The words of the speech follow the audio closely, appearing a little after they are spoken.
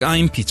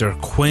I'm Peter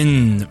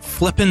Quinn.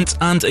 Flippant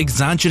and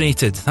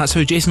exaggerated. That's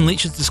how Jason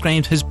Leach has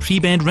described his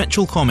pre-bed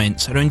ritual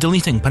comments around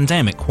deleting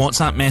pandemic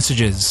WhatsApp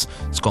messages.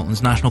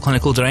 Scotland's National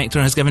Clinical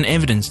Director has given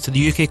evidence to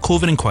the UK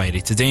COVID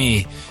inquiry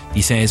today.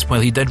 He says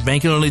while he did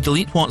regularly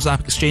delete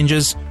WhatsApp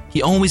exchanges,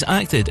 he always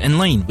acted in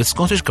line with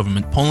Scottish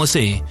Government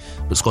policy.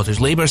 But Scottish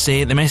Labour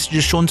say the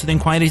messages shown to the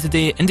inquiry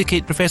today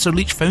indicate Professor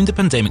Leach found the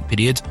pandemic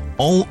period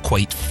all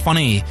quite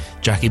funny.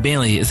 Jackie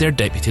Bailey is their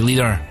deputy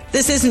leader.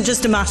 This isn't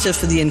just a matter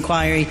for the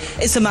inquiry,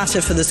 it's a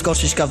matter for the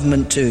Scottish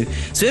Government too.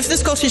 So if the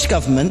Scottish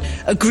Government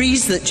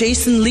agrees that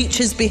Jason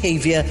Leach's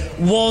behaviour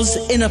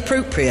was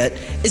inappropriate,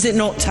 is it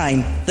not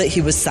time that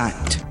he was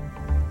sacked?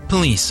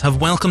 Police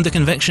have welcomed the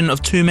conviction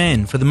of two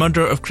men for the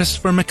murder of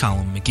Christopher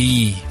McCallum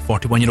McGee.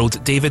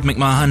 41-year-old David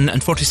McMahon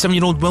and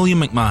 47-year-old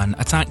William McMahon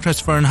attacked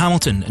Christopher in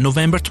Hamilton in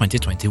November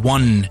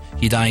 2021.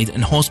 He died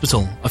in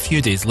hospital a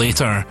few days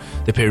later.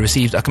 The pair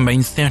received a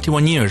combined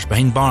 31 years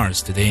behind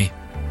bars today.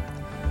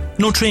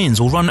 No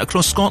trains will run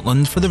across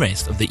Scotland for the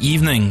rest of the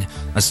evening.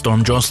 As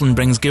Storm Jocelyn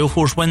brings gale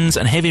force winds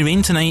and heavy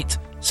rain tonight,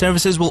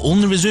 services will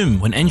only resume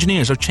when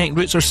engineers have checked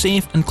routes are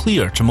safe and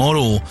clear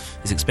tomorrow.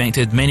 It's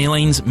expected many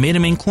lines may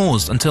remain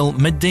closed until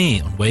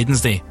midday on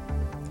Wednesday.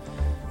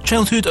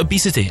 Childhood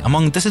obesity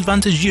among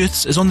disadvantaged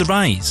youths is on the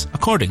rise,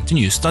 according to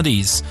new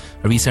studies.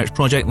 A research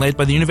project led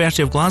by the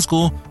University of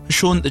Glasgow has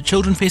shown that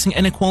children facing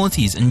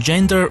inequalities in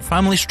gender,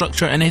 family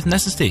structure and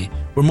ethnicity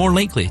were more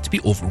likely to be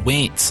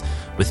overweight.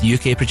 With the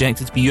UK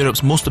projected to be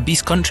Europe's most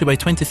obese country by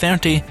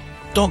 2030,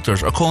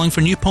 doctors are calling for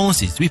new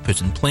policies to be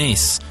put in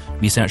place.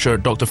 Researcher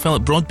Dr.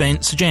 Philip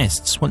Broadbent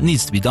suggests what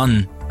needs to be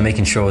done.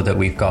 Making sure that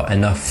we've got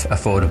enough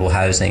affordable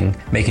housing,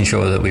 making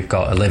sure that we've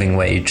got a living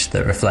wage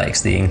that reflects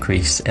the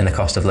increase in the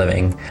cost of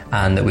living,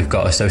 and that we've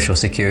got a social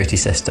security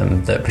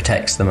system that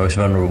protects the most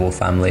vulnerable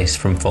families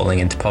from falling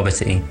into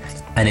poverty.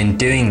 And in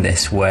doing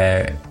this,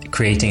 we're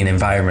creating an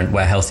environment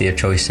where healthier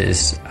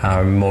choices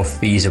are more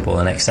feasible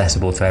and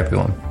accessible to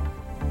everyone.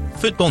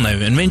 Football now,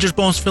 and Rangers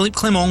boss Philippe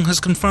Clement has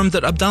confirmed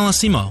that Abdallah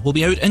Sima will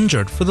be out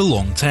injured for the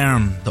long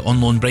term. The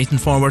on-loan Brighton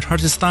forward hurt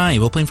his thigh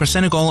while playing for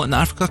Senegal in the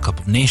Africa Cup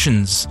of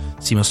Nations.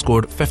 Sima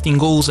scored 15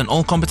 goals in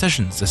all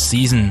competitions this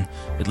season.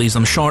 It leaves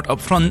them short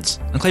up front,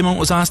 and Clement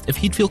was asked if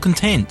he'd feel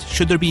content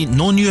should there be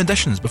no new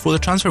additions before the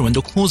transfer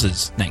window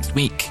closes next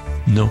week.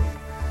 No,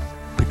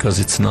 because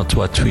it's not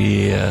what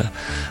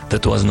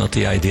that was not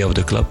the idea of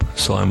the club,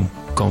 so I'm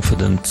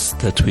confident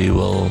that we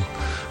will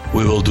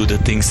do the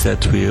things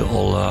that we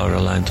all are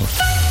aligned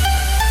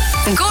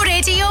on. Go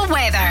Radio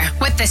weather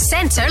with the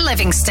Centre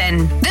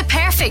Livingston. The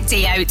perfect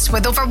day out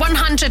with over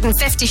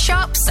 150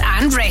 shops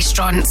and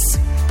restaurants.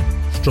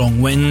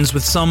 Strong winds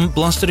with some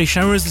blustery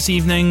showers this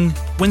evening.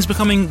 Winds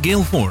becoming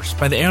gale force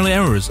by the early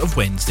hours of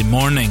Wednesday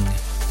morning.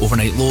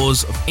 Overnight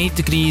lows of 8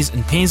 degrees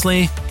in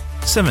Paisley,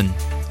 7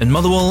 in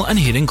Motherwell and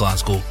here in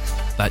Glasgow.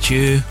 That's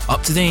you,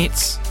 up to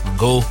date, and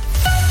go.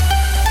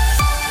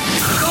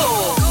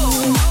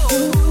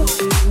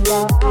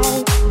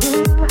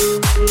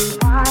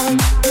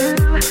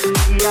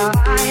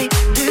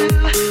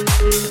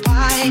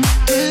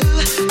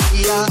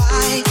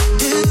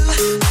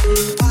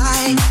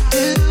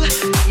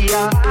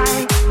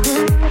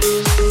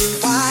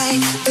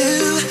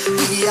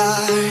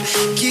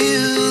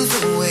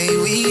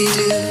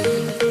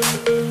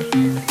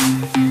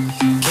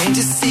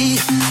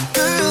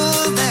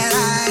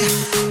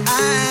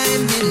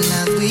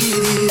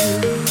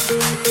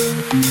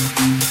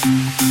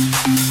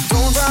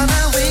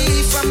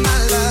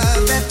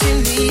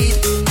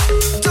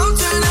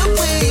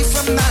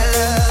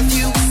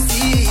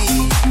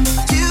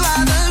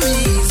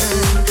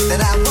 That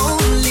I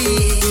won't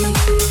leave.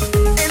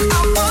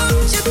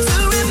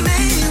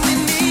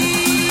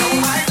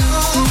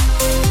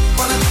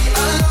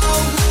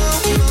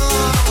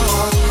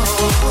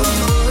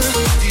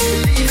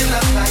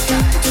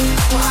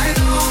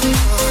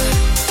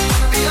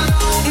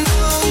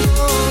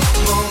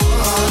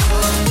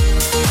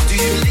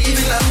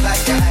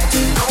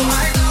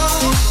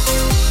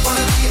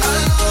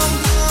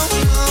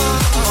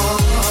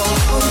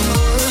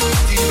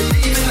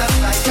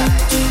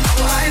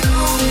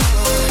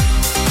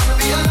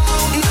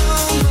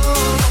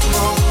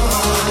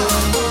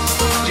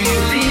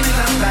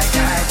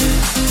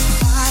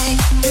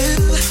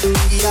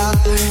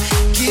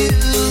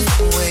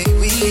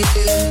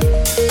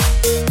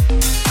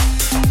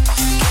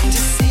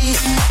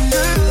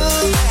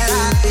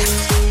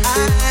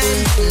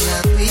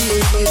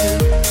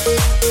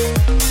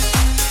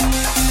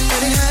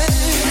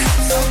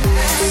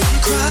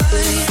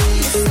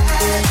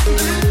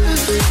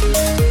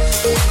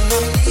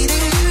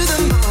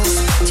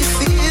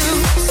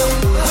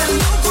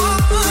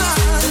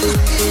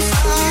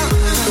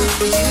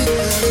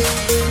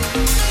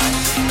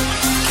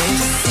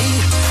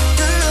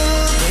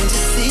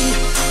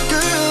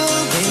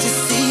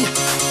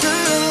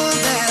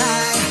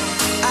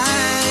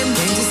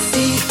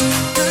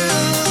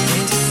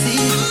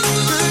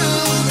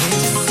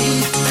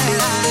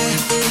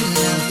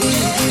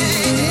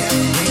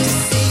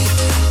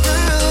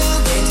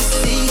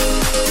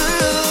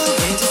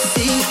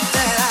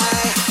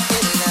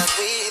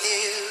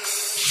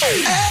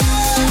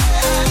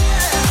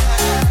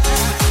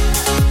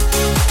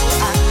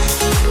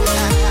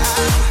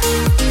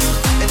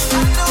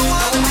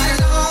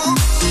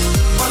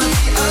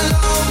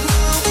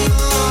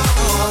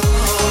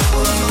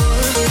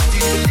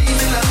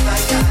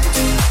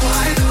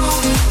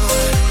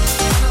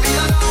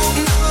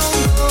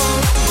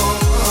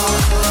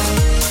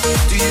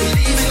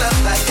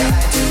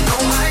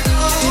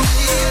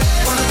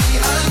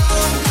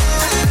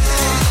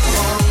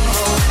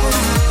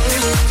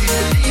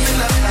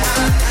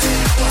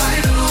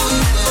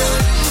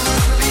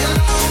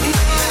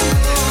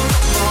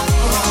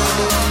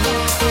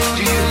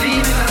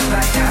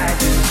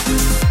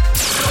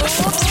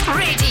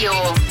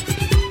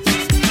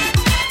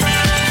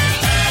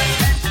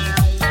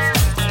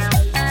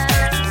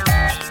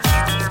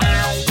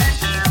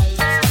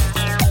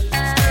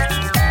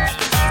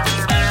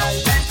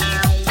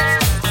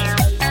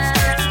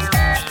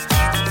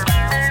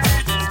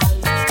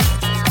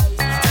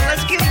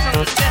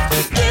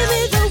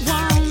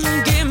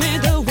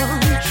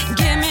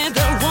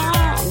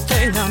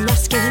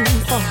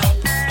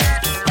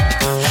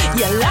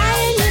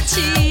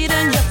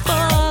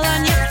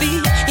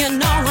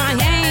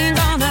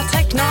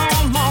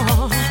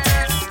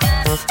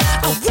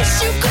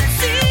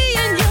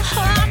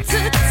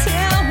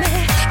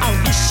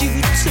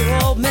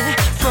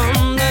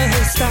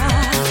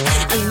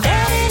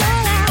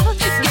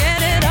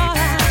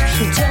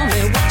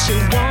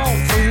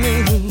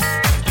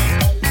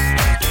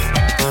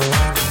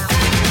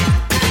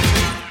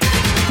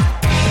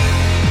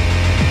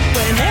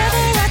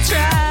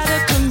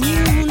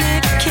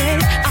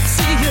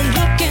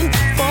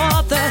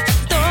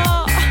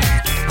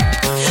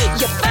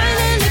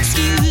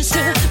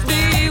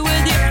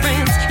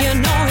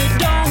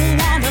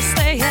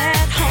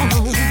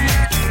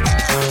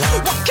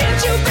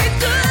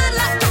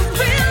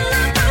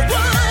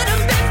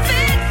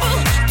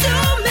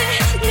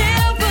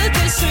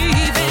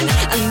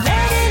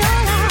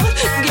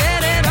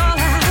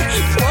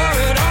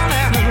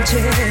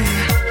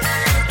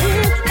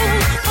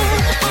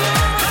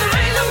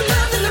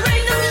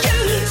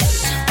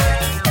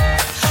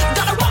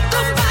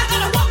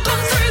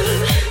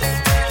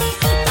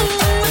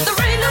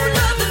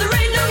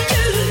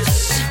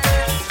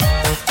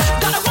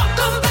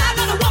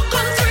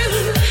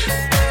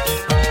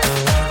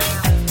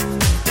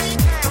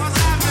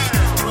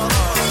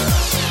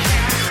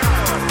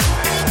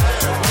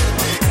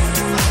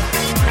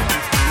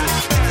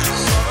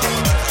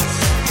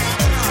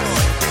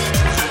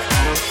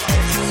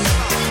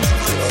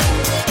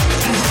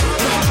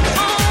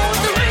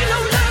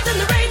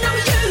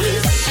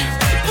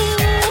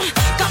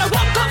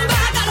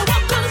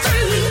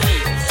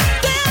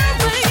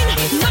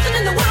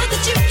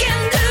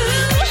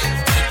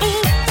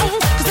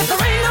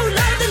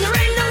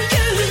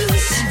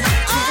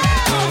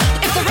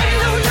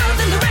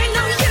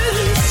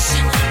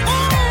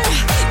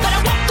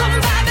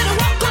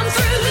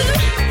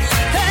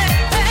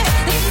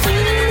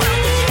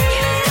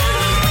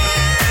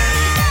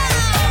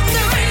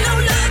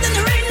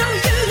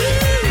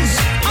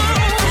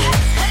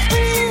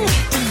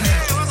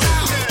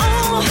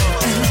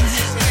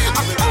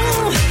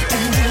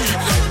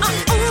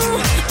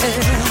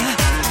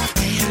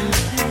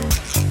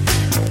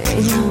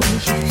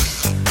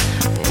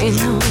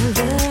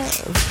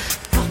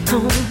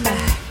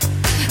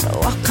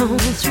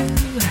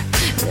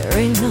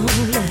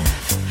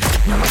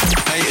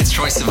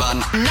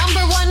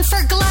 Number one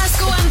for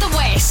Glasgow and the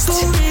West. Go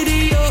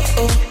radio.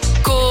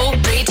 Go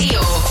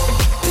Radio.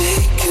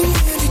 Big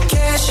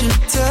communication.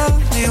 Tell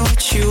me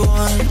what you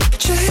want.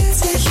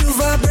 Transmit your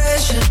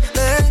vibration.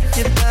 Let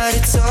your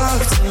body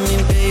talk to me,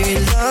 baby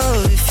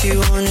love. If you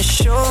wanna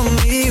show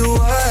me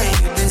why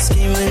you've been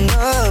scheming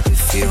up.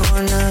 If you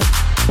wanna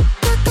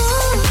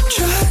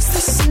trust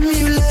the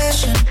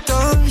simulation.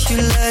 Don't you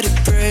let it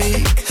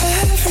break.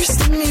 Every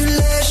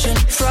stimulation.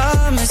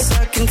 Promise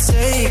I can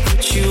take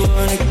what you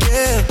wanna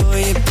give. Boy,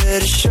 you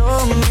better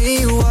show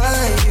me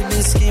why you've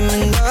been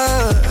scheming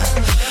up.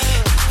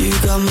 You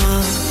got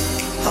my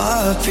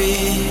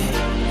heartbeat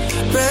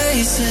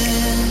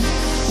racing,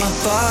 my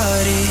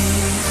body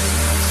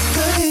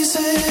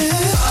racing.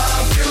 I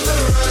feel the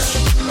rush,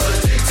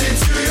 addicted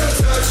to your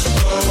touch.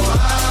 Oh,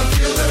 I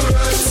feel the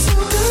rush. It's so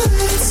good,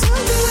 it's so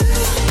good.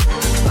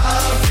 I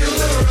feel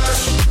the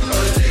rush,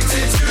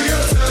 addicted to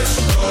your touch.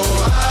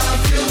 Oh, I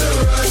feel the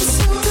rush. It's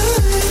so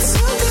good, it's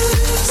so good.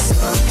 So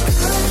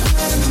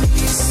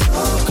good,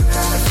 so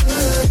gravity,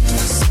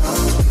 so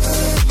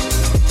good.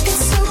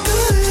 It's so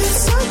good,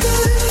 it's so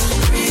good.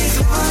 Breathe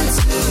 1,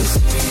 2,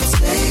 3,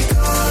 take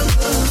all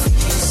of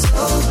me.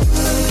 So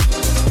good,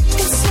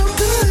 it's so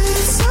good,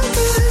 it's so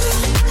good.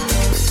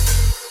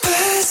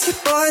 Pass it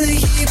by the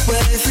heat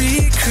wave,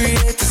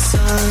 recreate the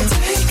sun.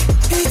 Take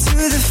me to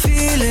the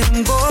feeling,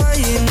 boy,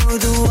 you know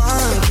the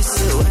one. Kiss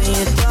it when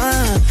you're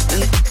done,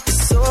 and it's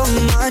so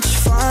much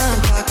fun.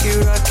 Pocket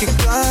rocket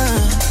gun.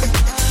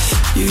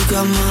 You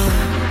got my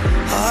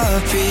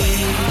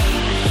heartbeat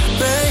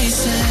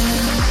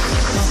racing,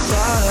 my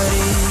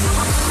body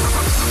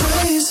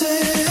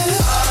racing.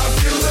 I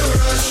feel the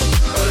rush,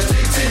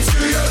 addicted to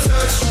your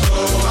touch.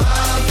 Oh, I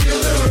feel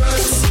the rush.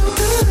 It's so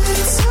good,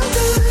 it's so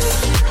good.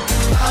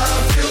 I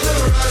feel the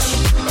rush,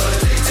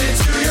 addicted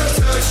to your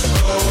touch.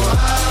 Oh,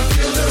 I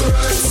feel the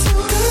rush. It's so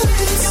good,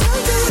 it's so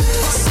good. So good,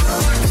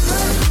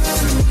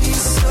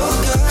 it's so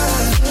good,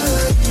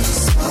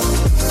 it's so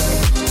good.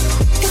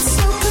 It's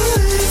so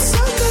good, it's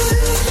so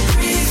good.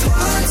 Breathe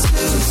 1,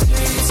 2,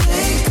 3,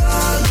 take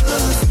all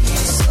of me.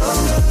 So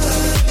good,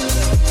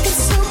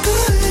 it's so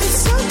good, it's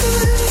so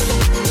good.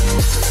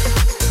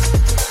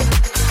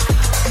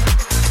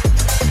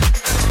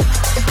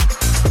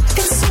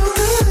 It's so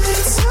good,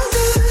 it's so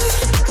good.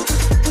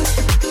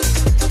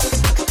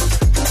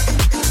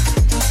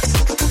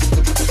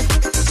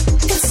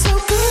 It's so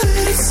good,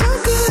 it's so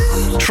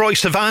good. Troy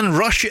Sivan,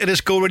 Rush, it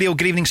is Go Radio.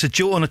 Good evening, so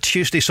Joe on a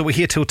Tuesday, so we're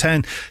here till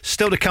 10.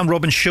 Still to come,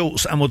 Robin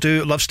Schultz, and we'll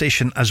do Love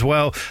Station as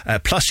well.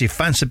 Plus, you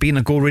fancy being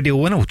a Go Radio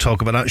winner. We'll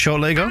talk about that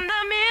shortly. Go.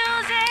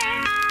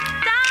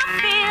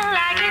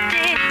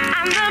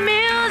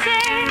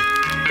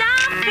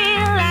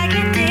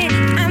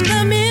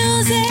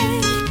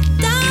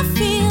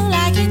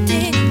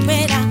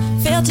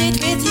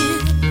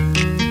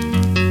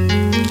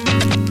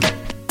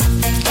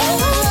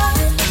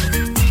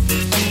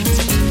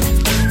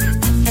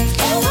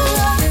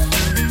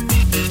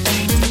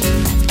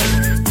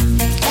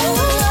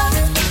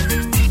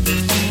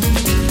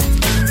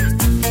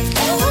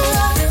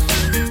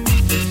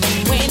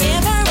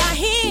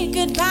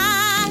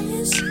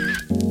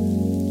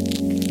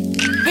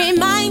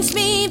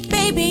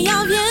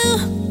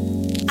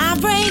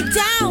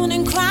 Down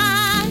and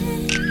cry.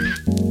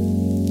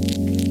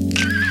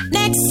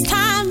 Next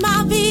time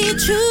I'll be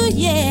true,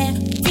 yeah.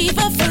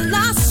 Fever for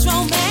lost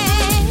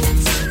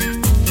romance.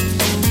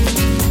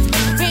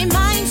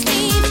 Reminds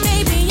me,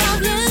 baby,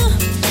 of you.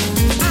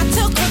 I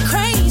took a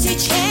crazy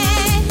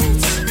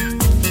chance.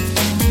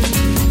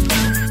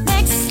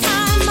 Next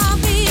time I'll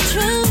be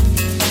true.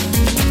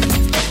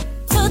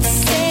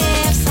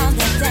 Footsteps on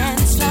the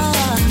dance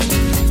floor.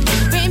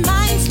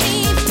 Reminds me,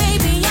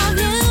 baby, of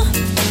you.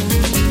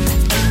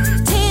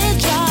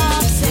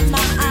 Teardrops in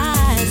my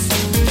eyes.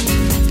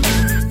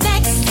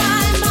 Next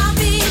time I'll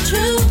be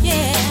true,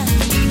 yeah.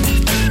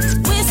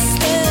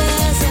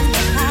 Whispers in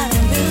the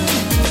parlor room.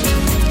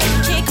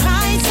 She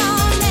cries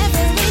on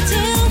every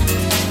tune,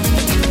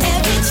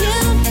 every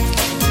tune,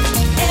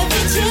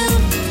 every tune,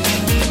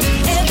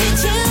 every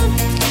tune,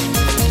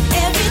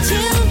 every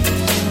tune.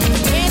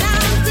 When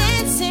I'm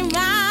dancing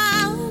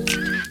round,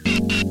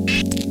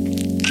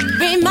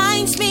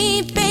 reminds me,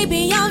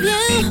 baby, of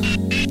you.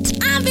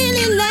 I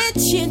really let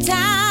you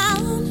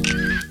down.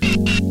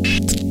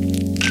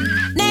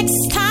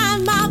 Next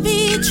time I'll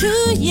be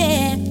true,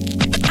 yeah.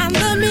 I'm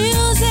the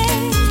music,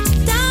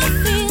 don't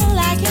feel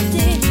like it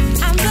did.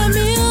 I'm the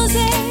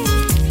music,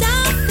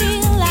 don't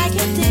feel like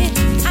it did.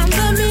 I'm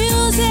the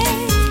music,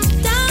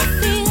 don't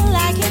feel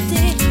like it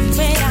did.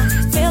 When I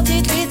felt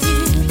it with you.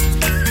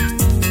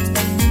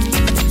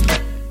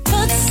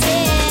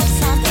 Footsteps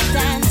on the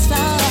dance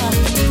floor.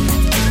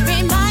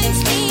 Reminds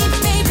me,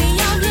 baby,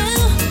 of you.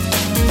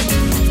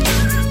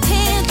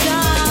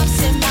 Teardrops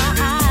in my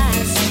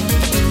eyes.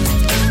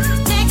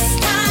 Next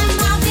time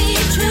I'll be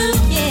true,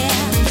 yeah.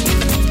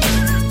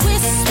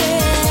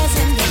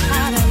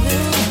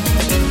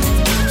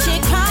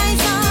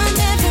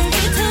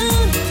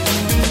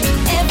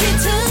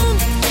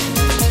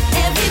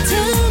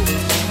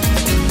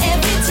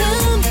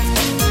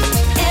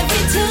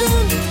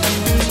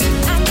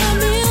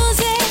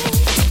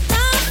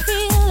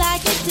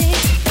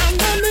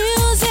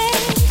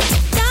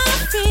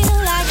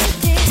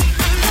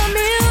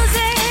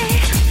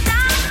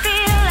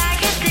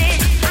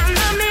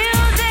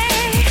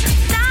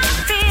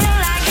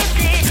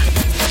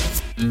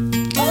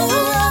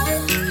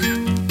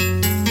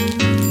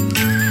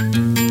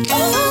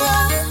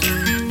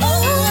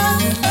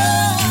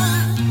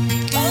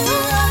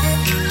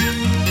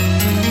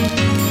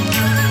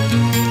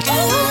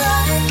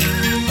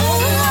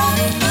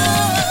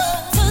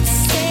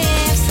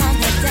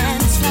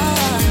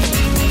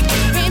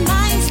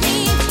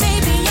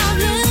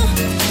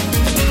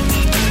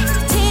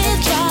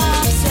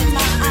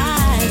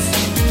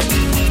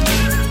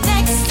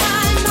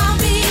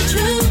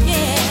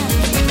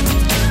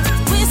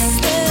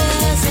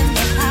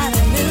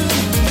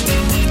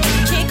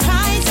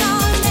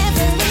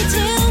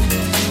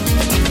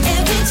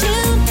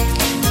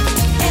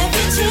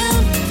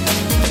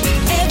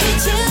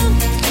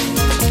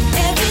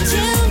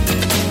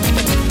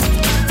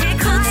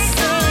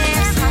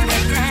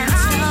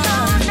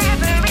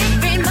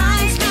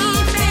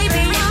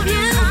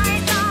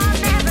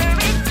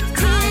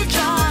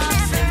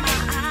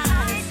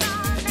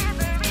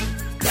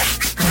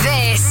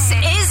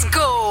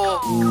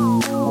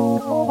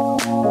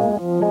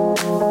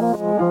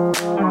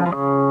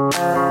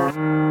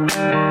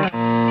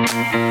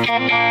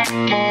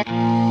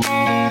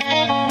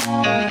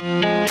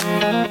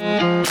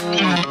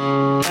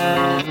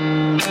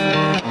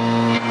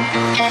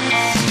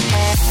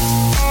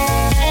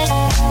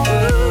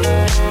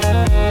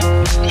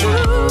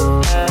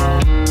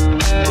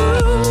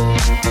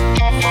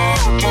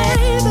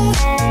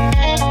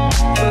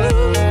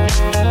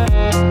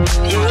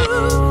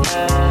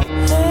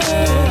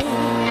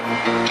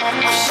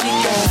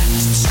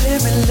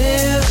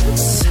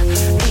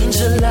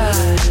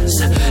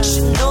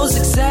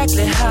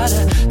 Exactly how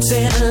to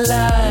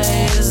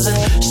tantalize.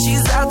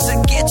 She's out to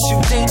get you,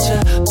 danger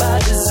by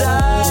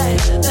design.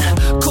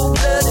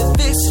 Cold-blooded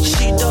vixen,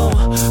 she don't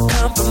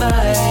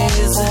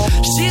compromise.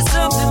 She's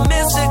something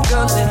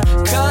mystical in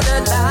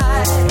color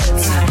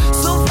lights.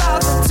 So far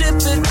from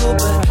typical,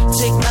 but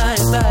take my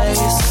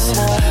advice.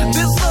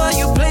 Before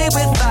you play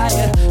with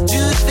fire,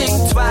 do think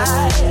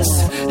twice.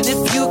 And if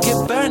you get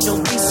burned,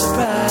 don't be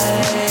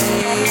surprised.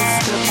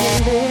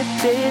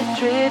 Lifted,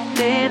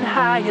 drifting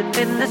higher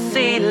than the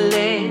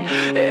ceiling.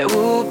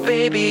 Ooh,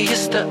 baby,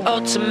 it's the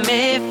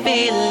ultimate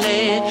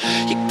feeling.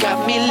 You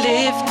got me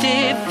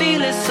lifted,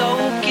 feeling so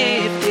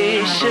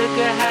gifted.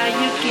 Sugar, how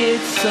you get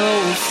so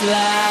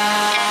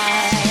fly?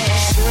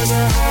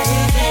 Sugar, how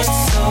you get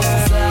so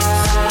fly?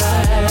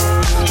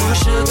 Ooh,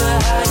 sugar,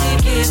 how you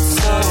get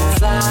so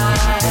fly?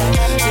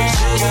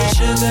 Sugar,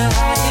 sugar,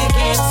 how you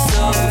get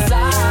so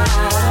fly?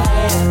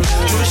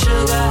 Ooh,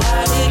 sugar,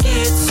 how you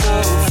get so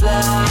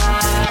fly?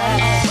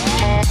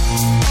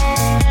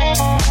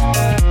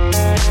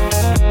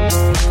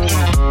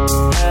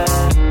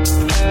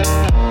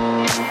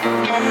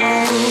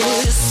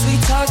 Ooh,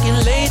 sweet talking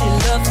lady,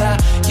 love how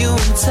you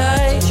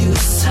entice.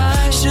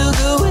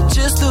 Sugar with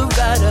just the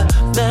right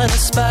amount of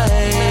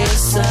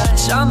spice.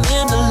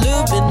 Charming,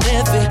 alluring,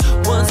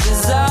 everyone's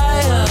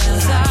desire.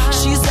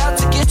 She's out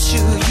to get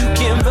you, you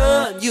can't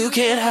run, you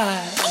can't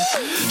hide.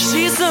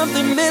 She's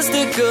something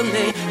mystical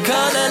in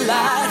color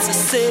lights. I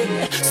say,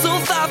 so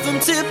far from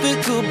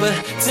typical, but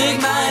take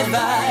my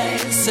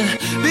advice.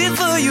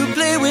 Before you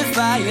play with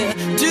fire,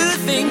 do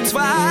think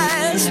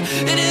twice.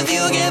 And if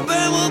you get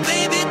burned, well,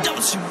 baby,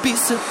 don't you be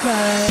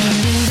surprised.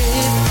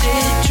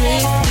 Lifted,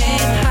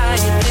 drifting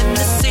higher than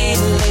the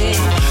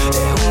ceiling.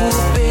 Ooh,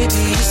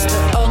 baby, it's the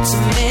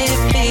ultimate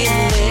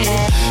feeling.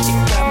 You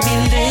got me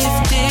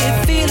lifted,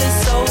 feeling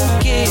so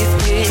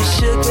gifted.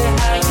 Sugar,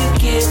 how you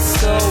get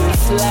so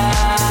fly?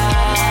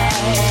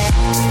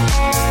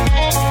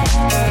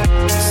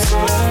 So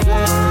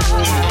fly.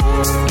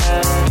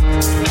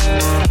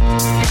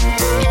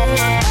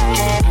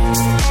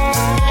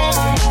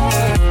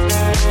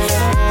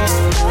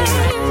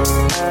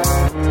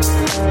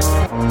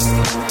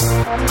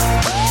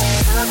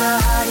 Sugar,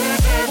 how you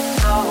get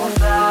so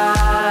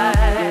fly?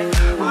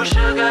 Ooh,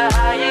 sugar,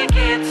 how you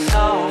get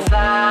so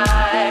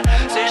fly?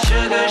 Say,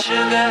 sugar,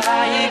 sugar,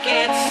 how you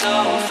get so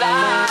fly?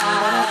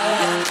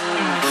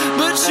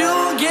 But you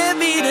won't get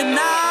me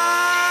tonight.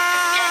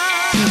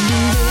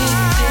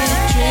 Lifted,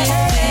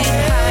 drifting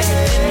higher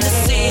than the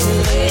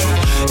ceiling.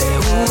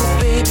 Ooh,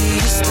 baby,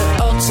 it's the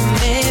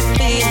ultimate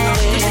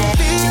feeling.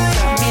 You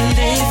got me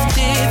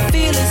lifted,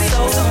 feeling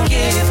so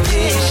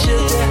gifted.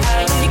 Sugar,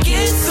 how you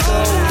get so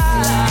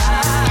fly?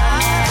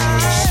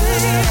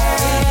 Sugar, how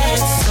you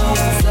get so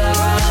fly?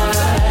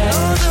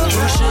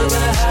 Ooh,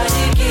 sugar, how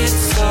you get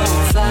so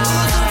fly?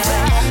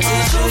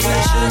 Sugar,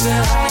 sugar,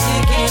 how you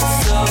get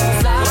so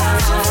fly?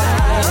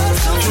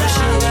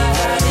 Sugar,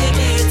 how you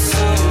get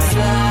so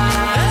fly?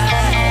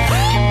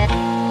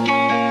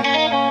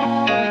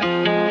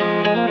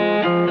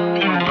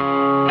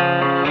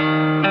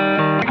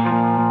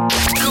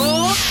 Go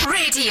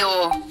Radio.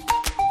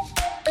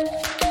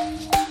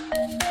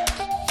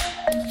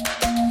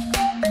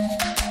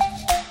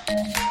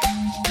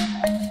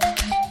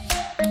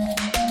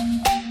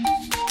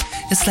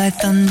 It's like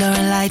thunder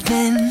and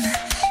lightning.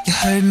 You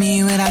heard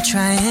me without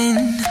trying.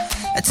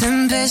 A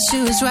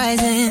tempestuous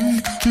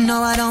rising.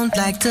 No, I don't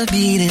like to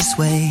be this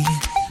way.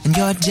 And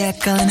you're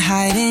Jekyll and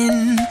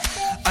hiding.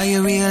 Are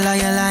you real, are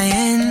you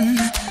lying?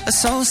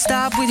 So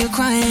stop with your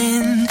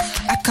crying.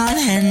 I can't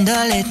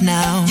handle it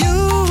now.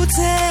 You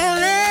tell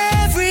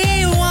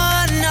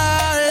everyone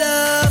our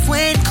love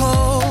went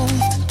cold.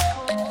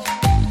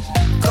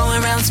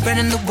 Going around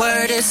spreading the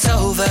word it's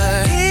over.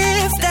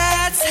 If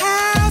that's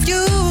how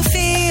you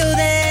feel,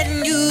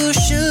 then you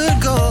should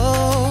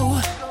go.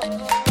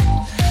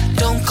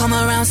 Don't come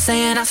around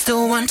saying I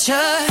still want you.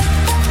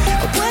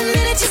 One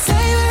minute you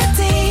say we're a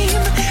team,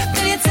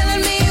 then you're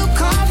telling me you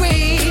can't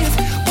breathe.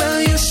 Well,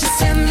 you should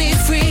set me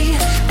free,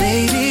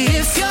 baby,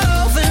 if you're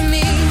over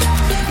me.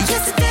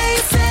 Yesterday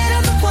you said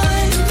I'm the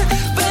one,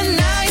 but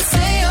now you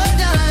say you're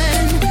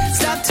done.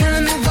 Stop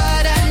telling me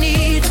what I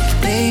need,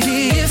 baby,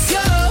 if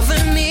you're over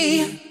me.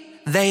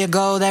 There you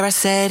go, there I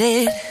said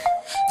it.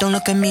 Don't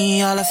look at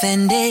me all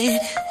offended.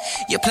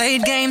 You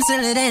played games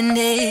till it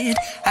ended.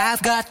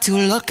 I've got to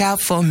look out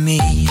for me.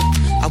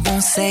 I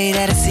won't say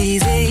that it's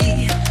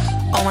easy.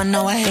 Oh, I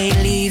know I hate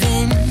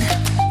leaving,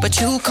 but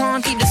you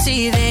can't keep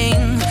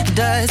deceiving.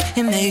 Does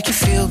it make you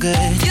feel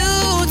good?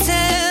 You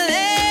tell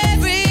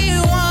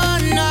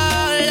everyone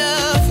our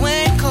love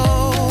went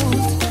cold.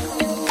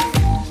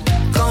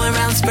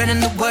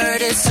 and the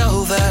word is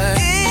over.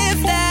 If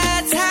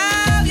that's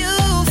how you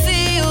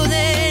feel,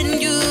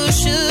 then you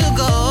should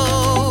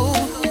go.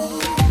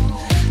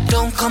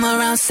 Don't come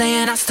around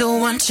saying I still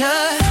want you.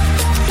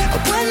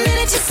 1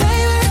 minute you say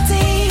we're a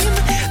team,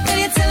 then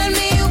you're telling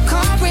me you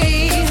can't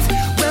breathe.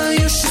 Well,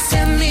 you should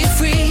set me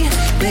free,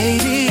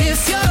 baby,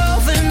 if you're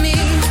over me.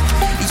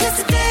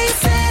 Yesterday you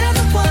said I'm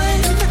the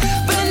one,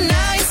 but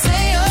now you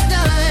say you're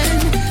done.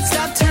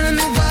 Stop telling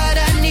me what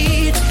I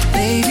need,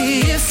 baby,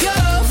 if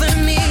you're over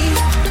me.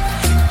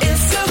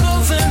 If you're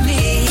over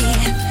me,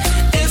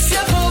 if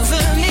you're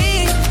over me.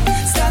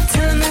 Stop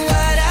telling me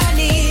what I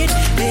need,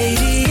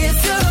 baby, if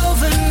you're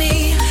over me.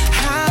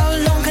 How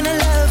long can a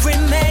love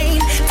remain?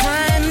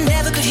 Time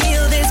never could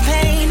heal this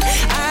pain.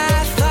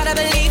 I thought I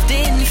believed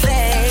in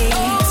fate.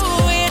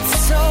 Oh, it's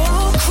so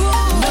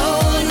cruel. No,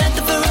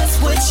 nothing for us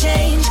would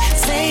change.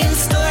 Same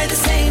story, the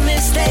same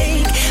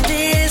mistake.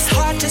 This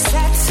heart just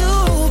had to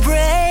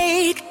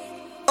break.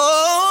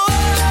 Oh,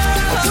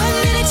 1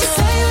 minute you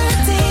say we're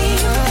a team,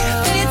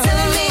 then you're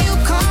telling me you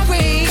can't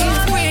breathe.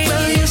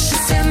 Well, you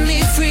should set me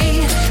free,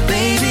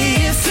 baby,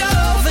 if you're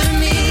over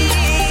me.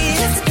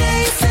 Yesterday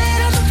you said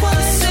I'm the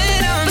one,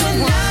 but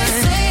now you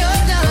say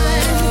you're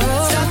done.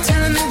 Stop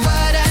telling me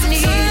what I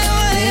need,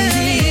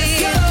 baby, if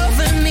you're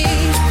over me.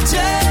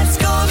 Just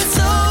go, it's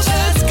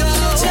over.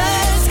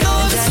 Just go,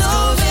 it's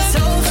over.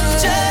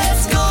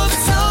 Just go,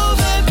 it's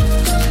over.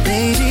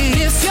 Baby,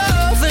 if you're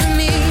over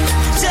me.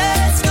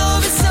 Just go,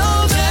 it's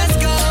over.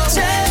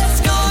 Just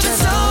go,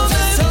 it's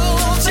over.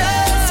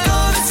 Just go,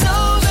 it's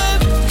over.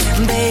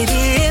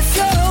 Baby, if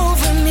you're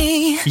over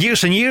me.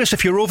 Years and years,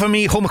 if you're over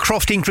me. Home of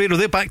Crofty and Grado.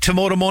 They're back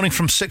tomorrow morning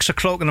from 6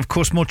 o'clock, and of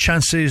course more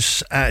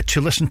chances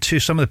to listen to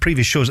some of the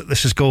previous shows at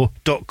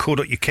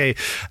thisisgo.co.uk.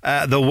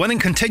 The winning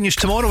continues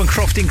tomorrow when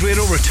Crofty and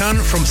Grado return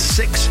from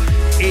 6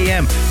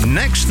 a.m.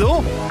 Next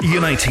though,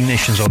 Uniting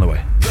Nations on the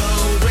way.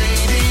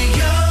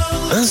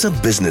 As a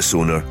business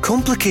owner,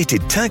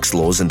 complicated tax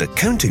laws and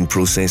accounting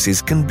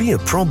processes can be a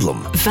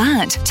problem.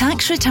 VAT,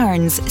 tax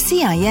returns,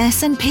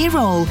 CIS and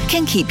payroll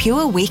can keep you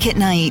awake at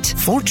night.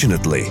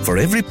 Fortunately, for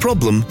every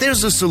problem,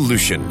 there's a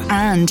solution.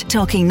 And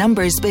Talking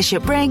Numbers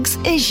Bishop Briggs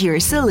is your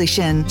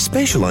solution.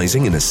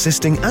 Specialising in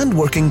assisting and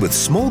working with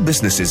small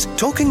businesses,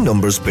 Talking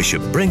Numbers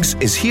Bishop Briggs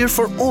is here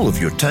for all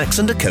of your tax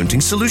and accounting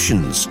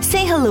solutions.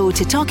 Say hello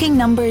to Talking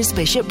Numbers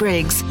Bishop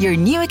Briggs, your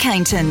new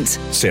accountant.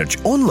 Search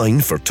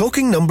online for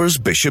Talking Numbers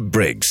Bishop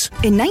Briggs.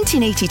 In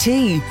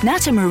 1982,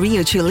 Nata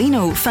Maria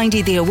Ciolino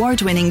founded the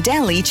award-winning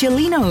deli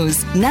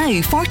Ciolino's.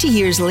 Now, 40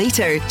 years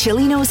later,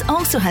 Ciolino's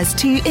also has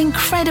 2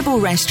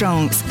 incredible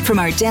restaurants. From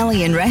our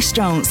deli and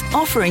restaurants,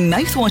 offering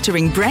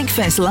mouth-watering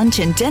breakfast, lunch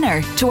and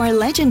dinner, to our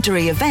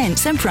legendary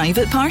events and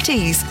private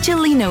parties,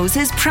 Ciolino's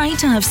is proud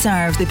to have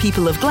served the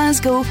people of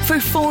Glasgow for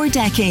 4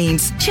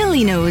 decades.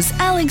 Ciolino's,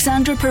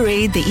 Alexandra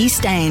Parade, the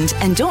East End,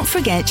 and don't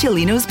forget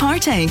Ciolino's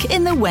Partick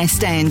in the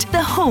West End,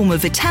 the home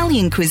of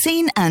Italian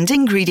cuisine and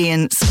ingredients.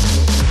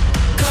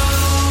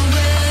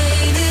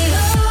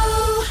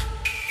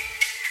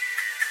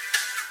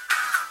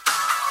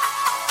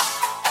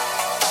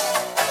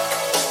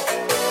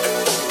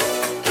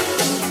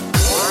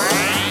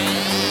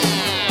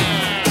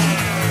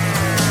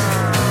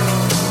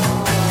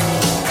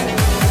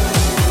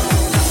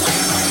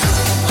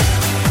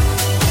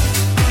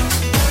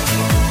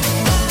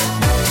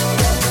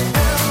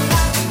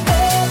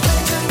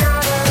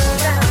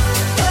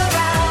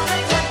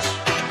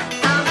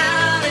 I'm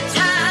out of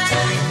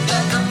time.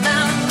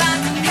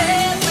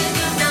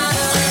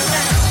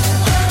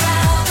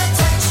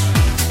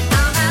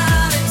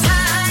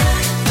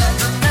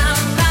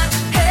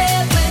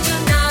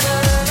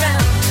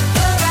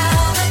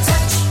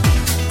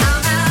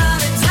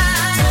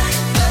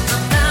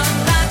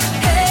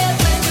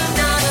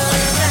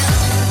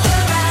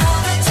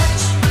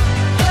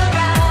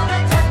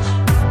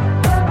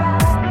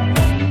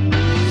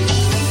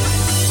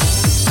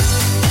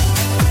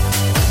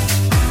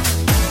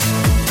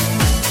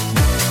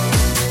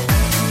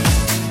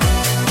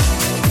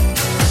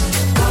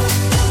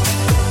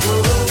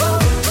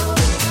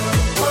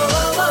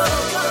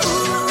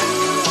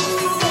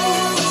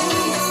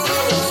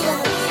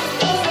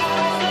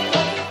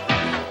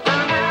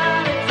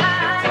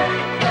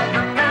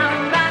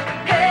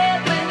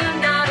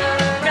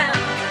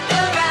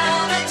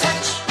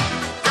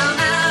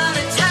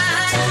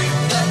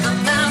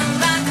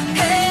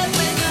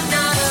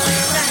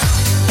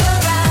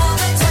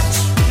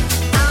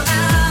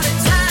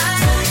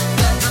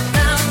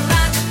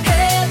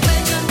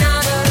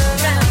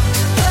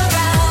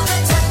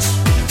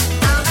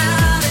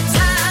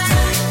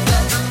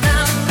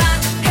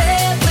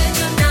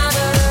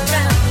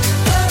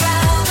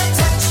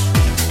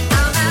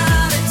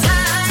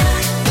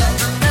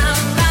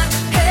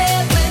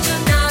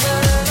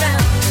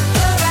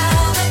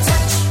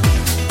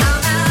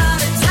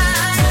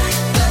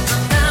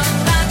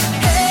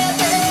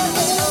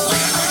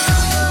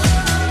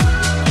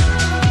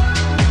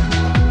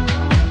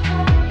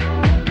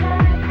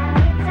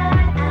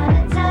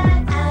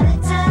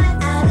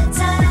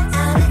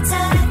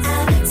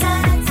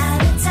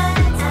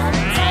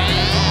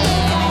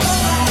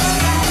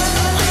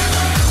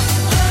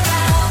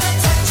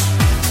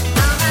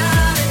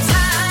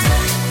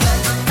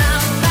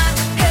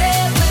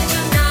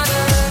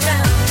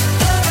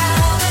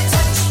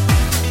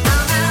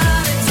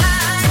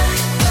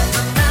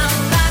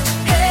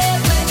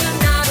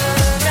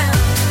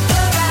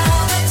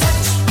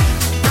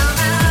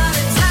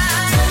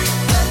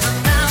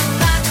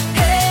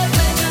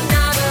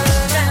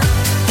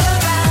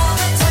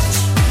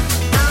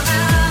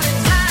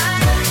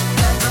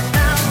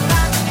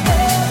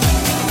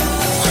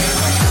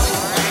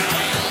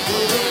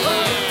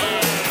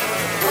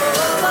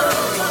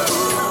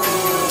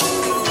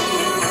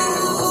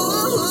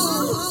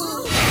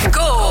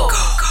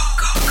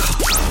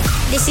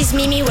 This is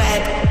Mimi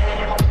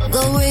Webb.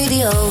 Go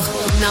Radio.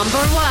 Number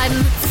 1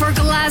 for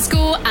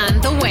Glasgow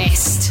and the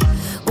West.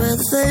 Well,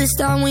 the first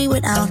time we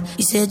went out,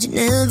 you said you'd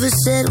never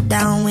settle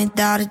down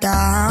without a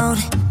doubt.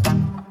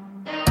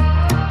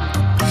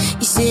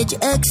 You said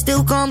your ex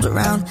still comes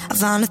around. I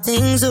found the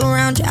things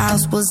around your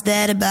house. What's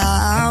that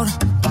about?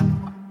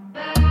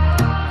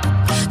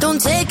 Don't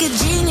take a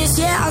genius,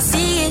 yeah, I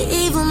see it.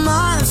 Even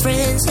my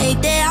friends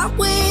hate that I'm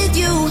with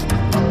you.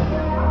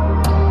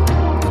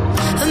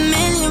 A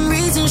million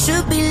reasons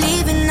should be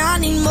leaving. I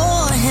need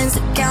more hands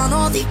to count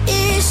all the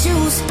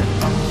issues.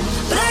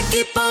 But I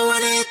keep on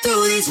running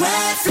through these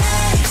red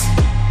flags.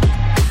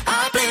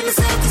 I blame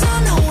myself cause I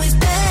know it's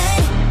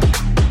bad.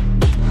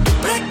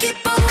 But I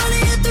keep on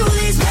running through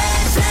these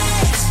red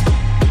flags.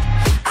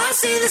 I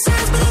see the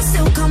signs but I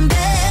still come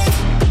back.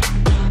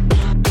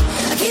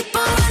 I keep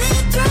on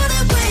running through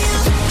the way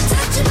I'm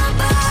touching my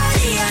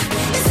body, yeah.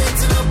 Listen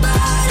to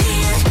nobody,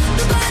 yeah.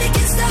 Nobody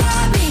can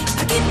stop me.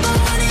 I keep on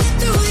running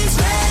through these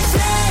red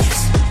flags.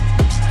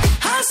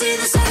 I see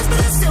the signs but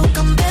I still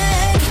come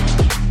back.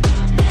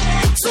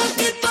 So I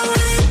keep on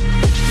running.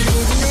 You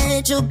living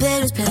at your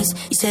parents' place.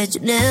 You said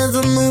you'd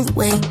never move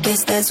away.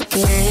 Guess that's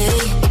okay.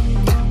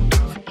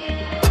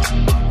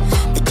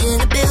 The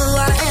dinner bill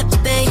I have to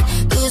pay.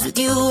 Cause with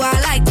you I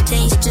like the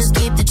taste. Just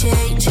keep the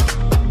change.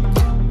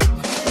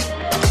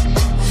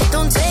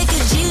 Don't take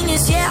a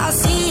genius, yeah, I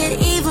see it.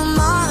 Even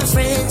my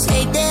friends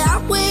hate that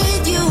I'm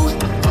with you.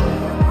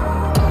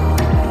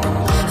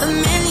 A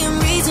million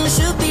reasons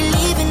should be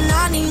leaving.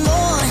 I need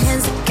more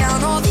hands to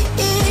count all the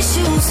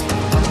issues.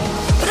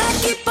 But I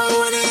keep on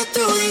running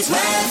through these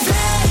red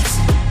flags.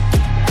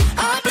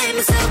 I blame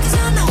myself cause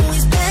I know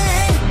it's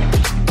bad.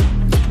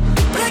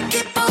 But I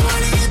keep on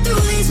running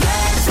through these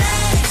red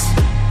flags.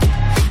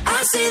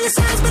 I see the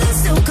signs but I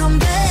still come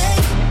back.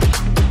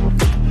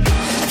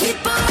 I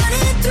keep on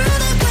running through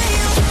the way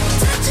I'm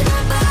touching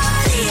my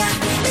body, yeah.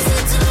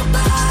 Listen to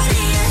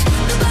nobody, yeah.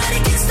 Nobody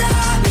can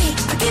stop me.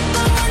 I keep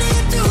on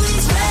running through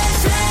these red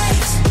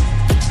flags.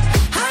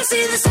 I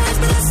see the signs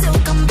but I still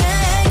come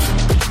back.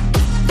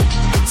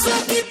 So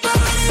I keep on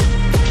running.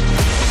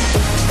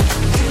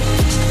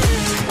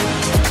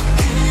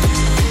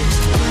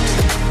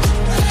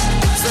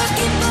 So I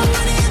keep on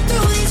running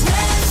through these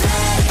red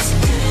flags.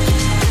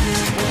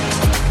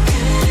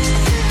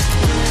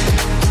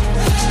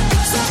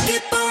 So I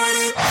keep on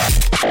running.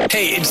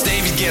 Hey, it's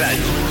David Guetta.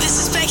 This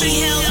is Becky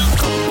Hill.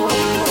 Go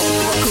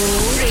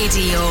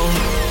Radio.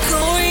 Go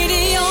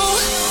Radio.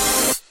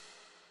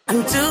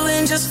 I'm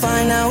doing just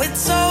fine now,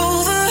 it's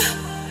over.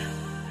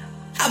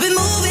 I've been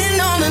moving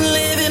on and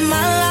living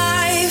my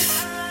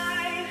life.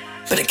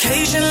 But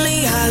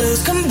occasionally I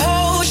lose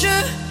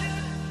composure.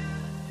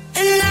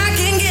 And I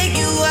can get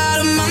you out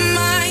of my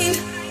mind.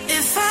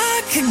 If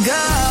I could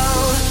go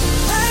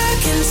back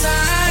in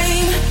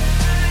time,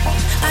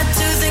 I'd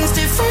do things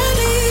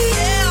differently,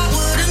 yeah, I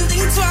wouldn't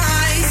think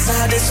twice.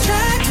 I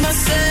distract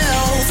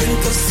myself, think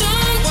of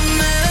someone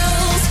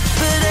else.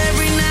 But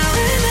every now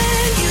and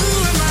then you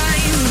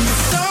remind me.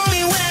 It's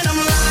only when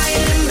I'm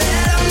lying in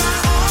bed on my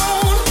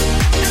own,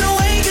 and I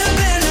wake up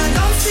and I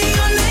don't see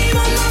your name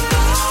on my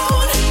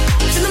phone.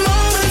 In the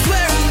moments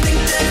where I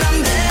think that I'm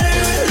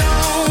better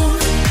alone,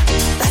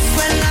 that's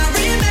when I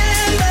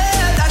remember,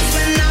 that's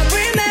when I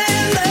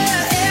remember.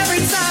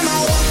 Every time I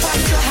walk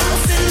past your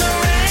house in the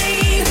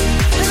rain,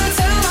 and I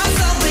tell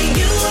myself that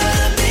you were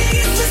the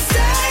biggest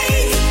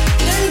mistake.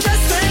 And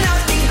just when I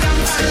think I'm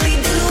finally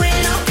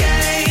doing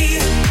okay,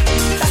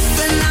 that's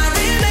when I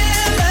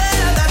remember,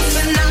 that's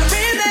when I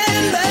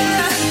remember.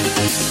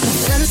 My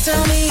friends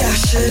tell me I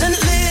shouldn't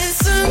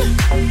listen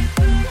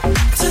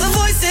to the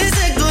voices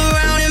that go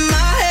around in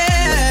my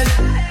head.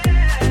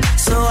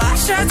 So I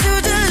try to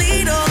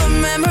delete all the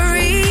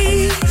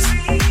memories,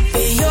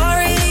 but you're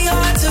really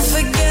hard to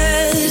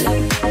forget.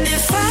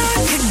 If I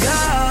could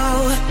go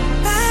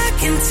back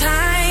in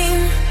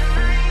time,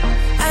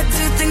 I'd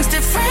do things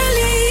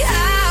differently,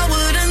 I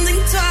wouldn't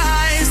think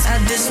twice.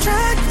 I'd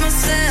distract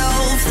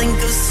myself, think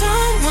of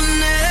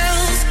someone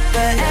else.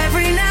 But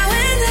every now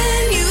and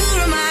then you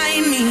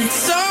remind me.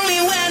 It's only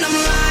when I'm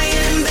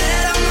lying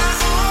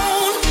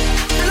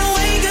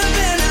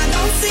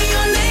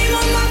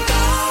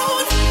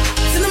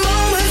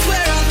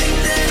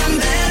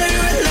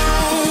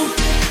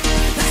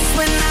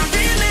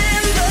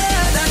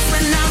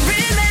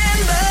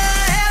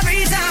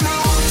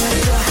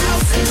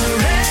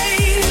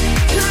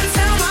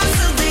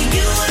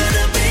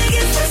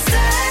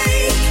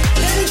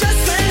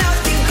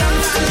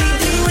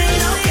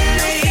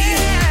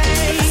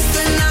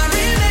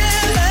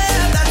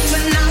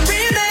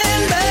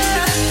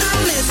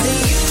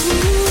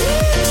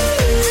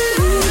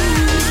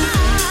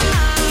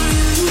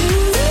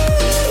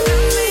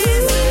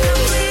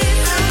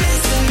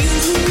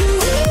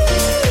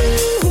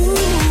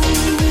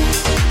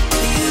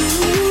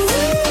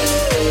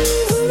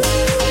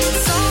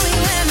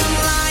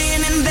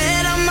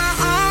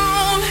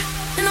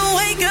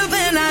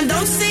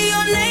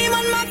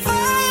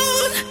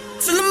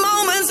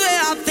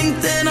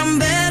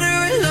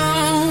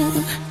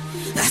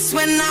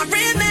That's when I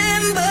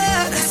remember.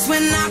 That's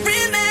when I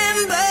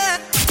remember.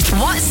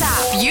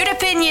 WhatsApp your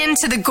opinion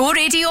to the Go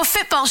Radio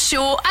Football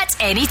Show at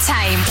any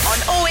time on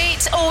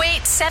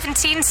 0808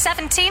 17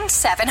 17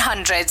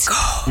 700.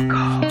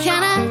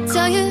 Can I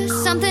tell you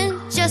something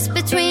just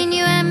between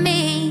you and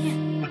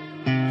me?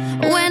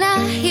 When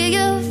I hear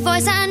your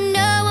voice, I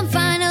know I'm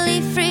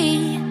finally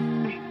free.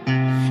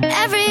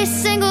 Every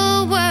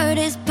single word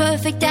is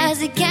perfect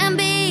as it can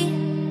be,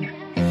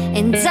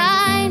 and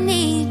I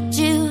need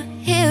you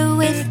here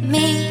with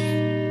me.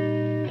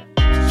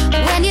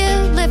 When you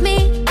lift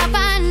me up,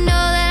 I know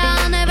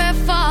that I'll never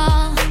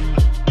fall.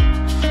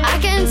 I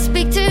can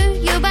speak to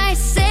you by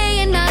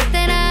saying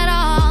nothing at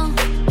all.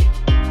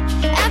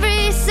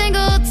 Every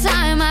single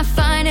time I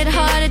find it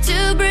harder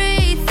to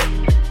breathe,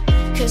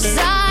 'cause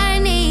I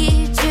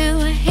need you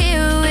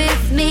here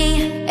with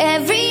me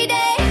every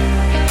day.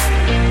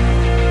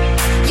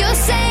 You're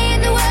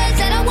saying the words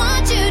that I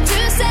want you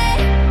to say.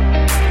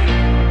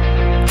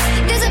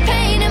 There's a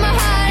pain in my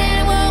heart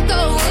and it won't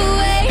go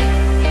away.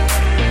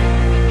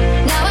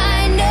 Now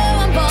I know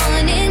I'm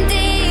falling in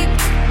deep,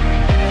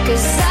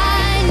 'cause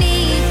I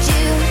need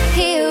you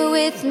here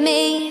with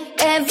me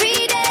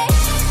every day.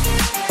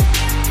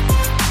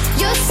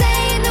 You're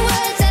saying the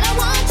words that I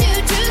want you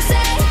to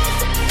say.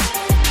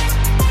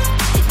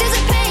 There's a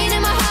pain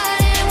in my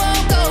heart and it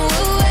won't go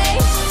away.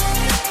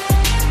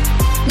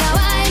 Now I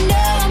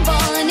know I'm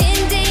falling in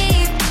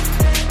deep,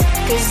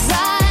 'cause I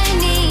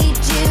need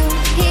you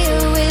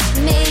here with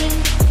me.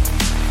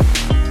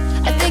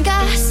 I think I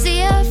see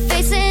your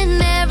face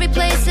in every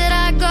place that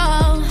I go.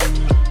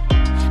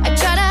 I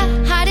try to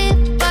hide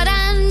it, but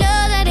I know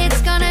that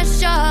it's gonna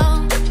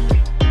show.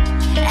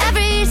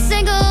 Every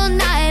single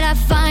night I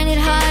find it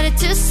harder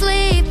to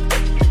sleep,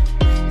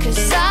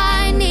 'cause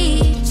I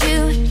need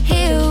you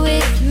here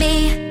with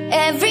me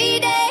every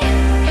day.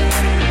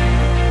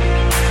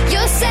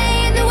 You're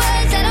saying the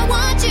words that I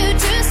want you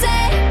to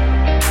say.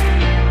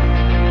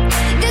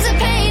 There's a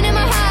pain in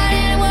my heart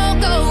and it won't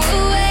go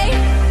away.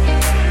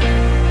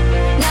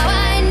 Now I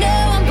know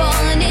I'm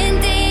falling in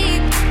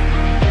deep,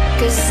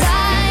 'cause I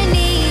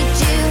need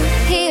you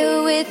here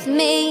with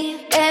me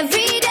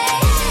every day.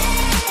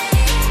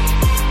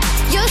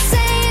 You're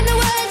saying the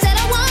words that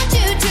I want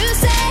you to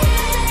say.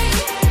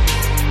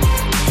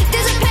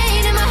 There's a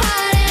pain in my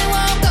heart and it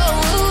won't go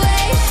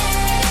away.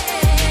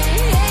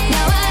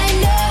 Now I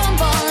know I'm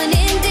falling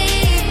in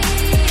deep,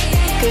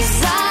 'cause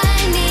I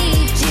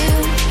need you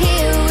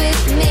here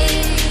with me.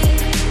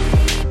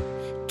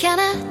 Can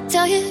I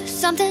tell you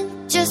something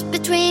just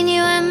between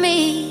you and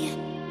me?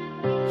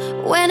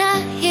 When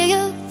I hear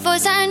your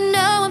voice, I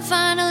know I'm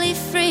finally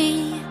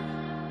free.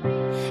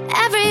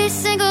 Every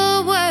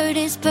single word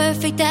is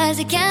perfect as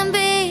it can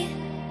be,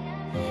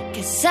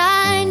 'cause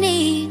I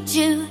need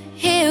you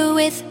here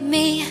with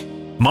me.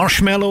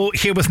 Marshmallow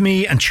here with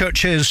me and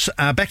Churches.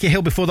 Becky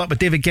Hill before that with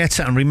David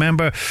Guetta and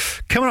Remember.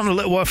 Coming up in a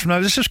little while from now,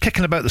 this is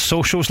kicking about the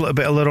socials a little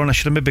bit earlier on. I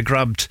should have maybe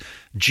grabbed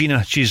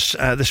Gina. She's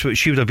this week.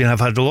 She would have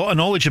had a lot of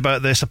knowledge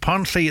about this.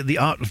 Apparently, the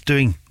art of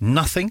doing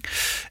nothing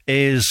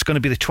is going to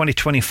be the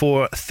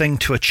 2024 thing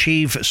to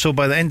achieve. So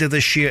by the end of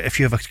this year, if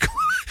you have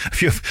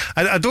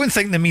I don't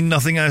think they mean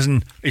nothing as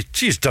in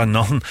she's done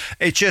nothing.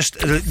 It's just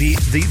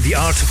the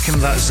art of kind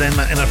of that zen,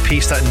 that inner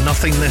peace, that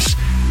nothingness.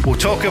 We'll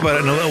talk about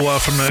it in a little while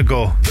from now.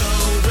 Go.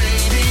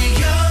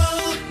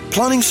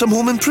 Planning some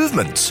home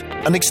improvements,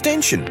 an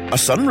extension, a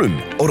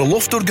sunroom, or a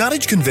loft or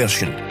garage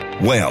conversion?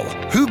 Well,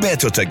 who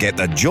better to get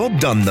the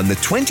job done than the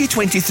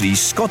 2023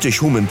 Scottish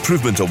Home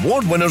Improvement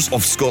Award winners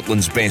of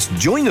Scotland's Best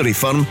Joinery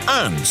Firm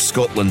and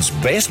Scotland's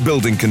Best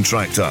Building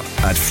Contractor.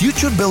 At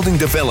Future Building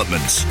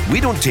Developments,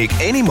 we don't take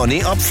any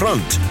money up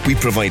front. We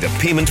provide a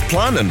payment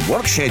plan and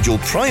work schedule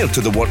prior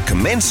to the work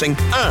commencing,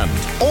 and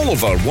all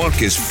of our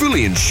work is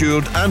fully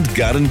insured and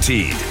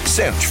guaranteed.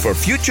 Search for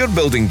Future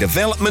Building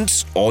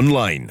Developments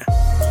online.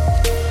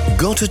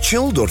 Got a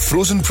chilled or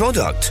frozen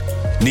product?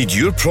 Need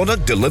your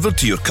product delivered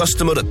to your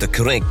customer at the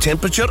correct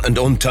temperature and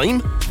on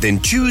time? Then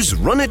choose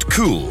Run It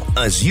Cool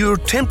as your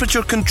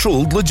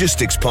temperature-controlled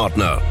logistics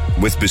partner.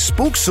 With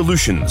bespoke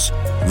solutions,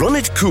 Run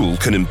It Cool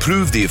can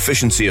improve the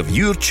efficiency of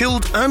your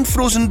chilled and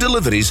frozen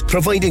deliveries,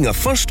 providing a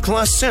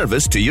first-class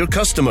service to your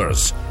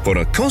customers. For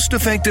a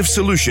cost-effective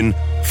solution,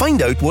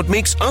 find out what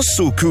makes us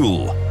so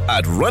cool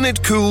at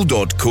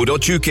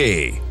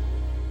runitcool.co.uk.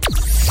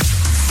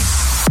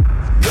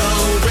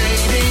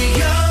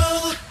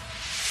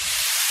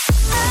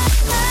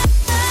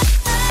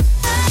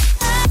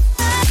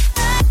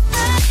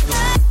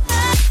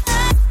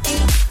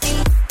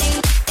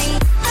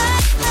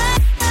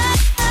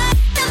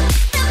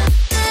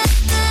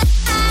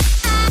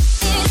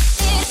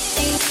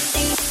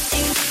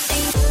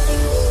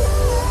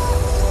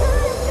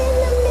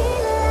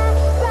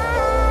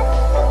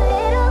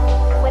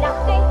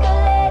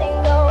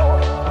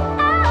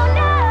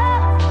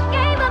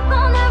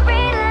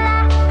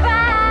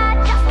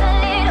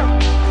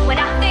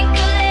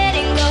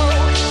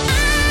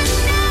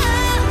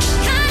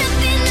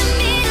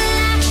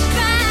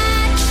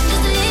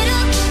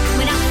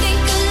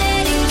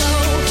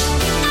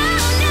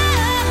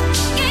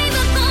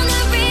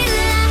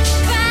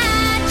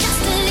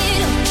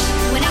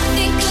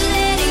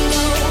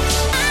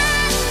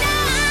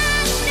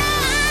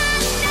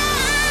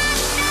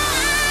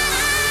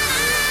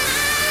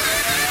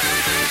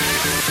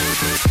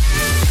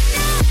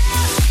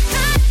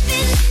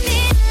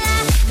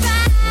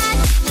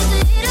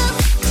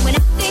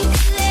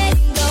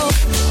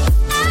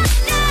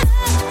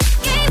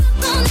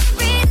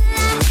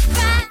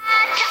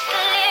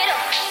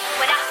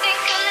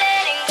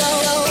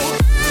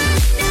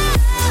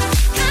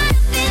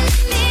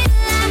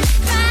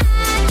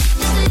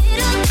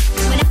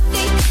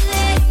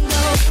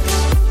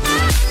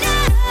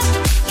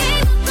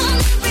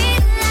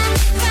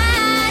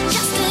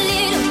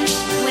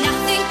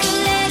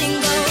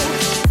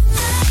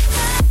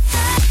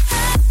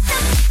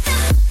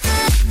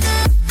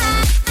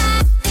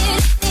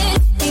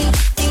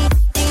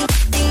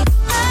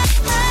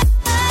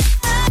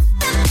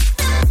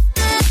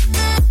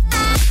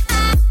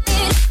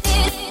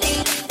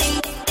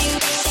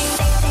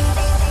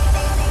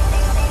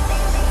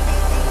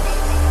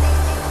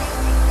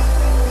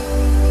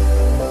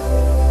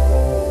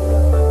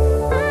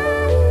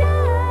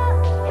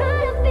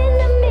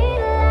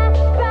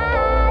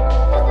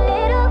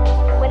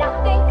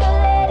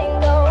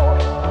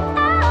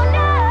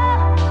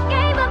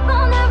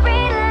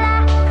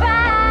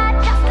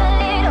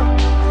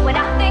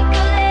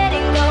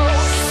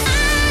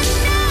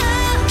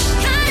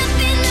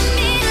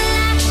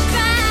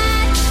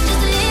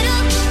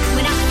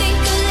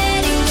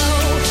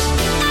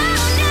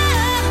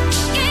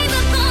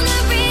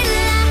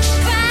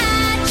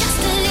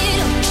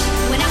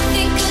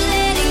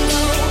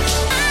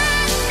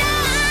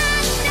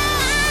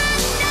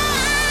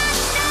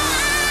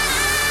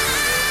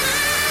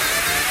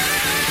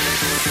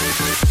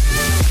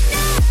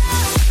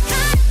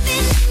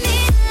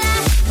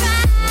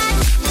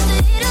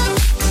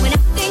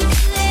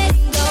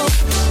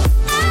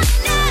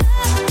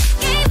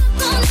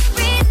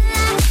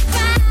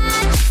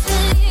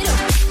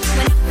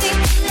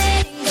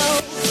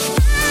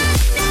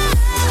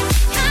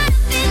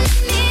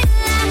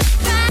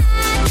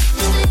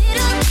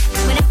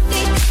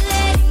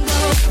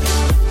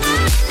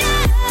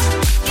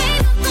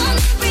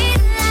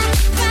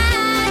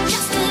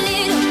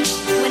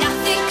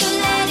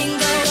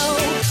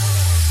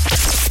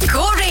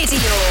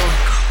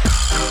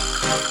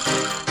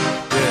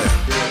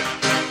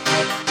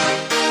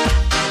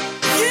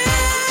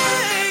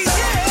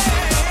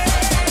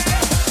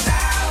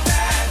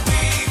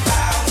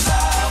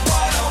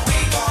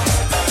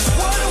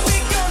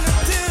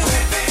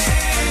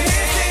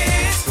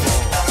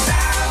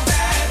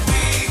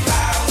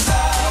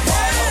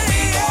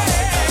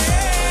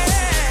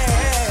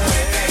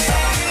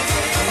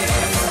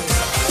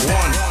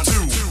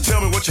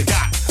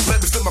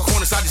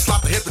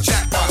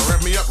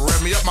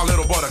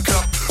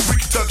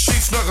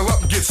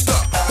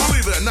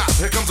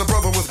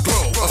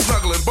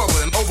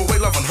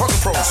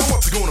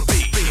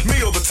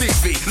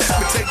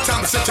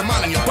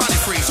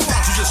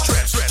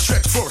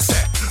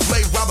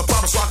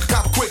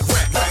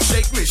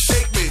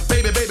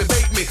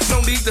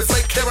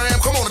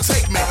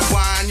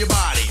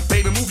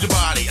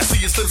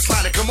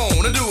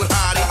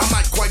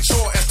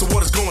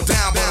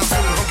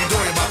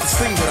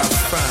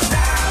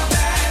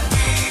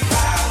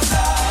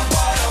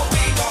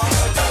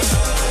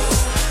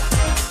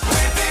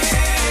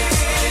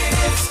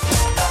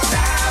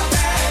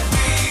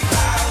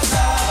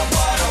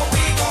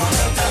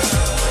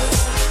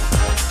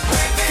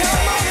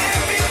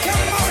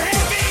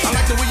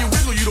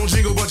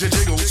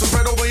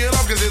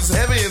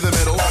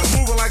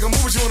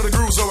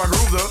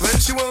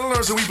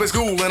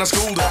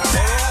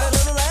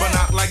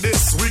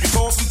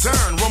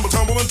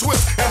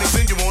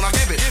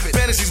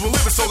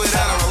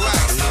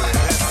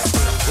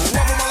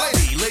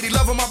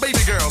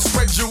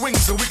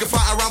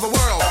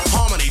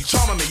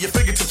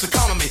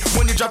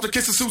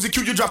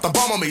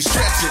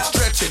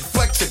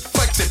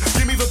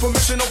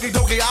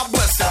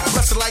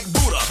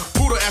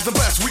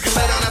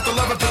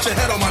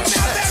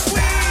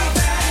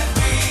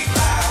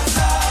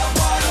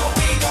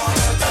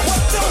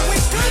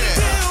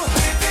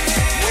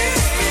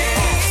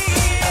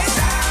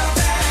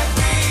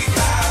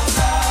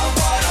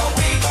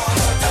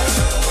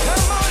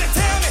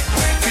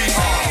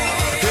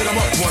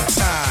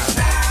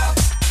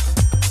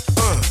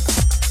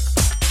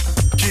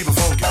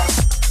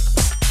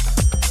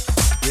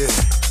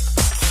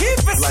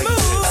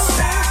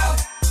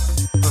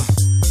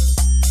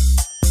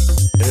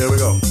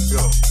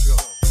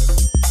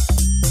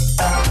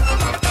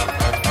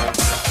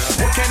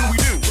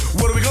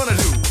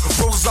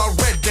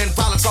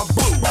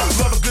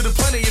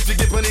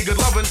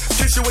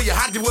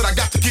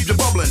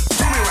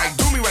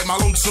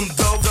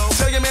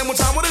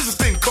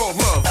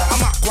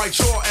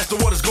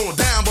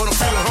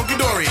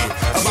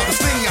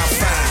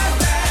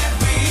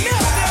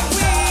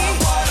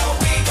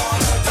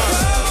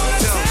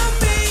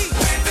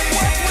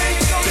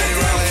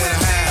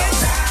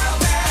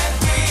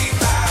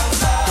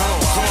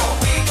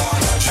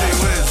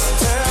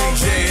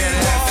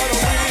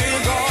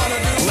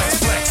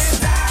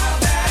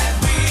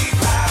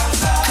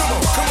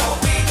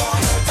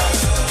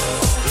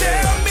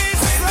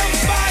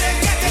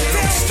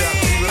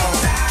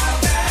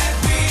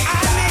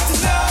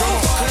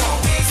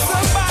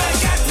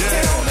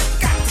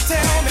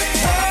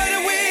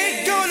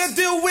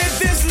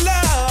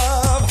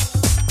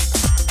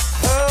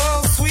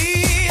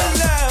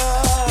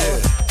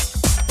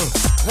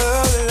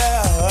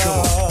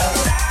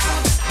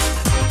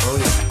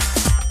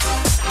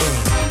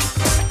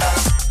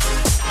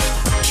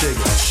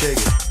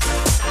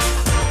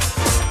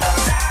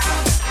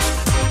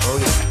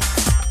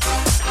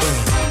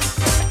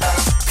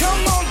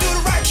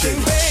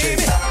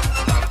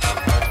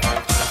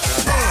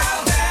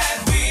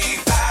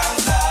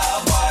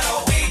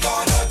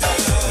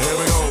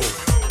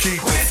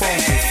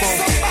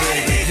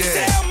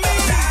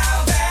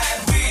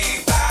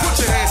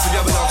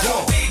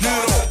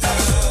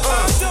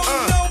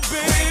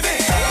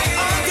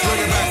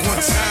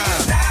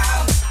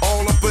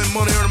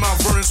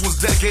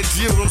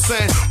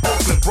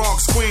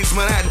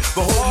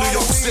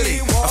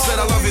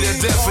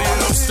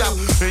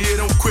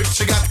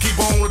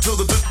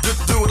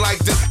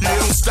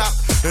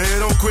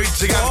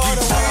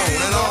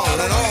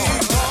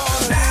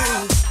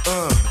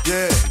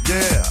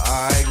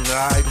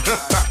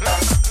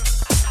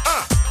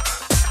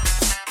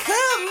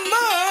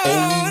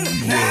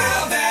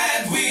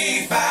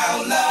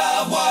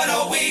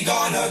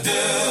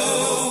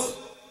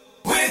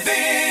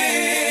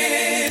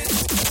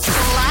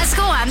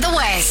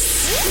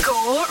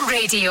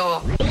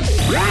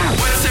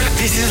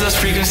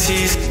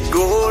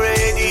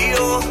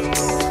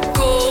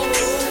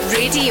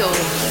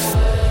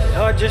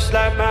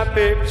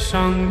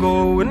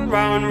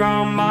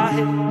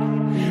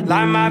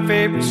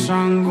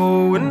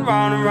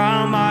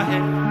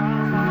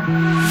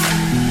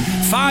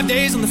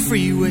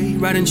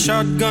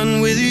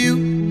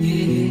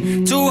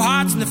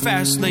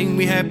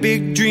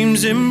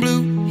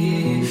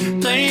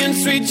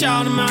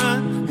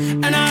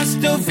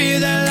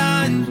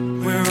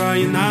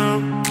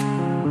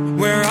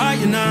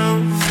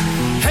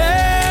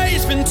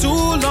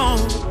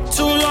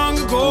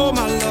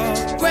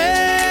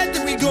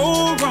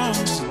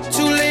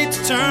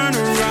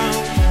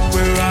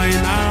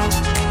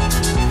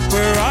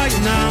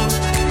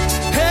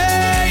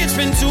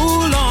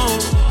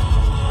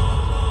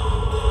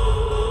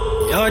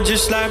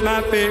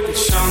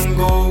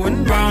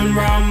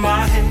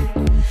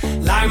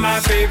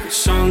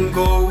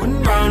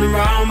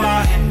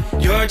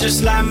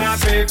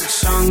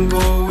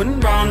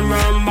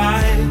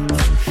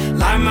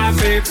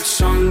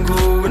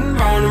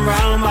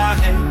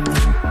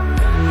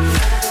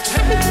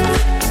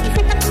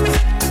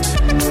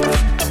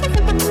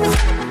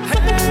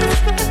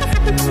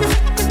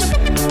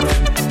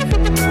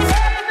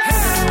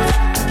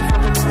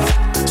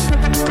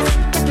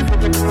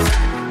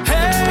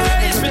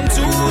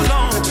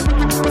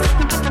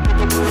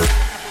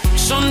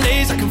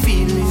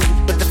 feeling,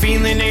 but the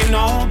feeling ain't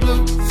all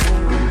blue.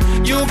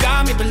 You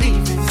got me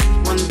believing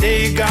one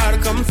day you gotta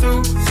come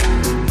through.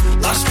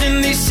 Lost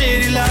in these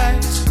city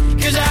lights,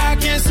 'cause I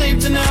can't sleep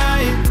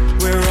tonight.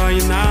 Where are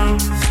you now?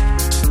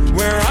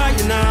 Where are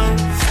you now?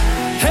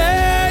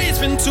 Hey, it's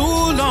been too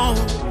long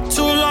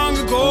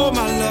ago,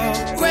 my love.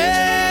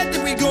 Where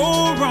did we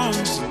go wrong?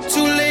 It's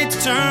too late to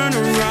turn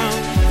around.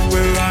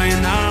 Where are you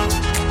now?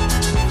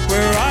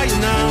 Where are you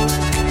now?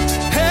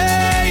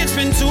 Hey, it's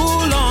been too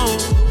long.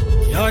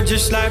 You're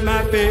just like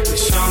my favorite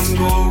song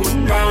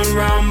going round and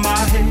round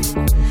my head.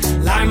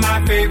 Like my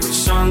favorite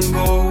song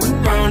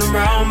going round and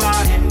round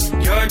my head.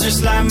 You're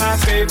just like my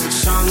favorite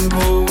song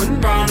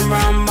going round and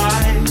round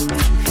my head.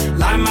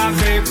 Like my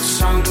favorite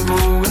song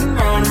going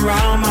round and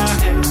round my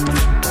head.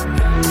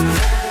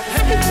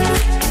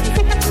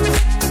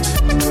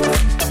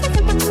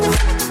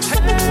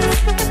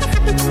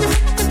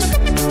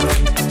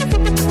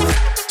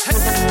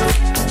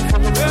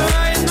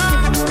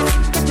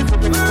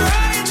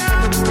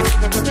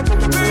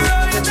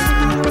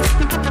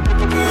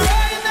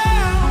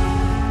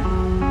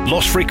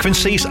 Lost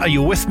Frequencies, are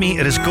you with me?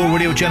 It is Go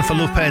Radio. Jennifer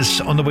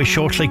Lopez on the way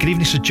shortly. Good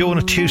evening, this is Joe on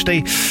a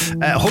Tuesday.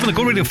 Home of the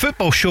Go Radio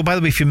Football Show. By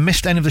the way, if you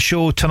missed any of the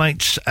show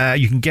tonight,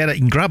 you can get it,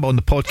 you can grab it on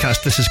the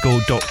podcast,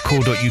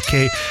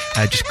 thisisgo.co.uk.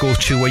 Just go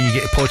to where you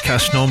get your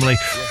podcast normally,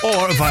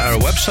 or via our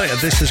website at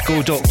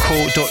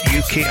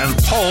thisisgo.co.uk. And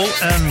Paul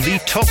and the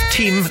top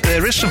team,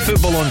 there is some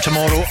football on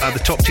tomorrow.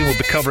 The top team will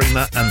be covering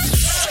that and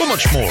so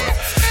much more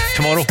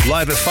tomorrow,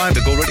 live at 5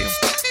 at Go Radio.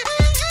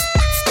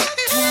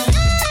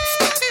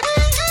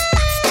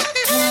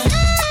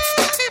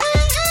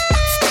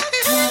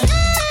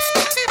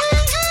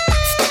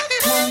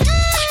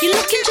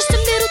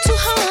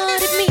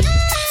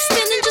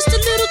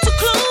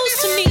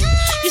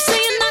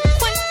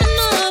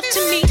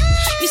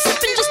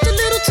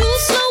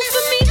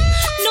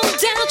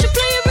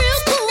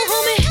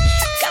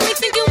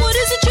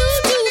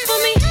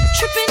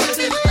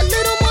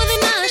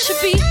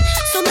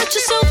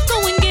 Yourself go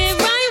and get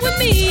right with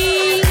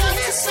me.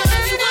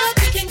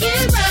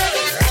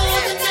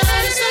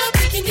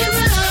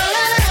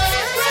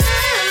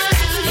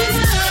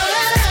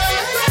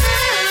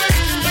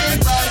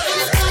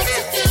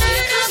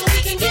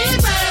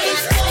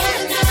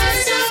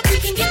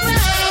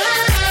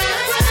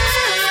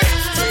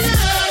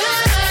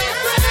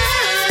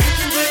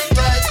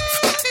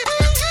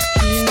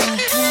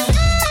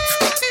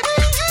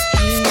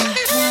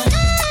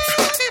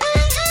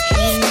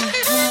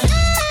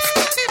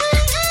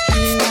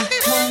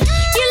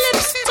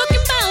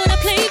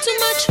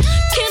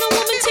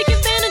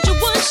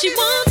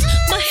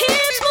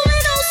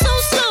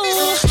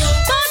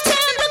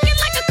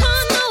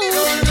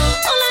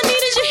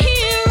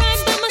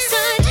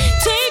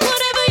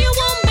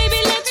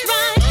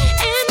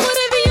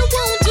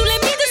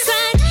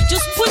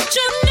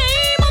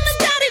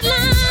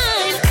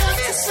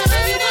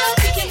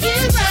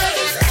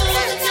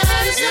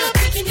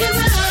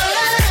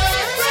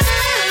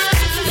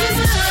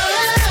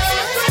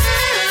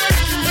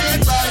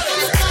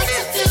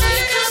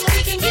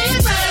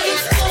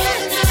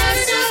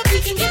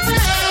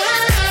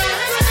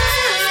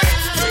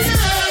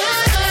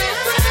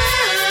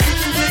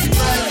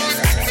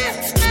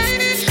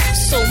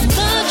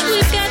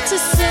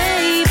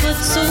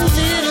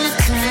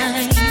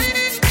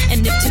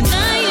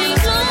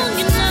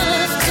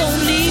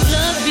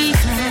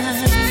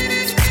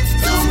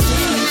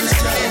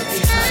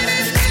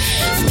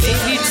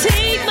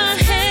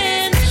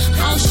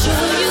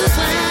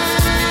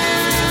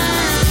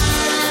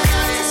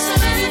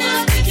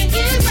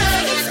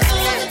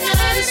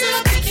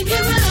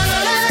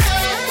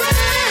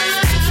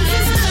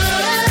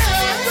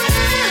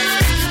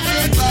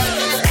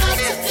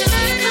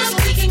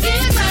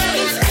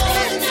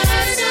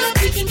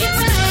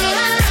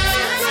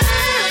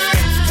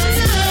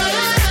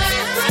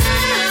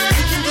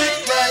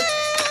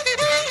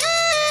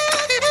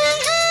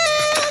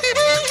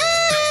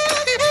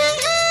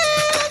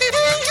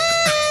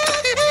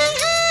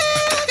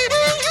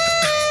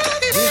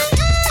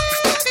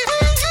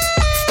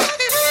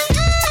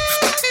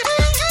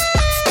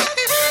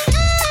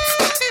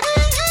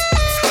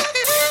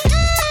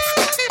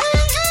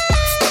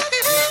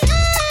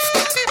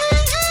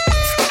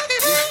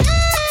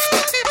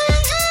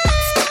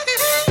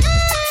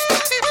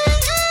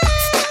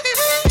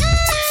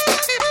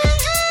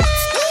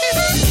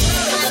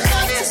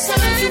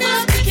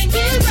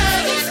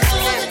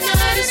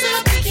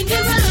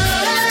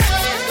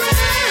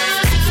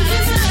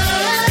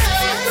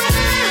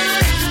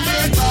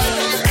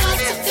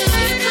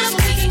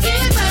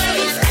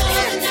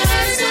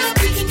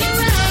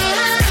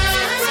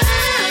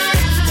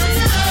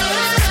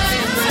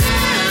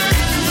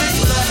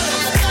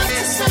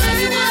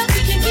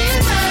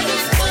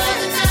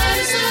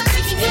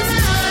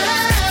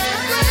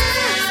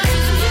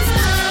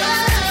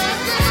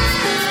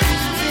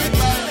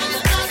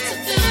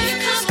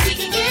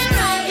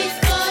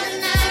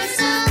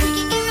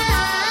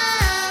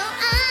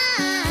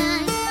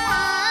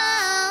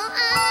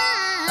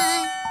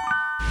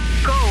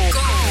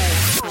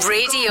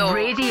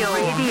 Radio.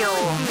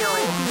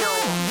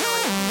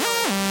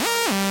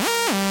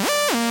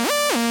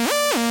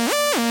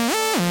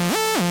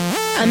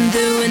 I'm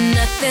doing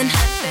nothing,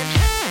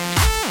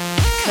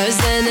 'cause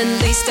then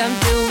at least I'm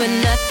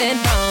doing nothing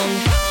wrong.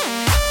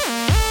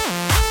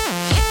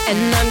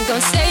 And I'm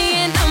gonna say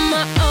it on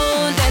my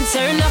own, then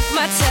turn off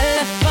my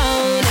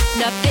telephone. If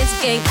nothing's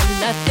gained and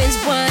nothing's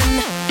won,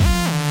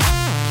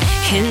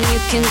 and you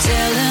can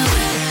tell them,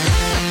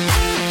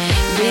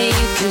 yeah,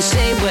 you can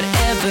say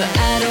whatever,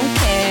 I don't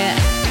care.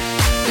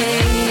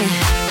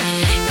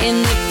 Yeah. And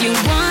if you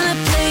wanna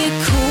play it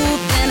cool,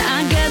 then I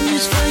got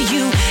news for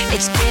you.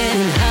 It's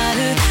getting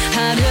hotter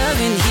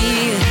in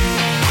here.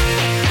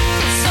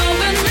 So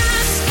when I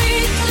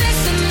speak,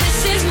 listen, this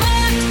is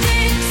my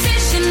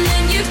decision,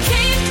 and you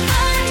keep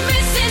on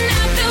missing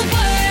out the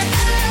word.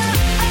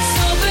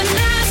 So when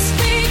I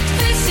speak,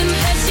 listen,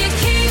 as you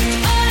keep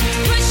on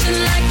pushing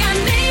like I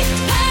need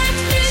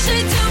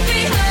permission to be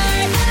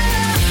heard.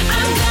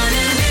 I'm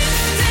gonna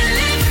lift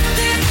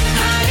it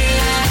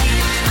higher.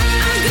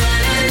 I'm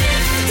gonna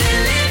lift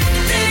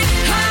it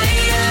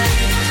higher.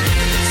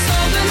 So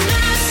when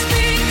I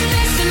speak,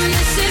 listen,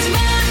 this is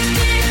my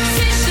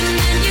decision,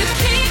 and you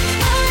keep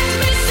on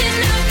missing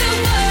out the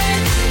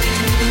words.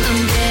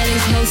 I'm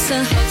getting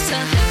closer.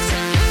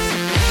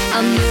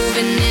 I'm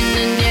moving in,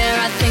 and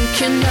yeah, I think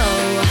you know.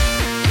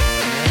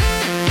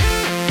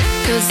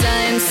 'Cause I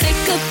am sick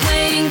of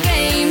playing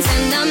games,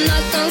 and I'm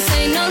not gonna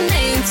say no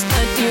names,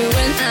 but you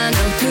and I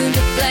know who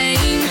to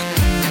blame.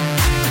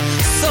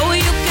 So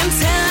you can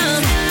tell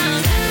them,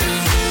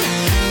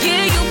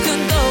 yeah, you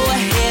can go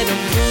ahead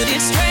and put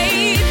it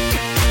straight.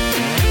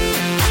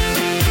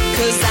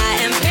 'Cause I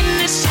am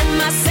finishing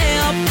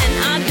myself, and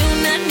I do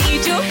not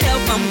need your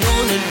help. I'm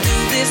gonna do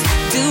this,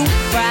 do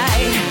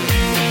right.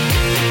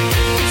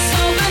 So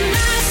when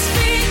I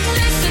speak,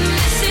 listen,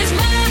 this is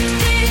my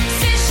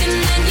decision,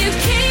 and you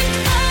keep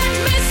on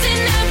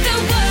missing out the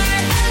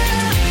word.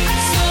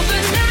 So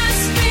when I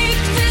speak,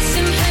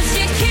 listen, as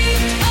you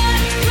keep on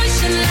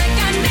pushing like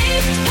I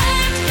need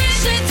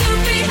permission to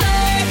be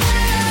heard.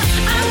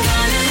 I'm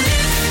gonna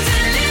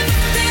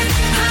lift it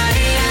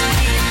higher.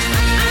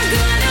 I'm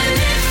gonna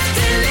lift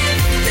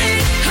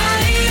it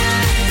higher.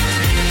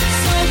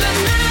 So when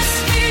I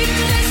speak,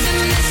 listen,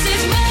 this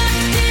is my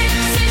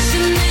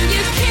decision, and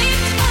you keep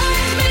on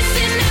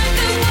missing out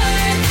the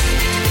word.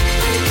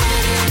 I'm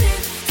gonna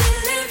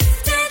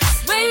lift it.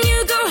 When you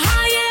go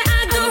higher,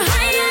 I go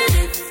higher.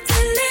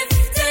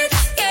 Lift it.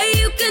 Yeah,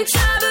 you can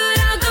try, but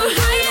I'll go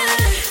higher.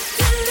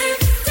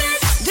 Lift it.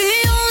 The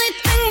only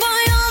thing,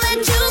 boy, all that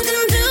you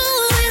can do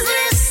is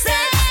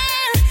listen.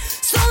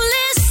 So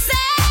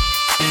listen.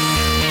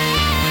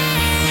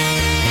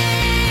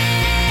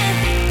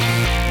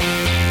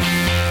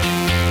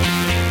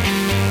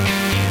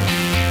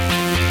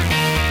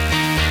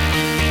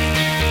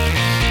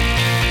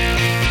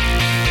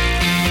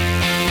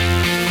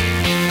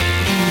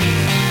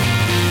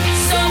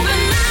 So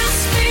when I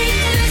speak,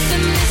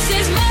 listen, this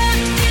is my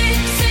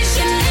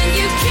decision, and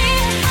you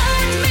keep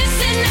on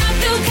missing out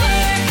the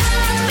word.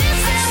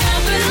 So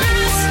when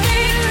I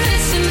speak,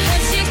 listen,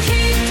 as you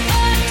keep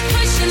on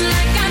pushing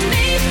like I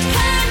need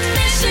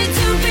permission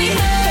to be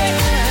heard.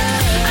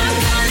 I'm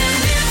gonna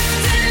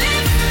lift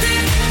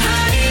it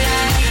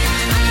higher.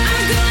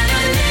 I'm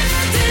gonna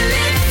lift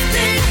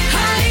it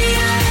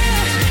higher.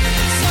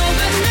 So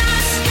when I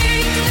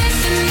speak,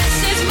 listen, this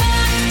is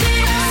my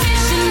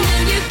decision,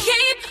 and you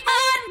keep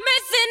on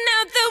missing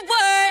out the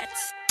words.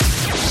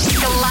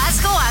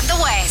 Glasgow and the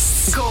West.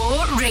 Go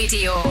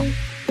Radio.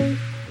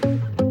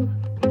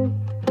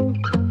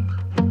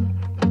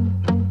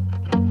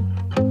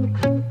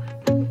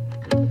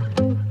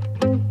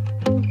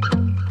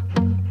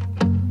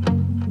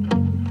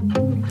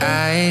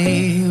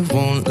 I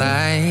won't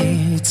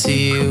lie to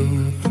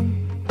you.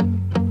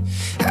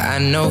 I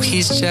know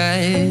he's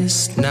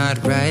just not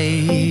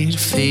right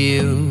for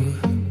you.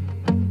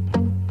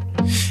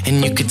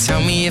 And you could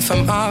tell me if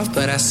I'm off,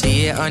 but I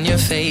see it on your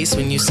face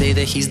when you say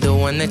that he's the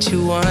one that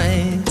you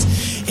want.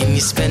 And you're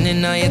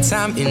spending all your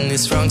time in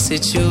this wrong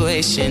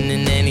situation,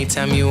 and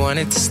anytime you want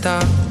it to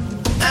stop,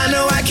 I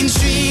know I can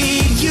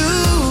treat you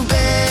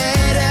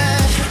better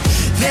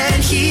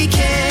than he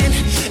can.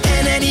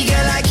 And any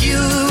girl like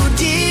you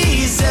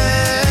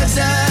deserves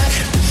a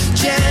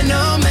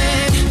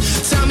gentleman.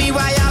 Tell me,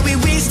 why are we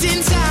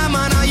wasting time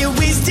on all your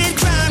wasted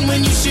crown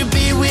when you should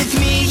be with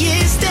me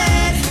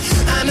instead?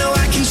 I know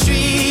I can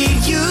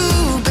treat you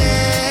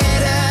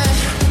better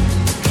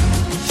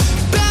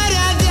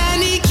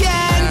than he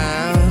can.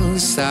 I'll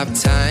stop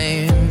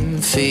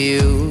time for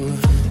you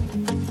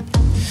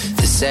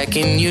the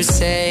second you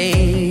say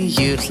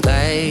you'd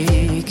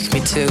like me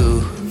to.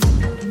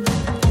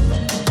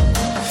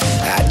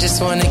 I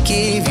just wanna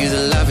give you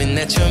the loving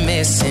that you're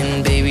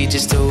missing, baby,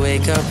 just to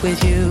wake up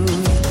with you.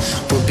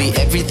 Will be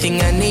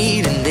everything I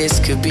need, and this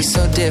could be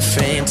so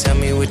different. Tell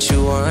me what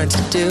you want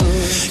to do,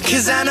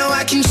 'cause I know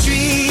I can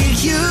treat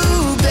you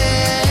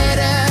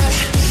better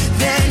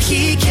than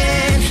he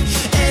can.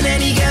 And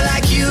any girl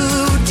like you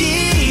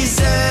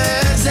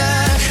deserves a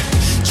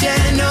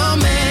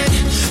gentleman.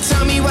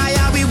 Tell me, why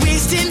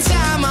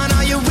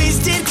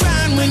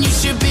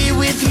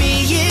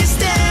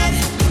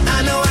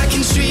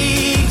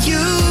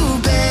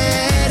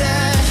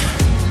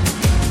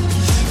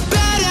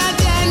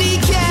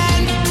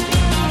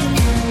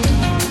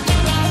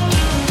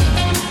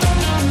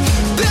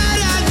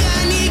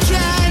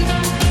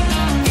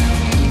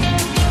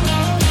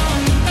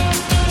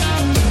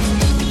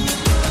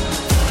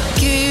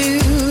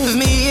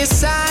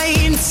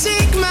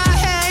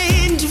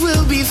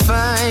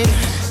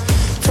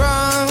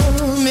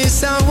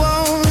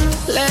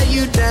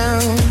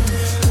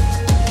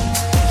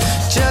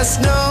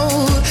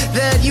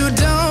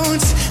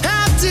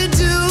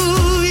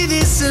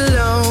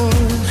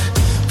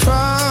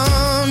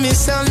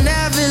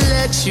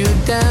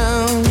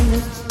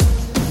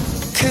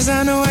 'cause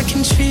I know I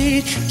can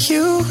treat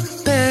you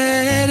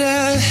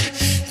better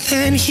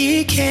than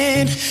he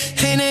can.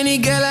 And any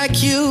girl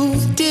like you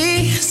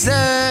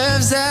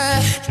deserves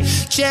a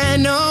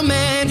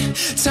gentleman.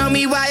 Tell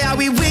me, why are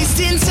we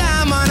wasting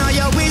time on all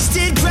your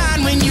wasted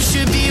grind when you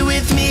should be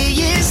with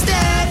me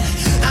instead?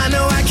 I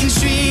know I can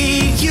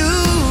treat you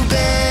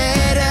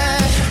better,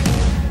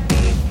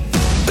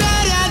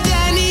 better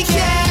than he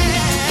can.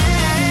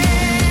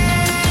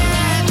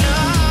 No,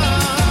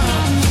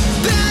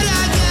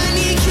 better than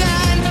he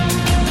can.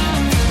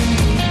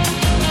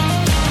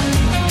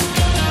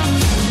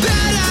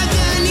 Better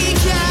than he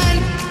can.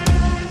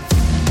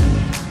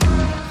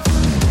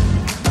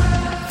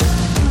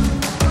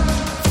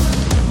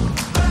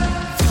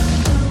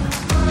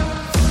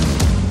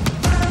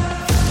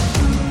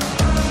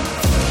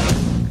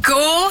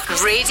 Go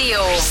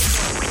Radio.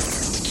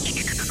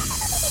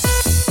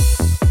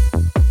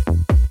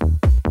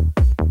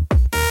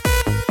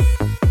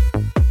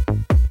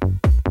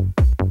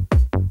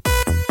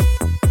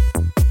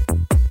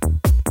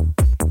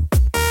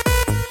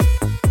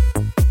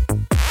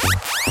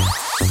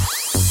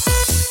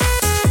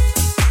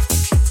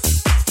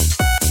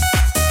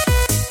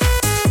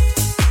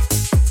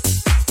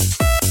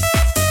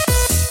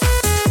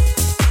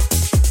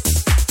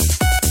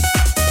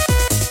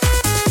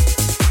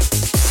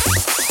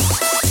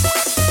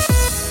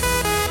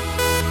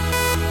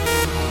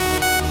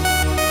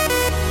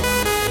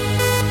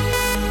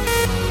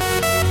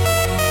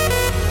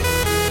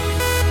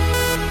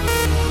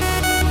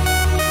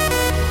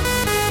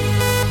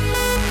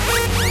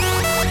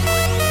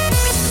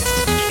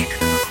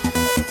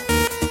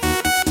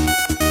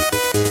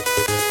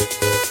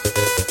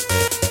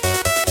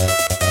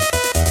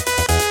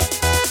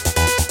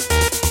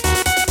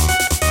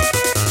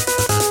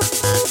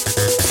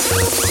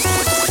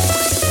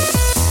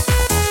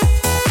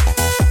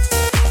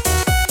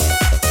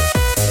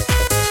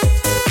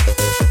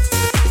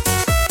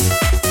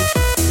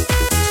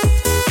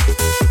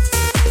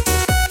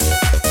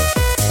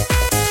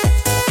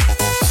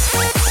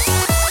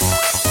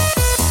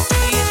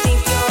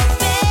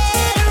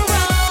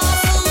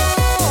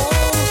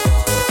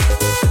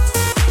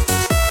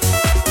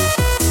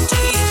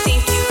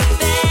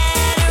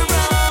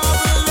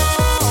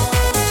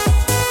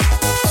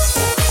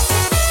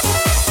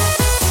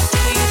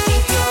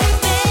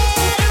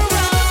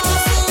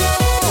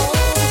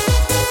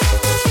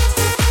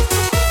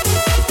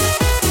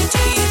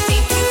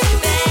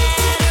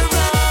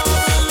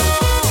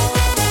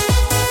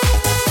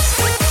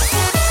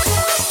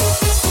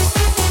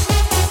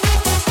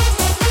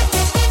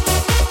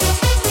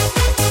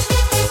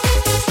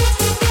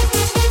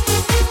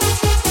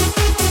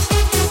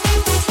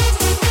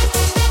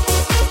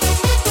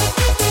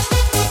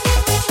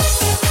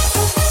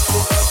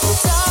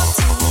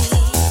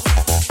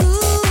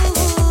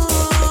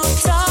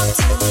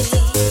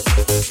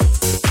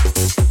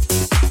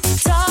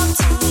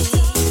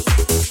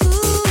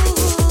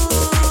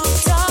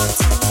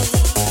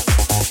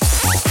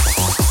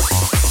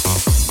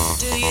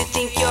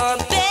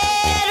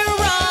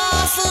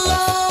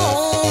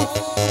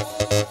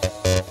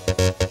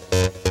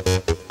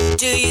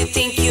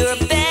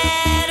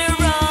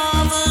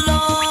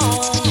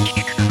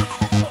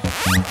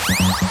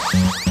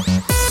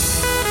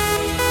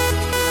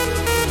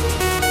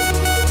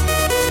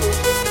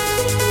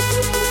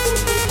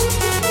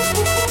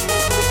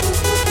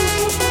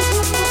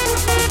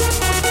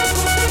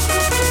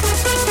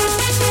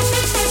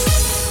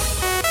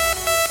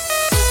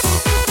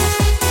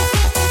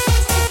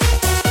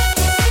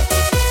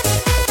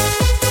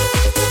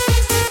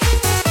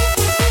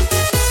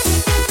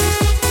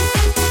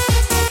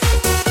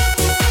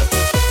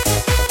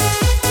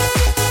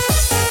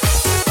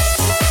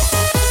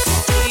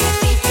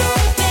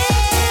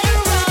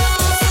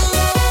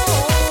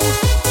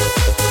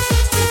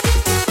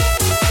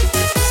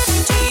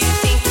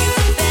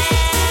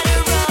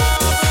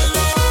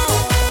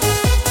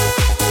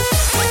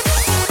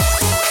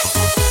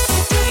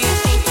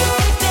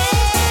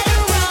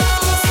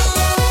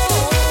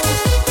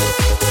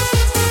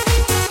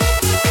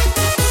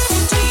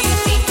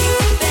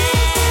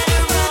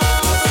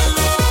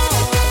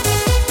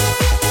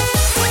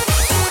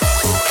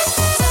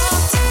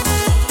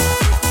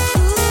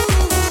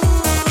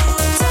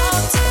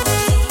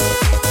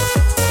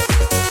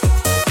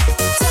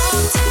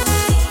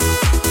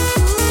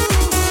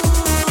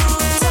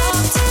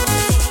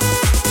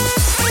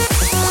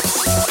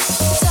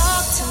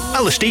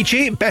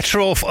 DJ,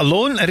 Better Off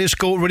Alone. It is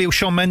Go Radio.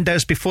 Shawn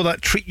Mendes before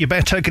that, Treat You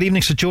Better. Good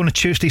evening, Sir Joan on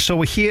Tuesday. So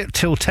we're here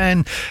till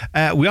 10.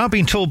 We are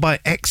being told by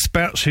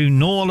experts who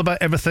know all about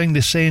everything.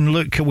 They're saying,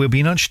 look, we're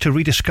being urged to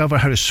rediscover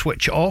how to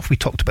switch off. We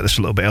talked about this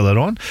a little bit earlier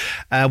on.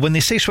 When they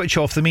say switch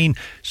off, they mean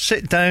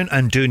sit down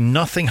and do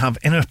nothing, have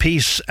inner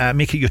peace,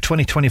 make it your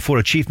 2024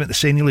 achievement. They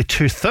say nearly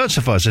 2/3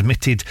 of us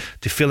admitted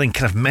to feeling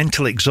kind of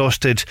mentally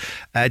exhausted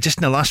just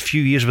in the last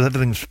few years with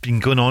everything that's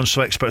been going on.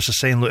 So experts are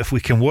saying, look, if we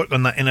can work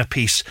on that inner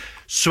peace,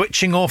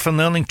 switching off and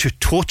learning to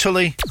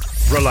totally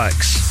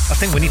relax. I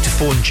think we need to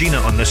phone Gina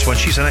on this one.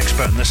 She's an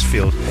expert in this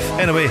field.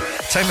 Anyway,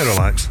 time to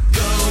relax.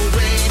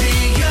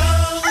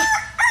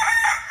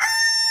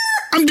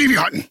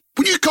 Davey Hutton.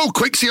 When you call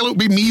Quick Sale, it'll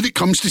be me that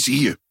comes to see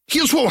you.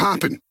 Here's what'll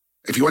happen.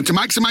 If you want to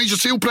maximise your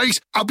sale price,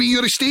 I'll be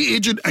your estate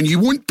agent and you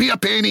won't pay a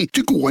penny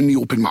to go on the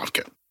open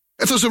market.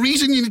 If there's a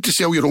reason you need to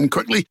sell your home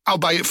quickly, I'll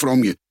buy it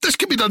from you. This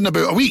can be done in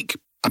about a week.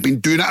 I've been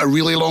doing it a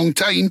really long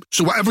time,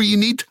 so whatever you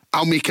need,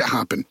 I'll make it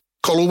happen.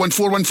 Call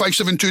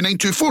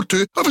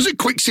 01415729242 or visit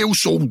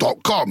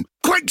quicksalesold.com.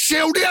 Quick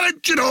Sale, the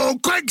original!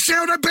 Quick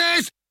Sale, the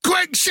best!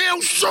 Quick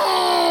Sale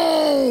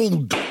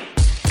Sold!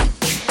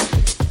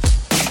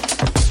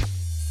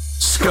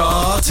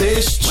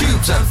 Scottish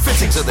Tubes and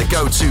Fittings are the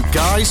go-to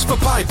guys for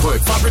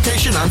pipework,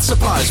 fabrication and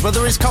supplies.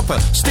 Whether it's copper,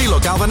 steel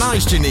or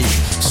galvanised you need,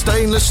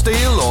 stainless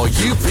steel or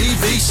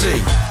UPVC.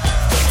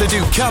 They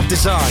do cab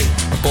design,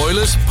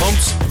 boilers,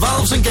 pumps,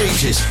 valves and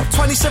gauges.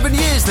 27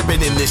 years they've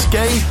been in this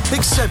game,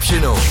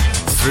 exceptional,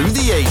 through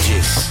the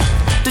ages.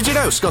 Did you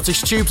know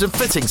Scottish Tubes and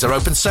Fittings are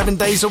open 7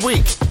 days a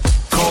week?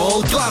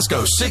 Call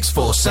Glasgow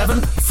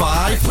 647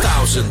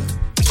 5000.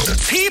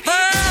 People!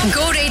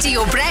 Go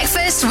Radio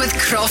Breakfast with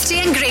Crofty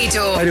and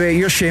Grado. By the way,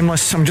 you're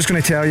shameless. I'm just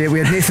going to tell you, we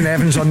had Nathan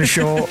Evans on the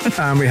show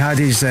and we had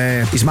his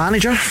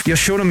manager. You're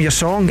showing him your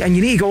song and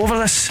you need to go over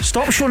this.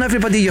 Stop showing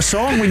everybody your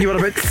song when you were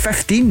about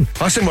 15.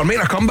 Listen, we're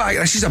making a comeback.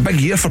 This is a big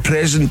year for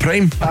President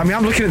Prime. I mean,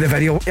 I'm looking at the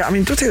video. I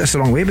mean, don't take this the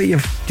wrong way, but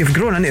you've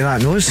grown into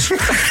that nose.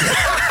 Glasgow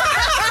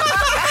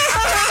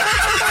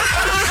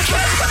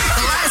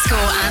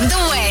and the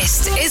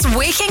West is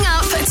waking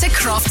up to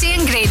Crofty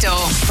and Grado.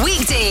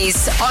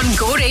 Weekdays on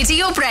Go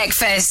Radio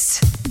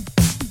Breakfast.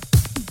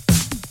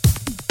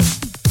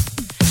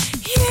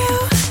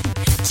 You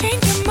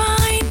change your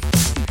mind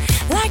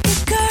like a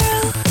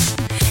girl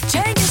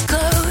changes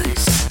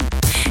clothes.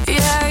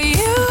 Yeah,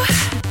 you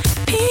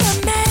pee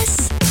a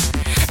mess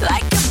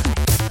like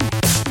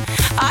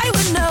I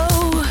would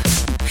know.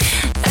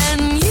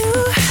 And you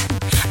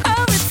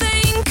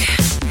overthink,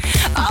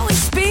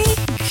 always speak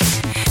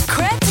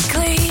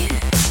critically.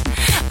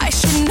 I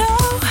should know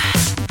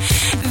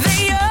that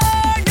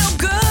you're no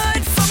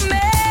good for me.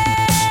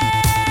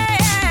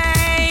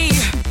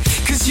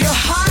 'Cause you're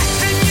hot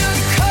and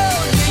you're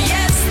cold, you're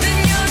yes then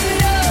you're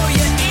no,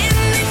 you're in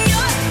and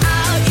you're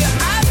out, you're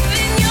up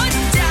and you're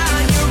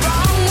down, you're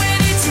wrong when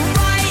it's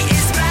right,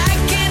 it's black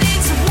and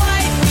it's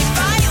white. We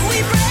fight, we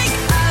break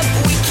up,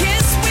 we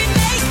kiss, we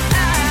make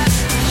up.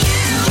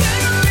 You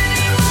don't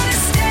really wanna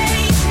stay,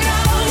 no.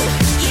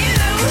 You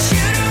don't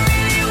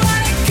really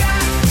wanna go.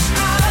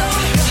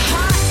 You're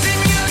hot then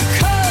you're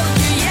cold,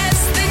 you're yes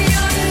then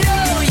you're no,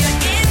 you're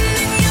in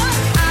and you're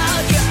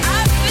out, you're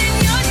up and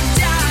you're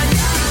down.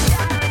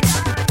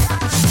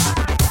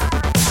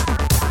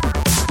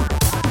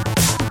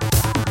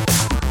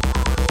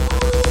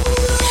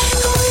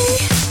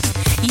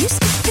 We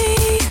used to be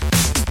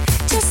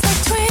just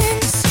like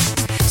twins,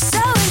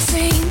 so in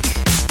sync,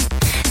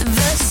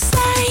 the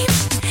same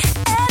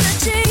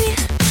energy.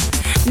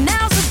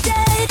 Now's a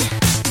dead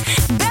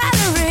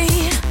battery.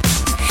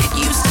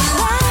 Used to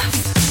laugh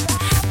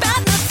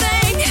about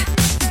nothing,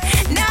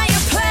 now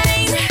you're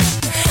plain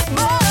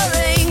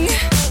boring.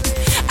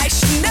 I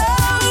should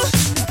know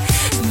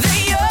that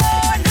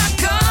you're not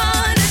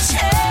gonna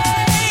change.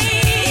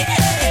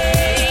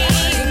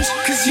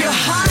 'Cause you're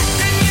hot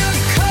then you're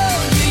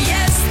cold, you're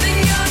yes then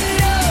you're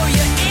no,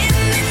 you're in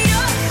and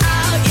you're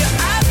out, you're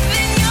up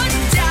and you're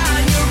down,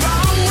 you're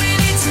wrong when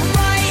it's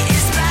right,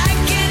 it's black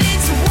and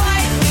it's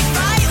white. We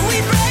fight, we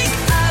break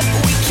up,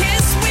 we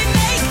kiss, we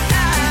make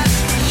up.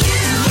 You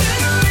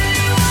don't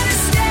really wanna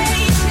stay,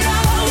 no.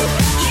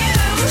 You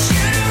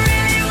shouldn't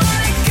really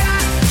wanna go.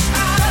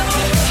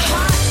 You're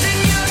hot then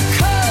you're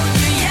cold,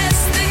 you're yes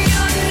then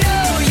you're no,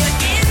 you're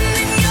in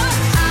and you're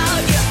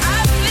out, you're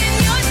up and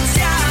you're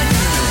down.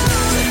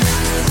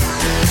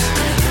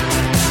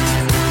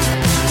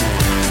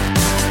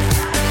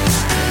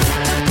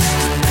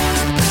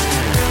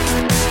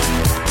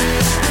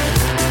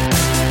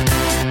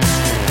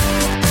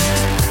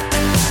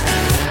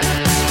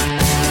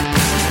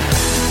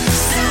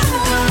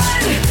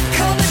 Someone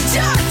call the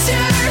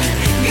doctor.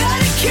 Got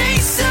a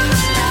case of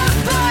love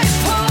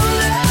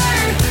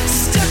bipolar.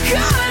 Stuck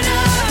on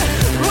a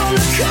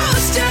roller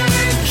coaster.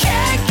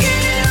 Can't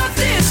get off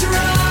this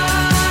ride.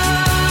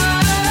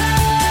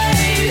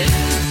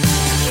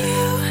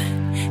 You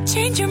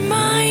change your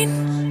mind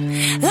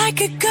like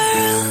a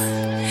girl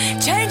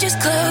changes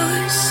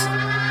clothes.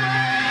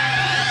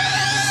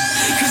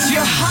 'Cause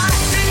you're hot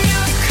then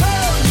you're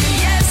cold, you're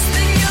yes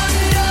then you're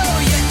no,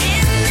 you're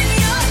in and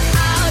you're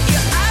out,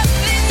 you're up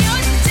and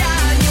you're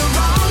down, you're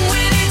wrong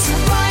when it's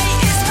right,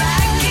 it's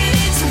black and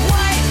it's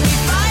white. We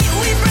fight,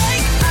 we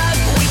break up,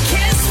 we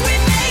kiss, we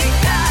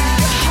make up.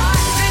 You're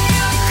hot then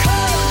you're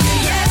cold,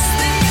 you're yes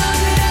then you're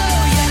no,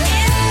 you're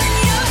in and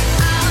you're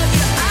out,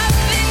 you're up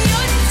and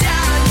you're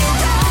down, you're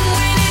wrong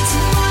when it's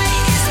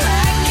right, it's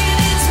black and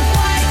it's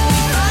white. We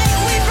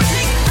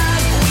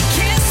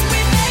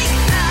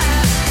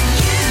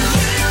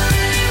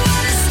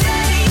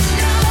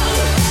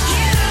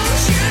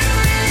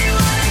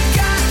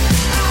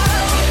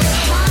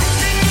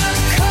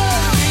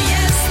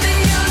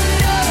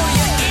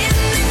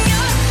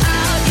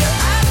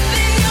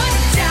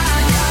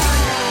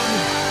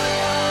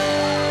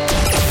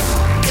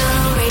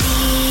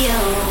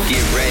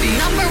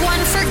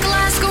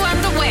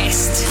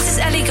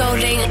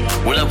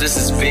What up, this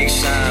is Big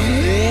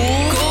Sean.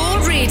 Go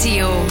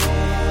Radio.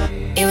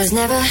 It was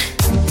never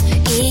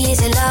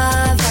easy,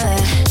 lover,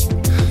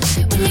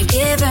 when you've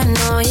given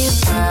all you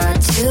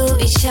got to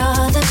each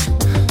other,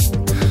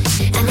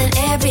 and then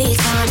every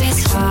time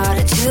it's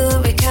harder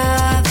to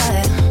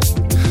recover.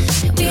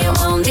 We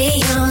won't be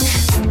young,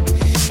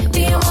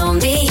 we won't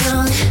be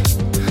young.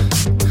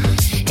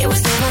 It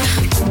was never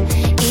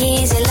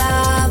easy,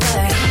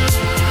 lover.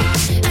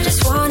 I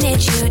just wanted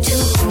you to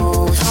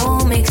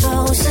hold me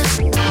closer.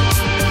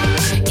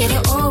 Yet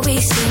you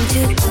always seem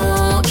to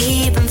go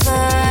even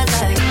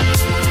further.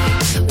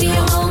 We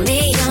are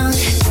only young,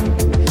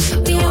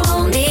 we are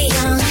only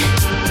young.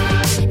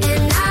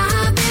 And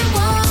I've been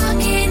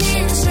walking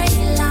in a straight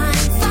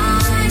line,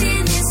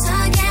 fighting this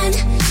again.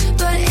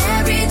 But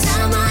every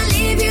time I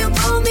leave, you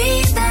pull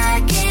me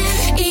back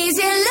in.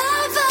 Easy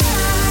lover,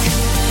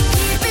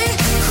 keep it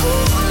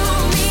cool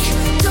on me.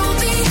 Don't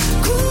be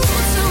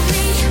cruel to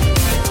me,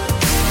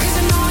 'cause I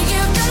know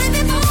you've done it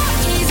before.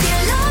 Easy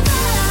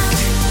lover,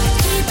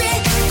 keep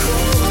it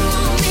cool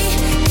on me.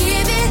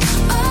 Give it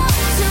up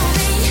to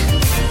me,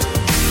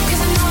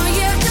 'cause I know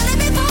you've done it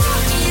before.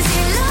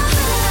 Easy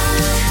lover,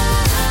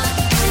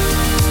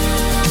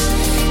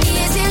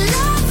 easy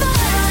lover.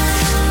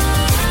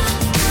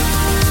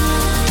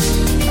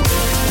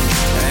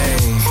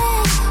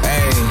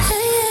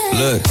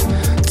 Look,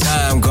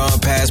 time gone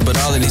past, but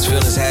all of these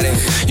feelings had it.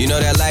 You know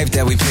that life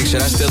that we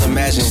pictured, I still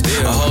imagine.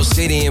 A whole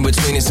city in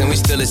between us and we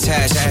still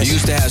attached. You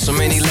used to have so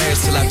many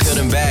layers till I peeled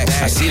them back.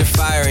 I see the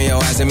fire in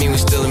your eyes, I mean we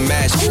still a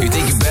match. You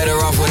think you're better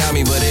off without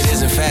me, but it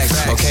isn't fact.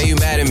 Okay, you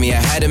mad at me,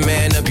 I had to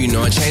man up, you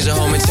know, and change the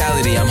whole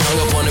mentality. I'm hung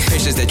up on the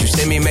pictures that you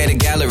sent me, made a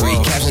gallery.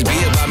 Captions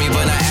be about me,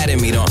 but not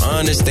adding me. Don't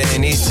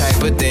understand these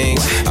type of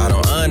things. I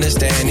don't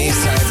understand these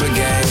type of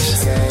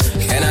games.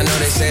 And I know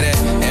they say that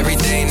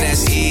everything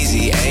that's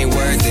easy ain't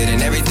worth it,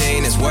 and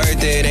everything that's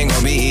worth it ain't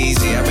gonna be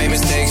easy. I made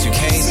mistakes, you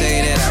can't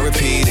say that I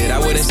repeat it. I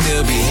wouldn't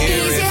still be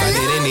here if I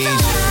didn't need you.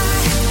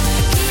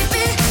 Keep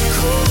it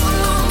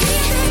cool on me.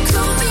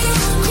 Don't be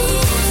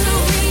cruel to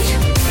me,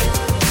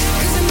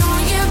 'cause I know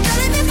you've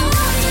done it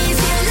before.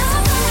 Easy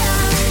lover,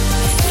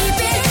 keep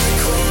it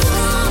cool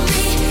on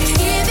me.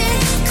 Give it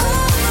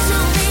cool to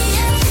me,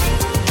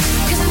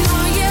 'cause I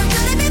know you've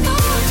done it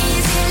before.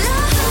 Easy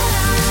lover,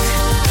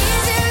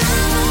 easy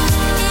lover,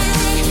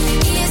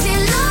 easy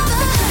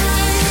lover,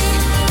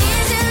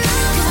 easy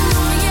lover, 'cause I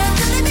know you've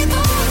done it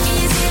before.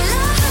 Easy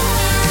lover,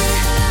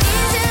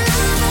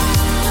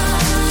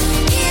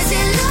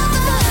 easy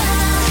lover.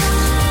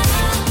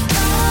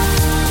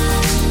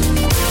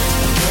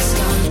 It's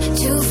gone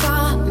too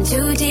far, I'm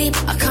too deep,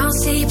 I can't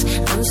sleep.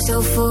 I'm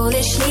still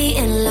foolishly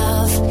in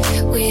love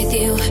with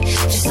you,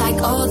 just like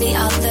all the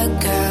other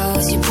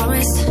girls. You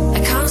promised I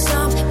can't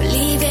stop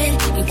believing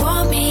you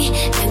want me,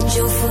 and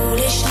you're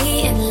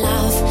foolishly in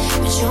love,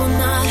 but you're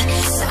not.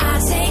 So I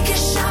take a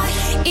shot.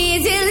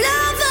 Easy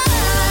lover,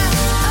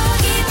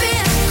 keep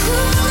it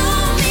cool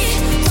on me.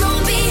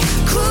 Don't be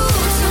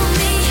cruel to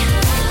me,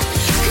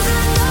 'cause I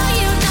know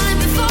you've done it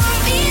before.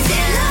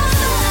 Easy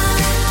lover,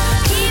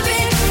 keep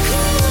it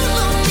cool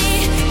on me.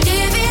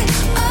 Give it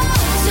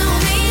up to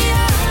me,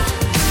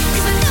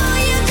 'cause I know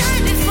you've done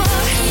it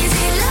before.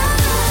 Easy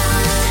lover,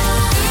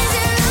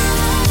 easy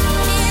lover,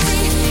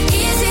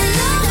 easy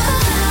lover,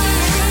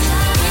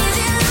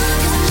 easy lover,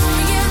 'cause I know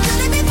you've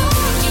done it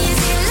before.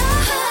 Easy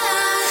lover,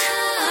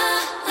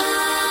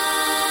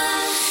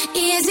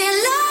 easy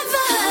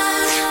lover.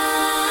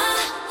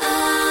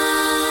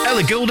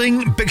 Ellie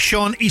Goulding, Big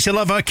Sean, Easy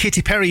Lover,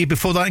 Katy Perry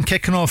before that, and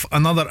kicking off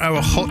another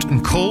hour hot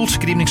and cold.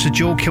 Good evening to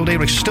Joe, Kilday.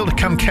 We're still to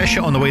come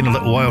Kesha on the way in a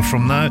little while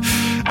from now.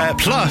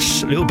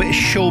 Plus, a little bit of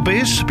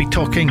showbiz. Be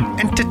talking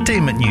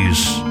entertainment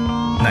news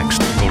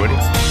next. Go ready.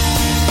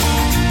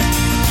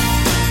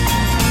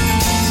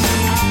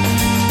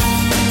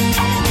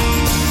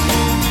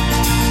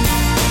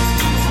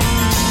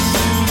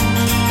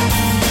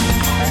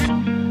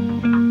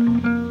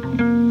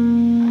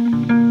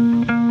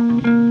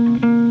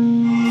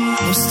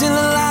 I'm still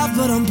alive,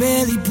 but I'm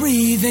barely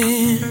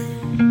breathing.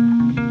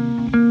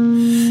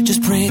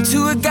 Just praying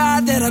to a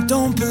God that I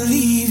don't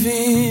believe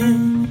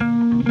in.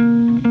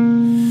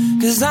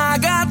 'Cause I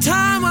got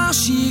time while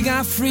she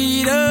got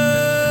freedom.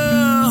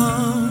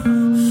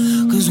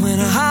 'Cause when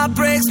a heart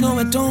breaks, no,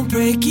 it don't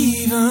break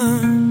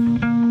even.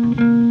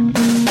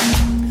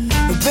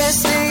 The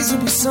best days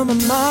will be some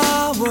of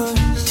my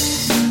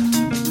worst.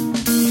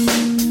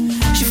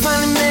 She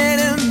finally met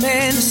a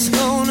man that's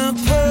gonna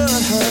put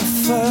her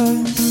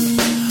first.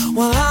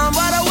 While I'm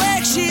wide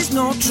awake, she's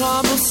no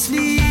trouble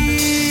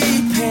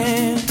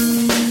sleeping.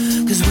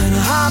 'Cause when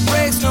a heart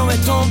breaks, no, it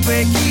don't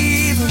break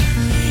even,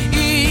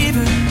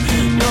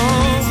 no.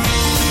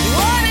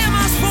 What am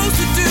I supposed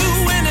to do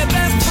when the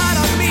best part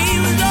of me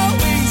was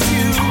always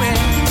you?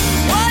 And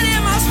what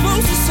am I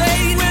supposed to say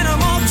when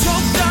I'm all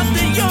choked up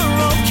that you're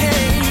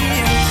okay?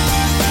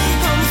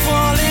 I'm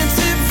falling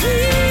to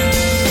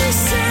pieces,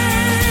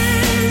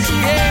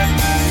 yeah.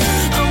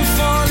 I'm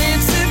falling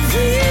to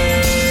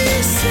pieces.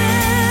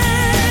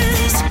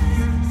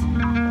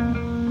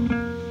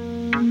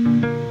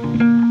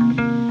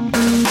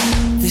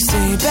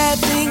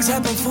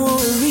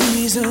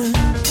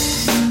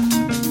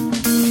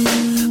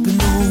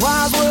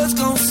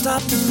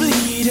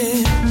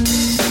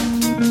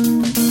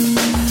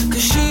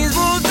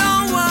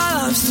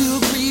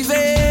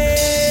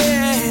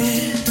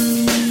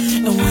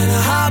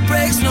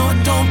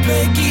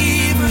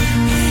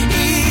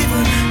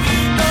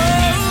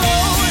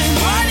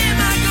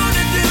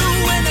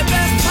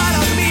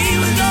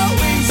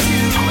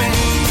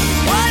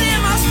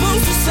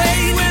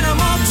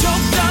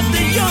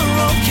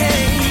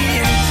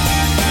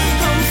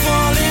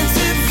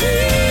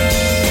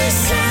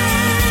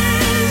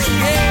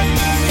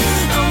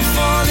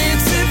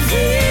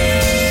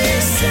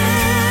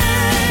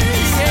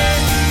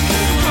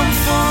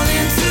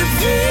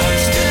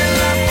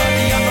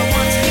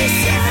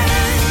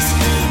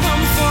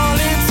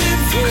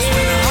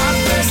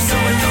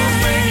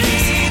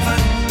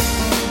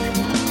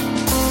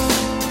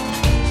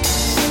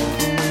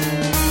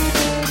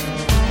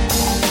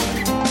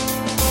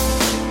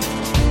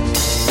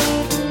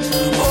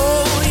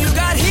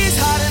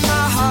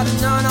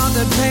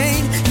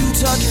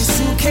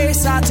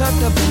 case I took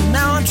the blame.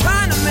 Now I'm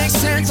trying to make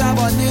sense of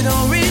what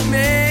little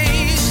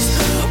remains.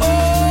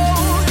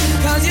 Oh,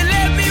 cause you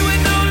left me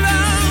with no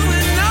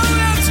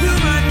love to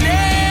my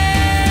name.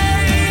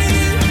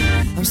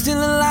 I'm still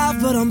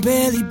alive, but I'm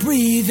barely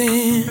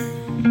breathing.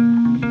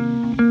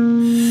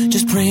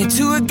 Just praying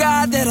to a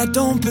God that I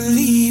don't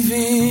believe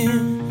in.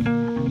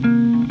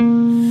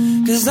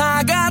 Cause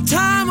I got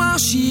time while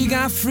she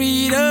got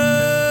freedom.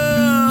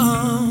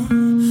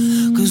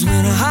 Cause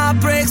when a heart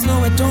breaks,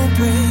 no it don't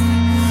break.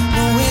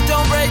 No it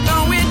don't break,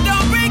 no it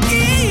don't break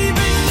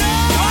even.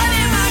 What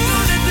am I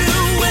gonna do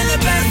when the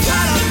best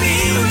part of me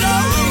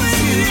knows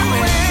you?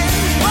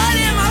 What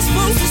am I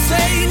supposed to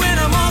say when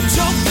I'm all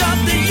choked up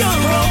that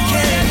you're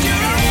okay?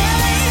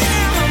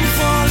 I'm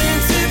falling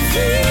to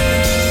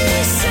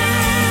pieces,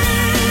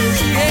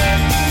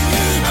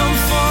 yeah. I'm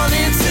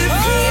falling to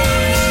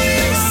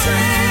pieces,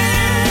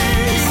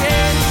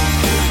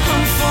 yeah.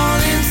 I'm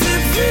falling to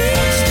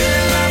pieces. Still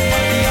alive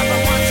while the other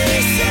one's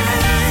missing.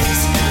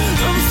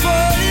 I'm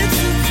falling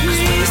to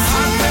pieces.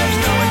 Heart breaks,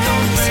 no it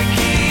don't break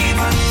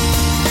even.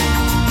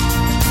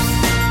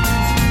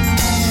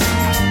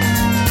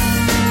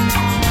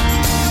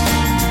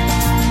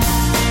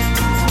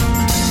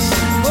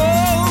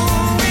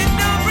 Oh, it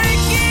don't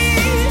break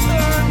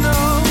even, no.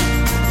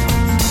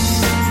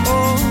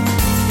 Oh,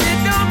 it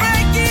don't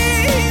break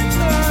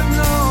even,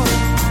 no.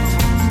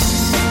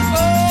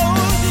 Oh,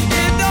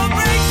 it don't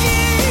break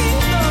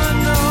even,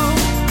 no.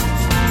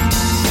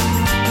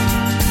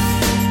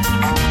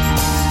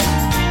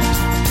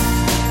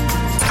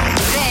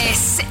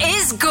 This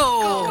is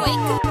Go.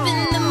 Wake up in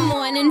the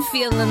morning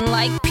feeling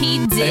like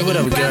P. Diddy. Hey, what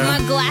up, Grab girl? my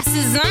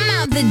glasses, I'm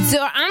out the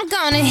door. I'm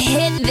gonna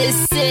hit this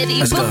city.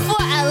 Let's go. Before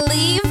I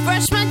leave,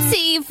 brush my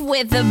teeth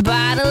with a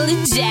bottle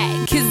of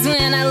Jack. Cause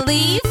when I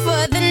leave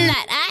for the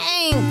night, I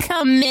ain't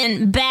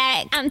coming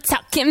back. I'm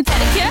talking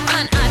pedicure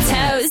on our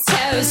toes,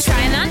 toes.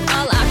 Trying on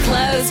all our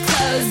clothes,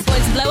 clothes.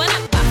 Boys blowing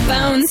up our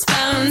phones,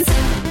 phones.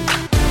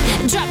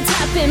 Drop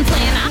top and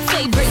playing our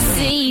favorite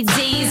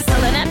CDs.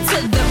 Pulling up to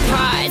the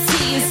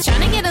parties.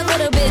 Trying to get a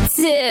little bit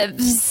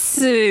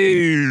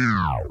tipsy.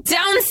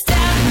 Don't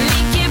stop,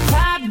 make it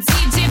pop.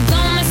 DJ,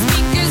 blow my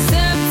speakers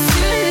up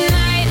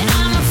tonight.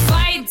 I'ma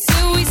fight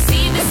till we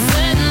see the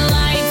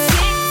sunlight.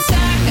 Tick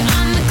tock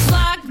on the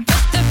clock,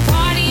 but the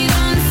party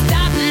don't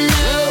stop.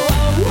 No.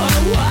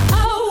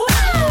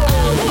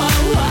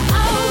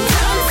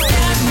 Don't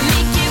stop,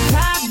 make it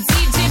pop.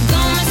 DJ,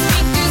 blow my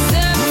speakers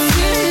up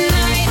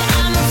tonight.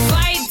 I'ma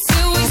fight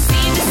till we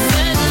see the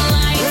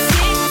sunlight.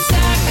 Tick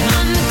tock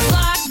on the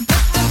clock,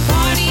 but the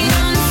party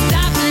don't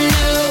stop.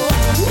 No.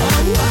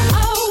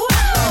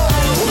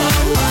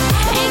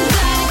 Ain't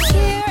got a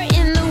care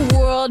in the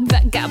world,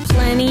 but got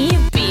plenty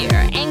of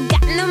beer. Ain't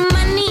got no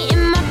money in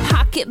my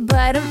pocket,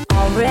 but I'm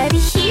already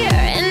here.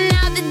 And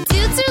now the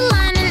dudes are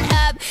lining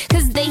up,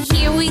 cause they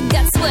hear we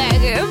got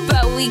swagger.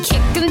 But we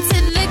kick them to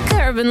the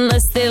curb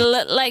unless they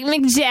look like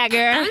Mick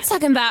Jagger. I'm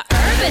talking about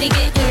everybody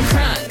getting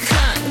crunk,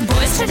 crunk.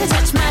 Boys try to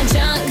touch my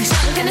junk,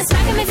 junk. Gonna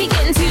smack him if he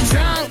getting too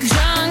drunk,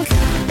 drunk.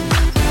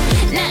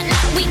 Nah,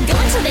 we go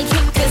until they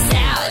kick us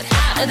out.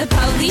 The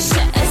police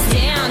shut us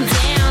down,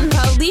 down.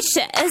 Police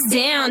shut us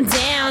down,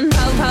 down.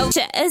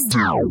 Shut us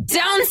down.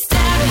 Don't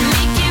stop,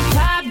 make it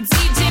pop.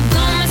 DJ,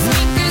 blow my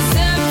speakers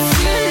up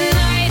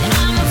tonight.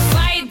 I'ma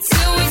fight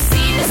till we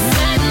see the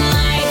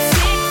sunlight.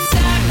 Tick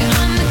tock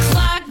on the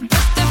clock,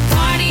 but the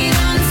party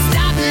don't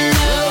stop.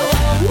 No.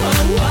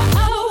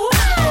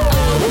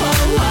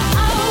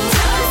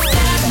 Don't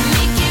stop,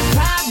 make it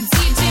pop.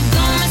 DJ,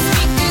 blow my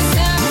speakers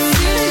up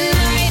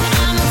tonight.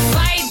 I'ma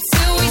fight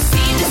till we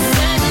see the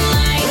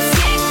sunlight.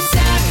 Tick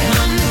tock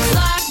on the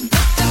clock,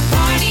 but the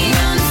party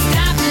don't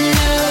stop.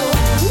 No.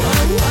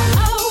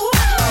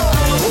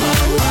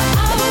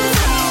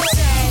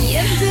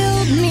 You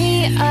build me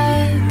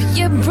up,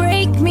 you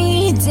break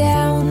me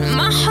down.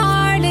 My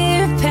heart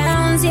it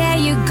pounds, yeah,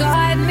 you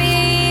got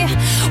me.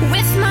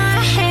 With my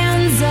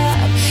hands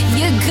up,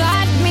 you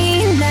got me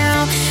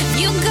now.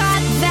 You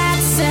got that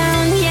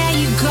sound, yeah,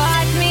 you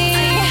got me.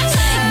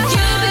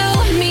 You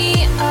build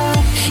me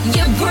up,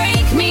 you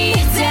break me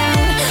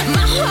down.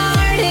 My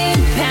heart it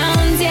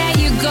pounds, yeah,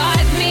 you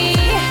got me.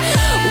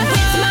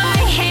 With my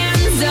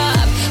hands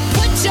up,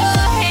 put your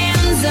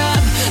hands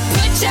up,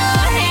 put your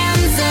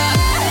hands up.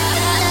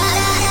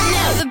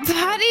 Now the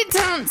party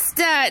don't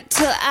start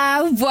till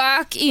I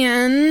walk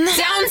in.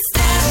 Don't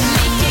stop,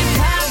 make it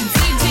pop.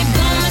 DJ,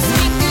 blow my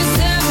speakers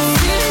up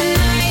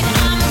tonight.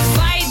 I'ma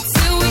fight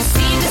till we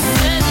see the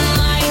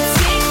sunlight.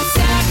 Tick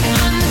tock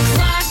on the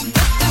clock,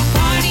 but the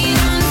party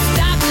don't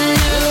stop.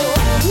 No.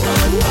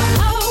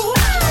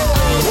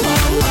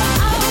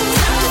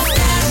 Don't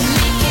stop,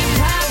 make it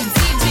pop.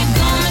 DJ,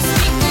 blow my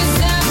speakers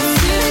up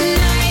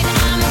tonight.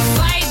 I'ma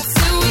fight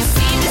till we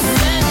see the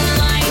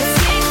sunlight.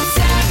 Tick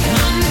tock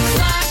on the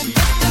clock,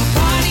 but the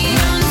party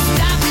don't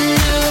stop.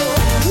 No.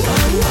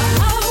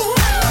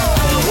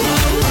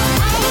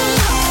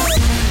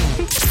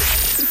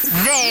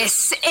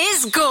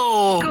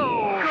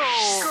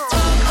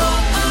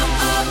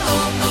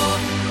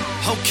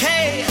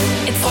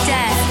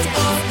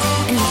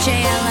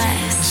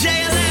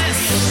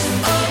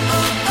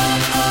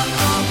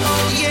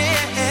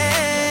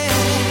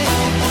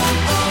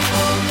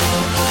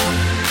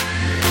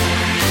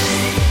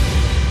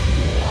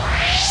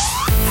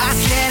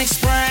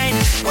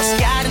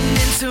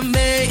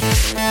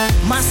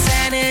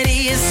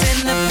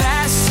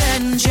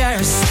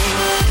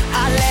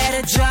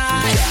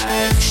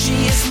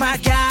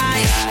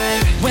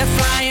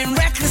 flying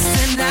reckless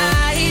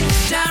tonight.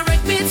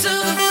 Direct me to the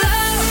floor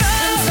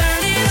and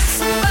turn it up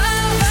some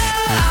more.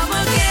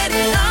 I'ma get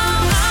it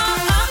on.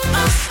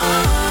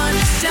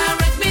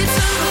 Direct me to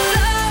the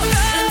floor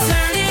and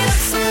turn it up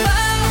some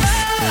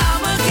more.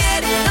 I'ma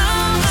get it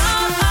on.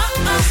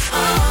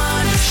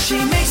 She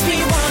makes me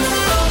wanna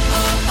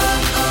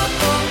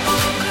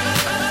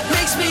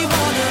makes me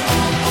wanna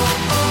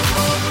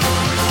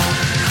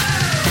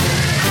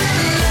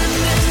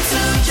London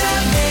to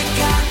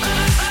Jamaica,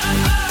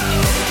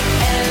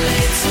 LA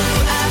to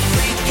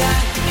Africa.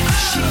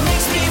 She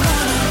makes me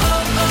wanna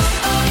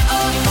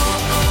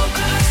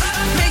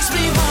makes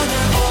me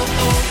wanna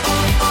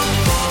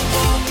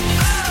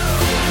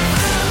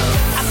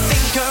I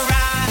think her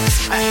eyes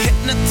are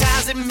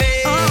hypnotizing me.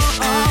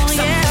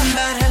 Something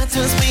about her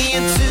turns me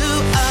into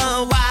a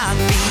wild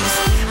beast.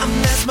 I'm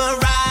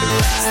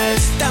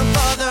mesmerized, down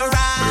for the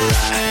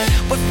ride.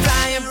 We're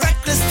flying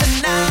reckless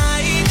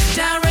tonight.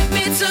 Direct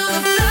me to the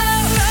floor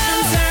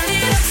and turn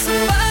it up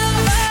some more.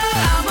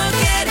 I'ma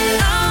get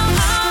it on.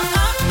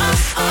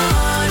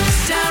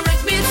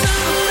 Direct me to the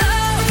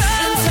floor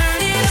and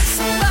turn it up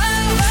some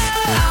more.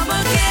 I'ma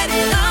get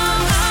it on.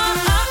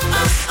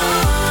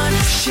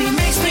 She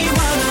makes me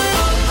wanna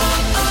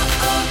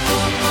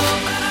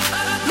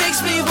makes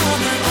me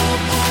wanna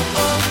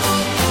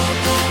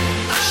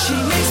she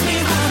makes me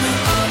wanna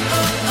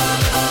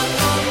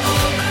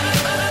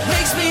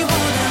makes me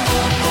wanna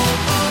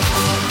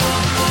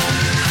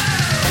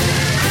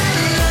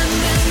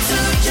London to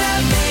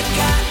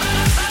Jamaica,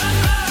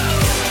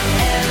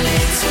 LA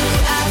to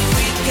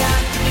Africa.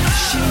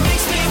 She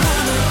makes me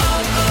wanna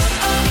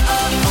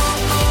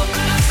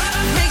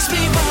makes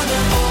me wanna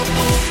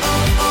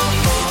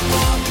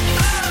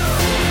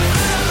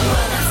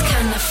Well, that's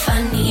kinda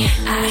funny.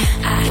 I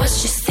was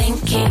just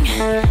thinking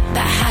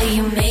about how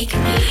you make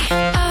me.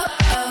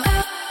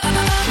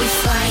 We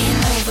flying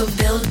over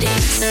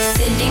buildings,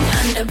 sitting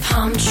under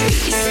palm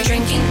trees,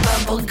 drinking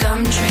bubble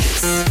gum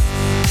drinks.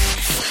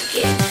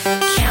 Yeah,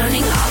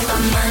 counting all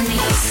our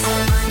monies,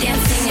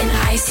 dancing in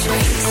ice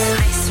rinks,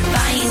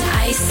 buying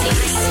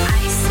ices.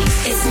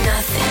 It's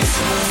nothing.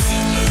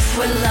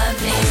 We're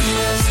loving.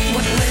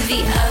 We're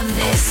worthy of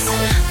this.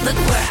 Look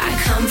where I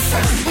come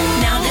from.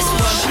 Now this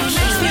world I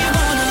makes me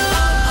wanna.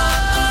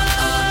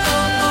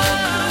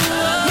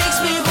 Makes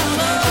me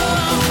wanna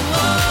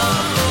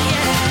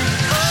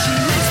She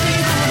makes me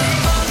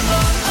wanna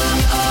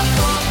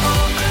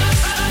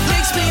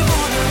makes me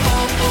wanna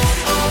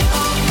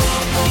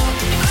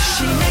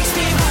She makes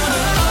me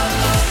wanna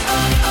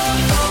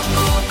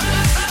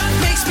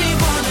makes me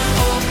wanna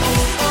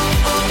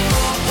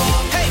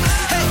Hey,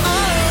 hey,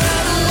 all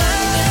around the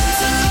world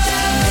to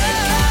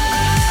Jamaica,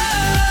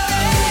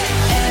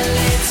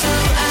 LA to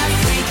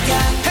Africa.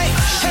 Hey,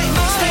 hey,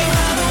 makes me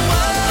around the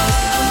world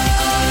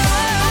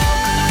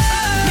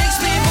makes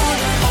me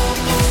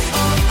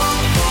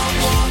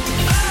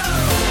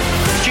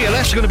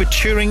GLS are going to be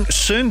touring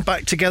soon,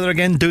 back together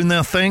again, doing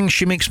their thing.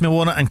 She Makes Me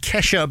Wanna and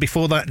Kesha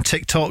before that in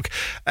TikTok.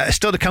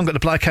 Still to come, got the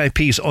Black Eyed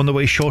Peas on the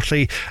way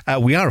shortly.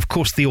 We are, of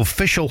course, the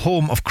official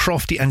home of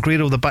Crofty and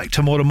Grado. They're back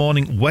tomorrow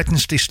morning,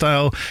 Wednesday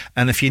style.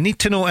 And if you need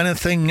to know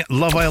anything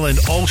Love Island,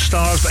 All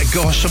Stars, bit of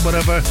gossip,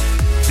 whatever,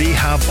 they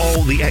have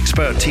all the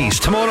expertise.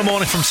 Tomorrow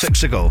morning from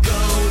 6 ago.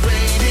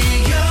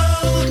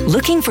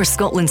 Looking for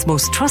Scotland's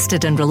most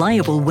trusted and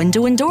reliable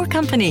window and door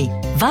company?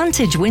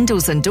 Vantage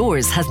Windows and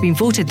Doors has been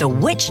voted the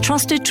Which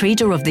Trusted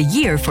Trader of the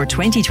Year for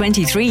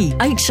 2023,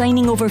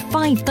 outshining over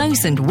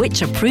 5,000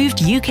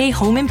 Which-approved UK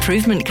home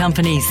improvement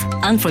companies.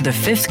 And for the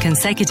 5th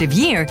consecutive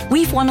year,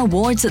 we've won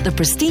awards at the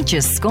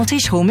prestigious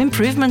Scottish Home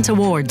Improvement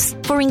Awards.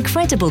 For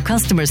incredible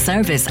customer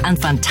service and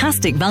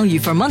fantastic value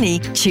for money,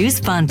 choose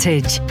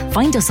Vantage.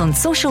 Find us on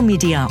social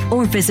media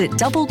or visit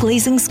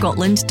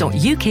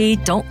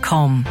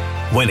doubleglazing.scotland.uk.com.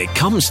 When it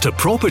comes to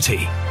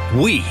property,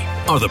 we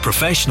are the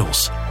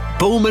professionals.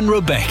 Bowman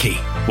Rebecca.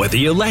 Whether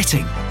you're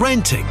letting,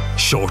 renting,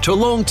 short or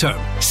long term,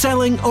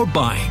 selling or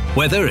buying,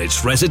 whether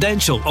it's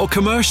residential or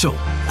commercial,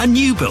 a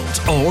new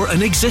build or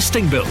an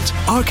existing build,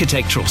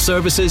 architectural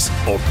services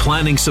or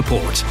planning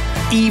support,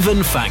 even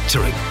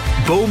factoring.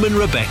 Bowman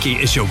Rebecca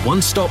is your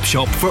one-stop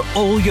shop for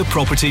all your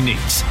property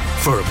needs.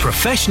 For a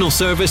professional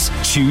service,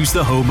 choose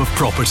the home of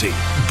property.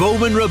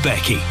 Bowman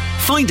Rebecca.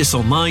 Find us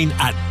online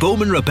at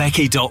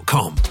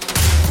bowmanrebecca.com.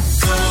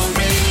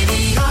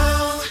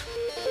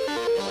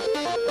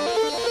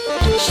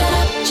 Shut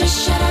up,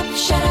 just shut up,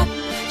 shut up,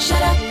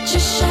 shut up,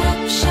 just shut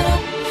up, shut up,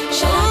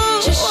 shut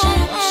up, just shut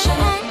up, shut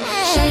up,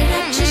 shut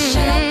up, just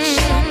shut up,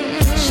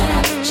 shut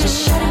up,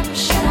 just shut up,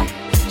 shut up,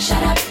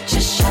 shut up,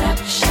 just shut up,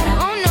 shut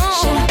up, oh no,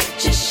 shut up,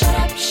 just shut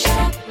up, shut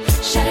up,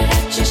 shut it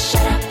up, just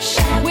shut up,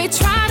 shut up. We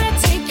try to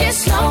take it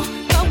slow,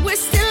 but we're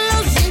still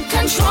losing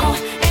control,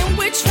 and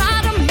we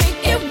try to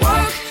make it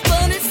work,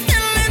 but it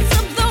still ends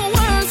up the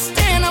worst,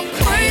 and I'm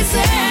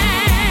crazy.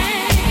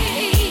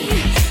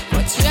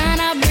 We're trying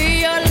to be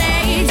your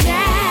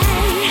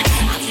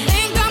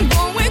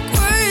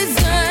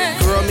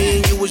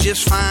was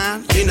just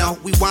fine, you know,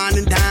 we wine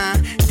and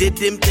dine. Did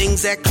them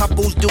things that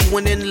couples do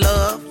when in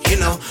love, you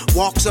know,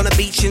 walks on the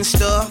beach and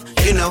stuff,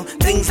 you know,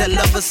 things that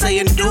lovers say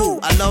and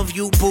do. I love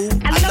you, boo,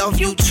 I love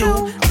you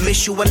too. I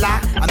miss you a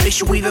lot, I miss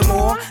you even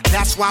more.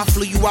 That's why I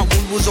flew you out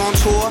when we was on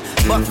tour.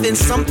 But then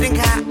something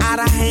got out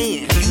of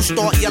hand. You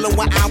start yelling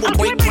when I would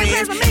break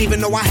plans, even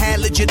though I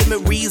had legitimate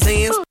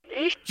reasons.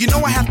 You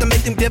know I have to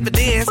make them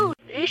dividends.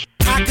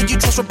 How could you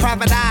trust with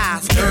private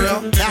eyes,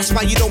 girl? That's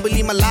why you don't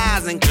believe my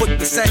lies and quick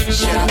to say,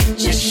 shut up,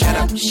 just shut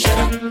up, shut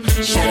up,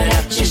 shut it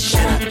up, just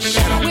shut up,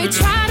 shut up. We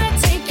try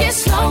to take it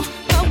slow,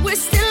 but we're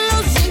still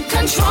losing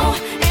control.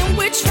 And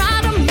we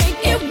try to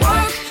make it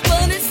work,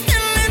 but it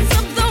still ends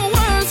up the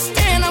worst.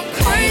 And I'm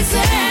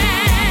crazy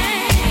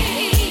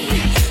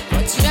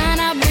for trying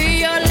to be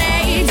your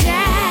lady.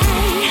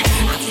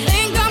 I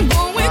think I'm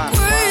going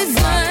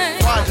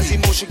crazy. Why does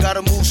emotion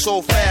gotta move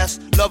so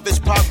fast? Love is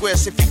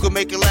progress if you could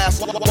make it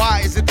last.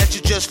 Why is it that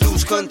you just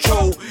lose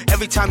control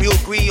every time you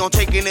agree on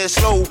taking it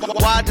slow?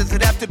 Why does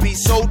it have to be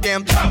so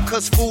damn tough?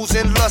 Cause fools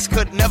and lust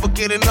could never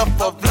get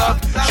enough of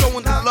love.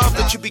 Showing the love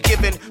that you be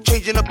giving,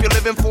 changing up your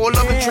living for a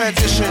loving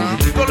transition.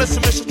 Girl, it's a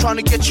mission trying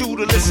to get you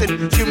to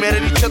listen.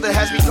 Humanity, each other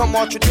has become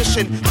our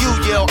tradition. You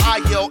yell,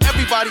 I yell,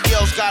 everybody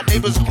yells. Got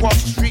neighbors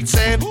across the street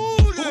saying,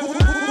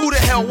 who the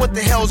hell, what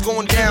the hell's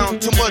going down?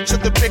 Too much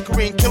of the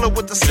bickering, kill it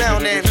with the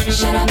sound and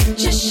shut up,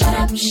 just shut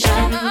up,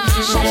 shut up,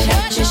 shut it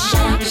up, just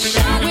shut up,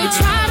 shut up. We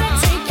try to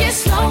take it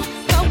slow,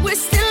 but we're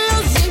still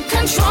losing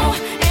control.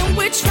 And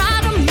we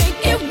try to make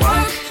it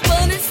work,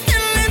 but it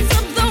still ends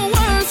up the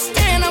worst.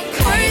 And I'm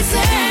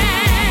crazy,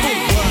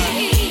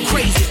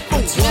 crazy,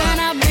 trying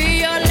to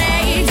be your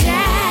lady.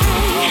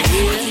 I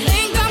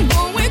think I'm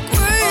going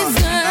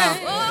crazy.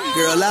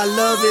 Girl, our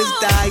love is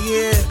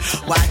dying.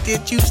 Why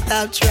did you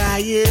stop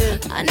trying?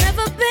 I've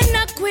never been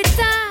a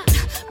quitter,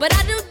 but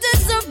I do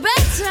deserve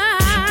better.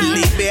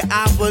 Believe me,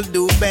 I will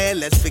do bad.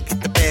 Let's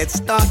forget the bad,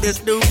 start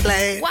this new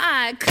plan.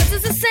 Why? Cause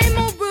it's the same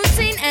old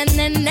routine, and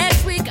then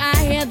next week I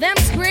hear them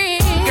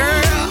scream.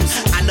 Girl,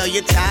 I know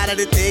you're tired of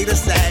the thing to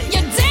say.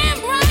 You're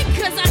damn right,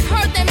 cause I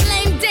heard them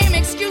lame damn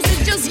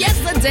excuses just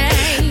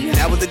yesterday.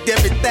 That was a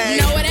different thing.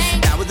 No, it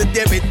ain't. That was a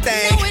different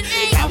thing. No, it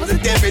ain't. That was a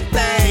different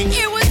thing.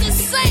 It was the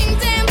same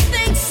damn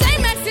thing,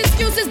 same ex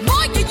excuses.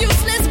 Boy, you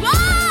useless. Whoa!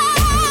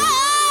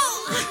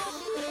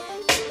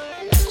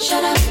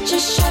 Shut up,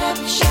 just shut up,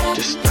 shut up.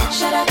 Just stop.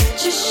 Shut up,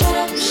 just shut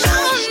up. No,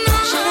 no.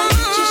 Shut up,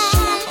 just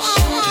shut up.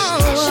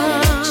 Shut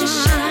up, just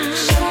shut up.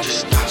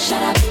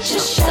 Shut up,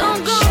 just shut up.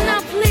 Don't go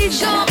now, please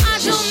go. I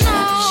don't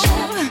know.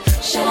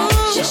 Shut up,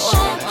 just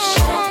shut up.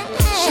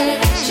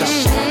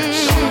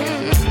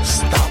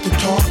 Stop the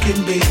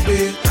talking,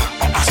 baby.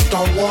 Or I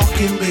start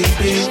walking,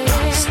 baby.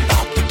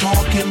 Stop the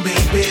talking,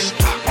 baby.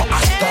 Or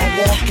I start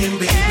walking,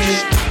 baby.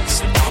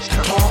 Stop the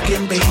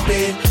talking,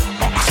 baby.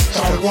 Or I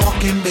start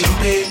walking,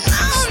 baby.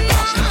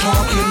 Stop the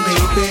talking,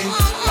 baby.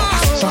 Or I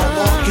start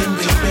walking,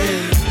 baby.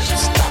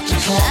 Stop the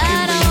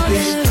talking,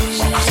 baby.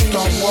 Or I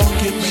start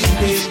walking,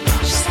 baby.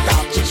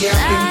 Stop the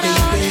yapping,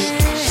 baby.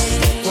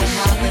 What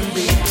happened,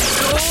 baby?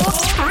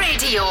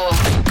 Radio.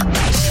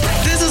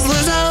 This is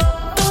Lizzo.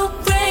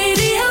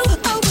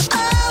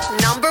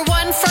 Number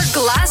one for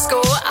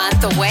Glasgow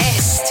and the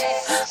West.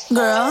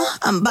 Girl,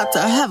 I'm about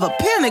to have a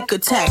panic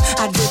attack.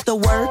 I did the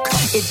work,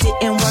 it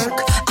didn't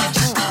work.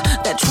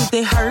 That truth,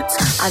 it hurts.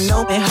 I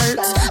know it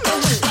hurts.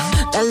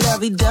 That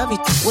lovey-dovey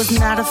was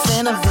not a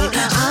fan of it.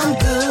 I'm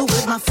good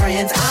with my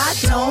friends. I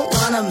don't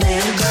want a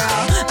man,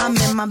 girl. I'm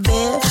in my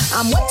bed.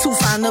 I'm way too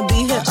fine to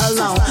be here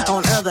alone.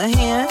 On the other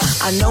hand,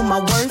 I know my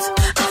worth.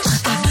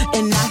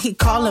 And now he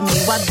calling me.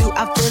 Why do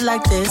I feel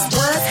like this?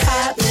 What's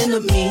happening to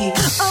me?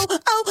 Oh, oh,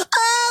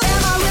 oh.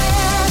 Am I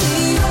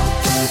ready?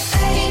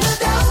 Ain't no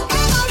doubt.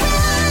 Am I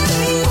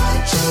ready?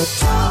 What you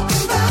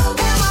talking about?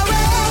 Am I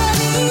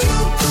ready? You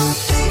can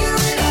figure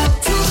it out.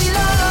 To be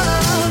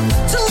loved.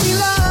 To be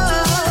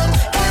loved.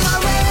 Am I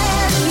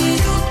ready?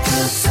 You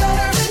can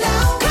serve it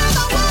out. 'Cause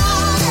I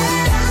want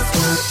it. That's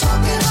what I'm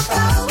talking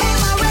about.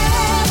 Am I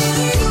ready?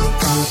 You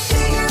can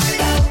figure it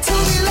out. To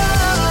be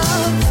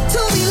loved.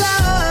 To be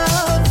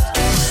loved.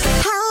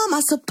 How am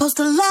I supposed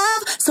to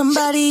love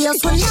somebody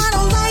else when I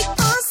don't like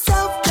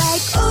myself?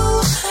 Like,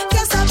 ooh,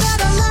 guess I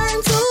better learn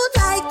to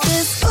like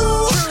this.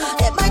 Ooh,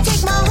 it might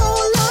take my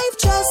whole life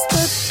just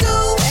to do.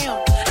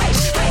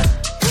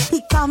 He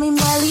call me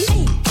Melly,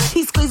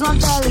 he squeezed my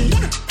belly.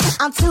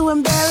 I'm too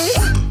embarrassed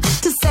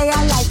to say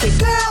I like it.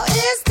 Girl,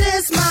 is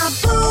this my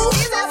boo?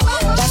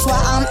 That's why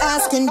I'm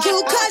asking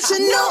you, 'cause you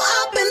know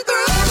I've been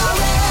through. Am I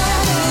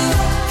ready?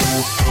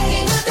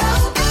 Ain't no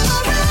doubt. Am I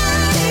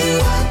ready?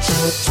 What you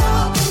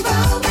talking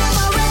about? Am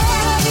I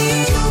ready?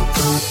 You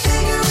can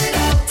figure it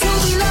out. To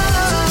be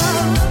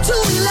loved. To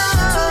be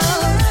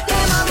loved.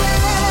 Am I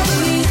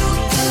ready? You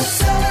can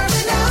serve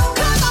it out.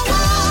 'Cause I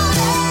want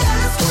it.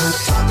 That's what I'm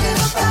talking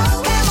about.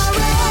 Am I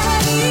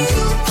ready?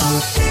 You can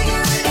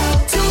figure it out.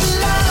 To be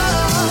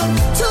loved.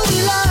 To be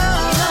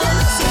loved.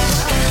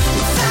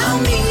 You found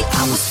me.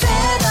 I was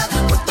fed up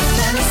with the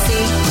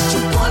fantasy. What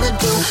you wanna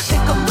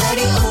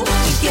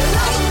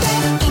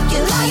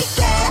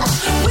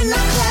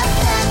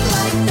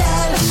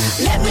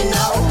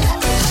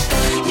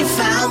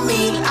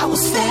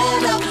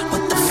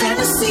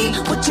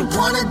you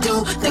wanna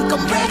do. Think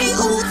I'm ready,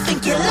 ooh,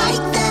 think you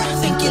like that,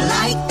 think you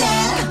like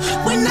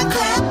that. When I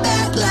clap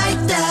back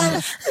like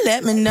that,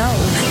 let me know. Am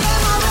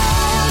I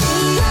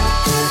ready?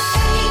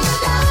 Ain't no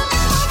doubt,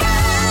 am I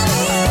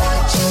ready?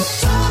 What you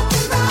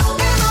talking about?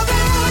 Am I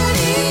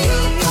ready?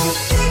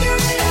 Figure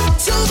it out.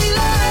 To be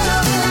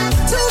loved,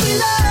 to be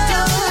loved.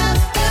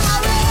 Am I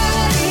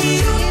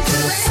ready?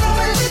 So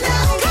break it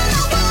down, 'cause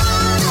I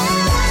want it.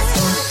 That's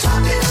what I'm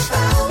talking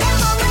about.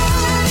 Am I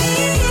ready?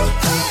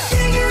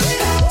 Figure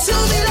it out. To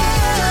be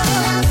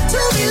loved,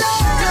 to be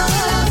loved. Am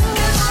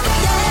I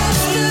ready?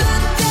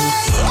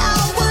 Yesterday I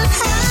would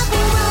have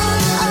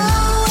run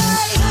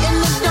away, and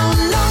I don't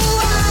know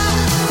why.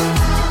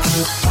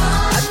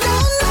 I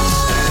don't know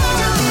why.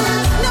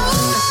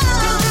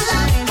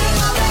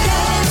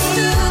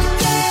 Yesterday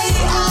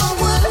I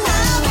would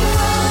have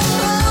run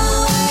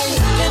away,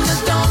 and I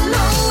don't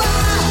know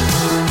why.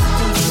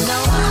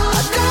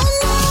 I don't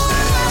know,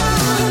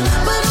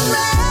 but I'm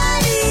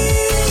ready.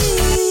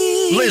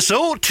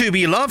 Lizzo, To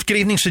Be Loved. Good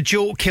evening to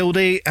Joe,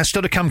 Kilday,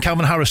 still to come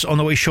Calvin Harris on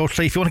the way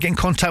shortly. If you want to get in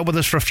contact with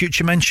us for a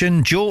future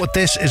mention, Joe at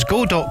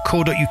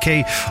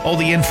thisisgo.co.uk. All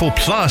the info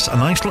plus a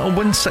nice little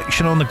win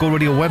section on the Go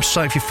Radio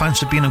website if you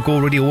fancy being a Go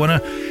Radio winner.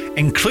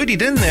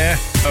 Included in there,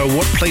 our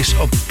workplace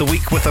of the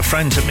week with our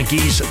friends at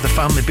McGee's, the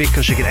Family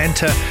Bakers. You can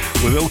enter.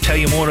 We will tell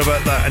you more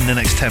about that in the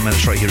next 10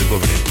 minutes right here at Go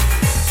Radio.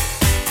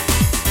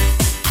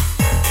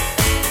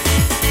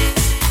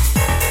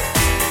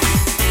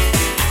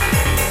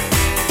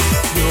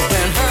 You've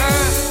been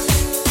hurt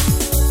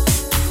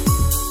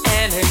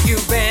and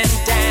you've been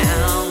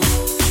down.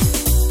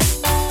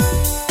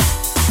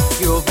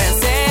 You've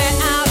been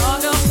set out on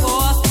the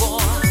fourth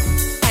floor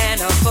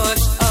and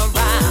pushed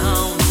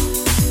around.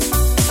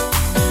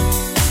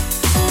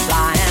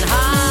 Flying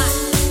high,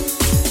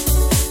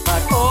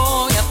 but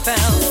oh, you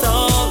fell so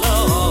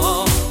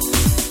low.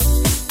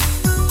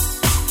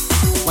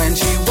 When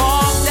she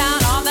walked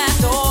out of that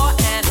door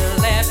and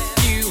left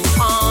you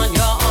on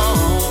your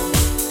own.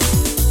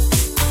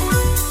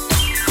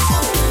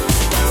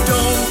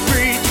 Don't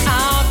reach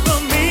out for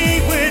me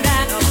with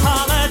an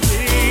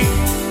apology.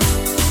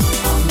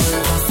 I'm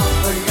never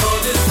something your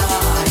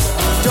desire.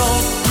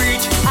 Don't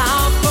reach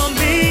out for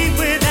me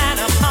with an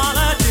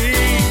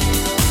apology.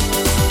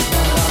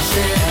 I'll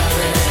share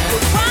it.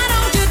 Why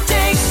don't you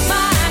take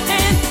my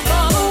hand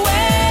for the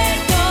way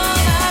you're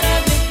out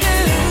of the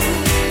blue?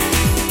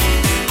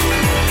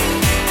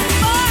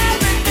 For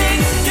everything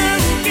you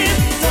give,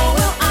 so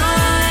will I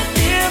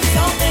give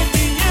something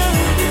to you.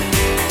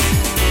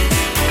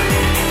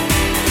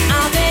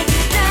 I'll take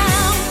you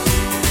down,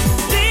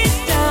 deep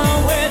down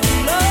where the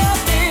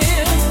love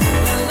is.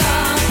 The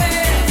love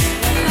is,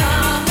 the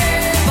love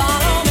is.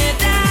 Follow me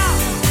down,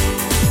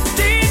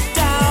 deep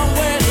down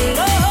where the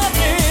love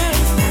is.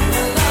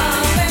 The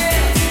love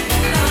is,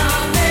 the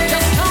love is.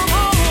 Just come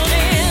on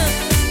in.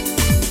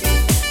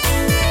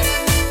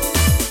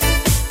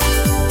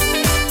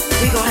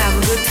 We gon' have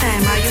a good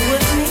time. Are you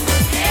with me?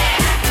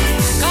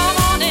 Come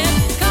on in,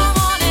 come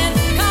on in,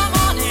 come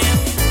on in.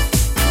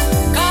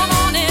 Come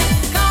on in,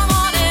 come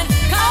on in,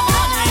 come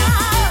on in.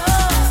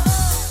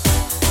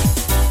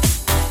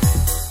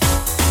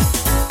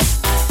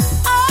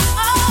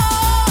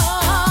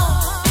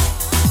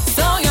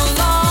 So you're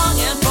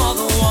longing for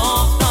the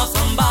warmth of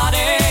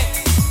somebody.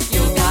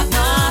 You got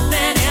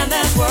nothing in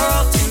this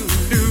world to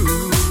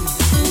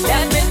lose.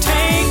 Let me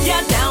take you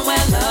down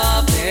where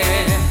love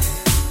is.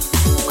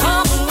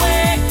 Come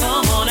away,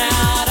 come on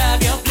out of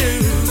your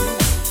blues.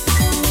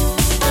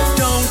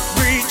 Don't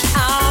reach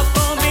out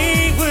for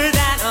me with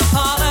an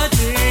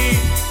apology.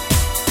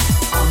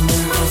 I'm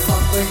never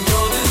something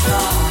your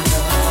desire.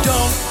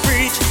 Don't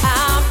reach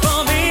out for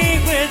me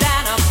with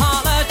an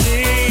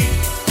apology.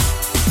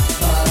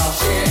 But I'll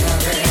share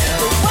it.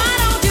 Why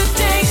don't you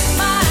take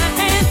my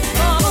hand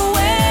for the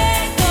way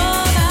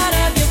you're out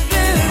of your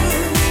blues?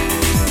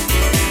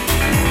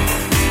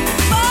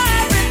 For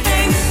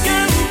everything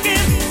you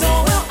give, so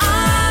will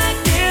I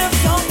give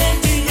something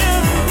to you.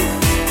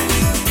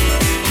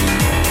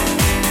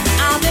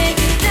 I'll take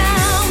you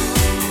down,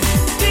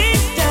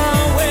 deep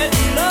down where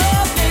the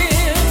love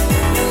is.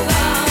 The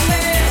love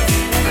is,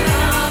 the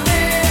love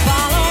is.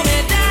 Follow me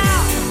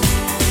down,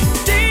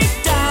 deep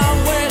down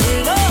where the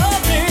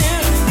love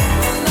is.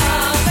 The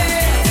love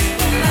is,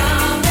 the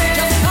love is.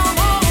 Just come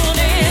on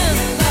in.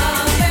 The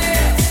love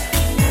is.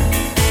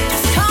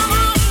 Just come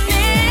on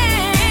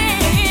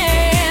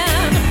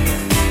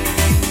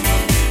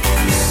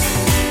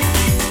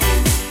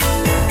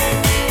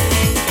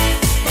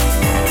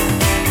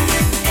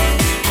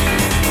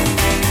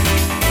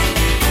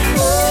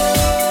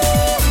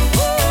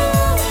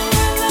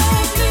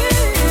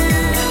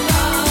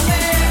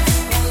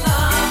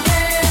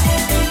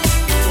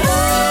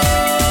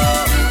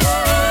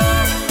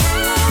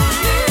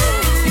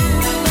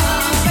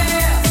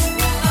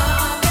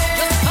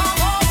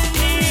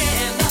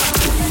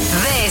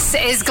This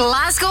is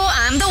Glasgow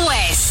and the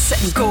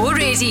West. Go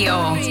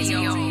Radio.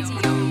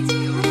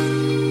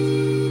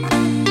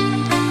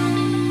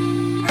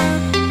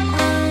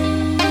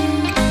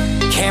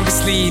 Can't be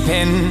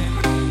sleeping,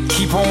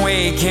 keep on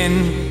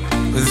waking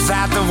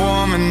without the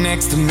woman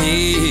next to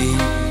me.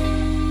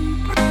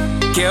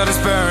 Guilt is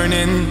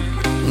burning,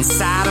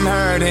 inside I'm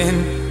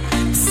hurting.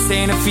 This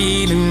ain't a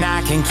feeling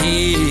I can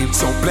keep.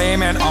 So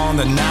blame it on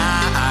the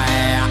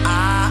night.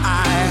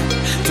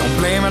 Don't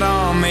blame it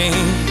on me.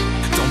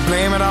 Don't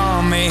blame it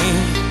on me.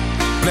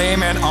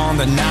 Blame it on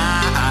the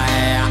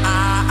night.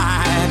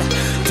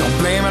 Don't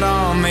blame it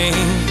on me.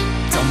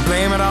 Don't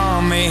blame it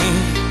on me.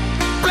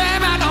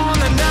 Blame it on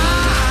the night.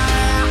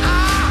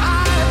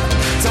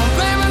 Don't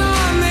blame it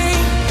on me.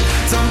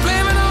 Don't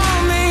blame it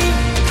on me.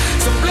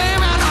 So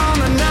blame it on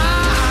the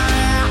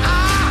night.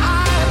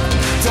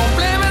 Don't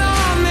blame it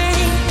on me.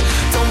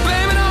 Don't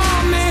blame it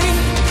on me.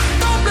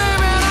 Don't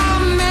blame it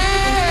on me.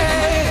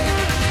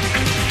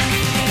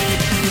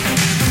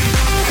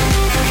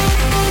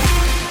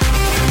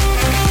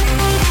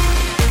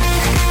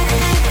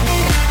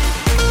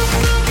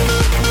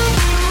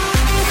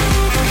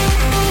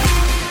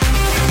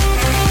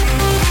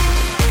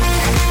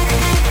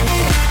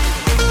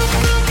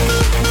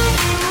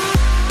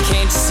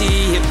 Can't you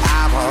see it?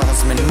 I was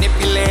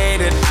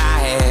manipulated. I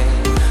had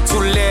too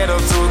little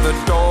through the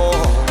door.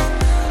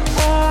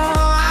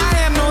 Oh, I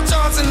had no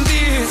choice in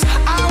this.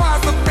 I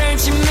was the friend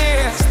she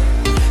missed.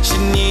 She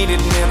needed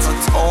me to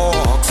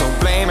talk, so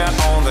blame it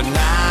on the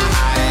night.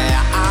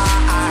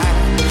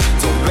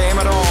 Don't blame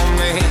it on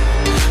me.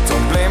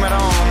 Don't blame it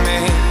on me.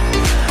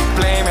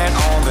 Blame it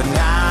on the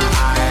night.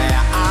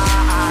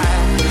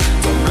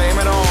 Don't blame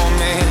it on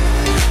me.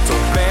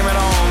 Don't blame it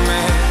on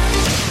me.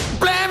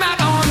 Blame it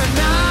on the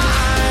night.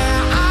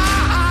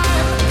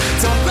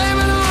 Don't blame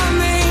it on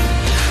me.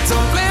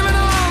 Don't blame it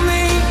on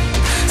me.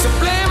 So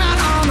blame it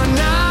on the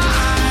night.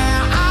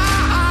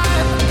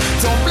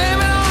 Don't blame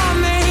it on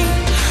me.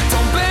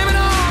 Don't blame it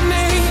on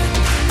me.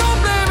 Don't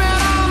blame it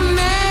on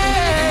me.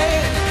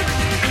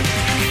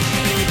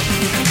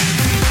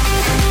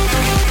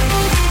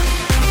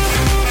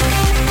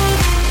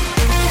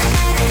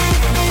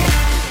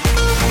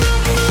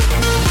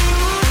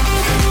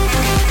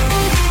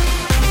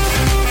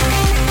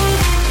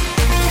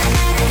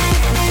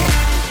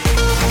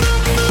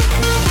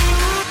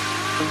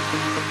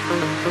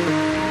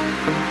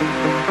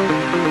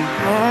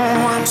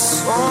 Oh, I'm so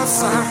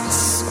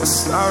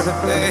sorry,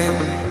 babe.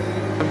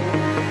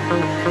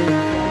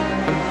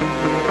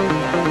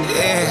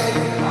 Yeah.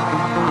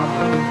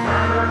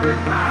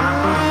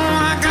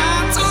 I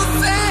got to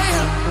say,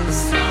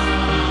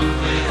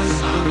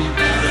 something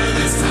better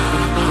this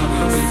time. I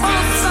will be better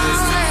this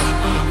time.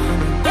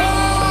 Oh,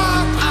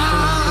 I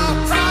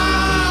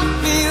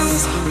promise.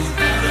 Something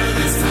better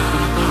this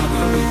time. I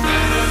will be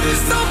better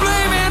this time. Don't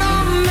blame it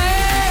on me.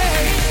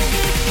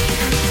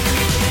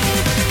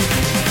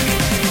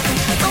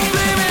 Don't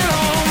blame it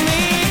on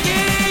me.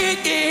 Yeah,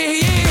 yeah,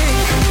 yeah.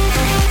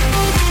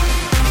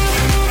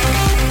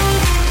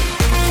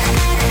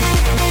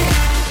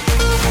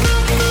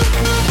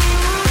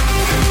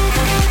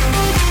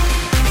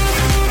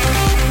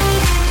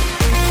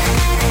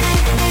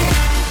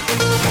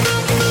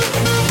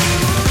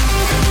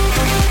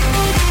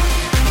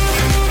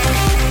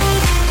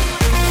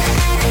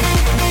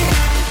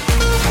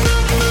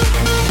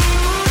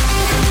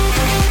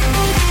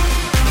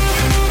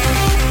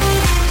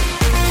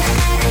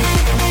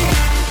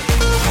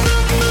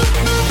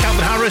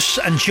 Calvin Harris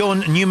and John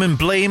Newman,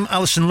 Blame.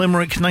 Alison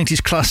Limerick,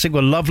 90s classic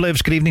where Love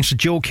Lives. Good evening to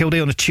Joe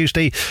Kilday on a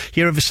Tuesday,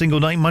 here every single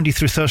night, Monday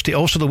through Thursday,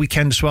 also the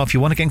weekend as well. If you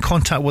want to get in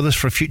contact with us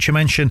for a future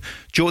mention,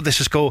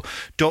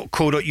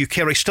 joe@thisisgo.co.uk.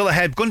 Right, still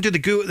ahead, going to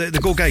do the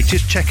Go Guide.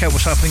 Just check out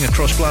what's happening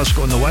across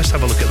Glasgow and the West.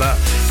 Have a look at that.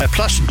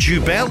 Plus,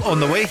 Jubel on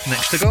the way,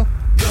 next to go.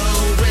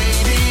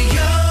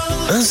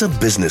 As a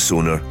business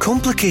owner,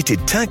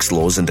 complicated tax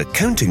laws and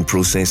accounting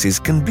processes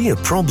can be a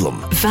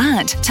problem.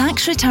 VAT,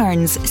 tax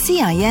returns,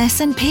 CIS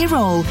and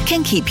payroll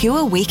can keep you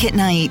awake at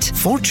night.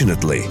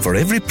 Fortunately, for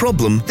every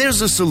problem,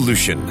 there's a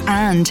solution.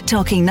 And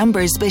Talking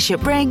Numbers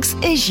Bishop Briggs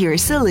is your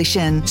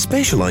solution.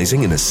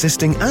 Specialising in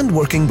assisting and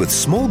working with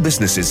small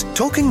businesses,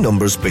 Talking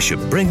Numbers Bishop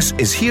Briggs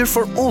is here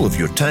for all of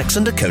your tax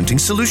and accounting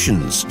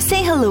solutions.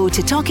 Say hello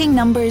to Talking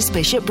Numbers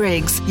Bishop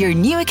Briggs, your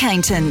new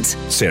accountant.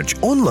 Search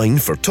online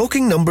for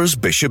Talking Numbers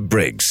Bishop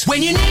Briggs.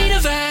 When you need a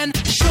van,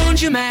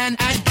 Sean's your man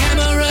at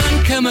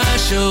Cameron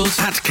Commercials.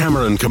 At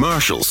Cameron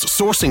Commercials,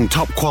 sourcing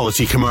top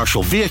quality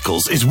commercial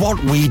vehicles is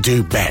what we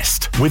do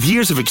best. With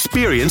years of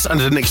experience and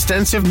an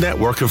extensive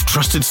network of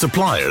trusted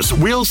suppliers,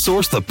 we'll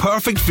source the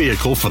perfect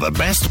vehicle for the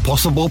best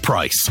possible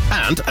price.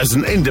 And as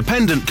an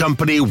independent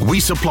company, we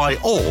supply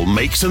all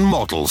makes and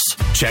models.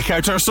 Check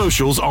out our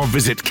socials or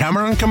visit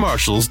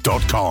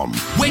CameronCommercials.com.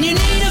 When you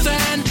need a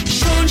van,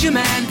 Sean's your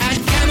man at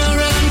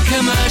Cameron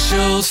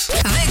Commercials.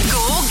 The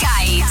Go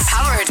Guide,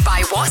 powered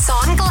by What's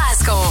On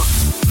Glasgow.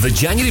 The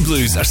January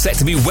Blues are set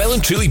to be well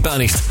and truly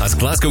banished as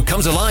Glasgow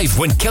comes alive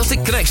when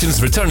Celtic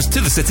Connections returns to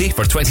the city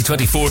for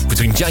 2024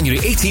 between January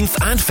 18th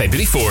and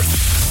February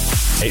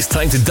 4th. It's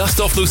time to dust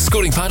off those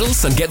scoring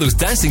paddles and get those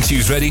dancing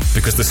shoes ready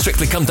because the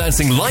Strictly Come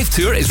Dancing live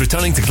tour is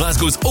returning to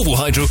Glasgow's Oval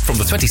Hydro from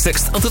the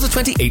 26th until the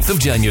 28th of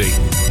January.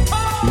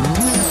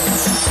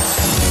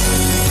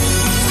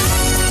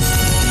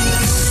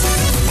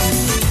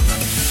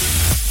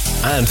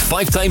 And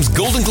 5 times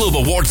Golden Globe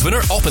Awards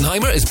winner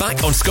Oppenheimer is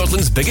back on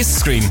Scotland's biggest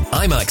screen,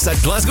 IMAX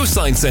at Glasgow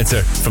Science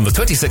Centre, from the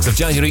 26th of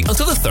January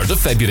until the 3rd of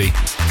February.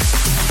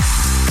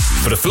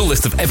 For a full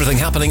list of everything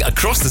happening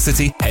across the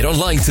city, head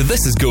online to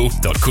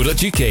thisisgo.co.uk.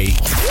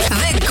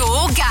 The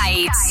Go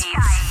Guide.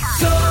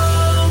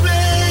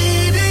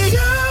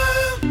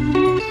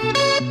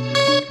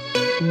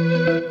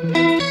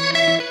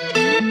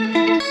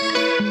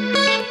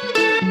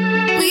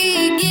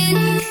 We get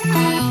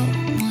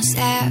almost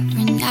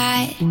every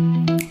night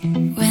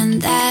when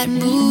that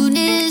moon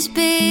is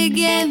big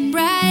and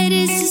bright.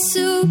 It's a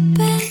supernatural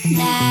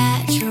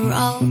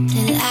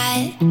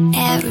delight.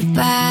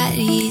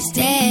 Everybody's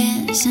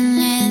dancing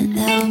in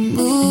the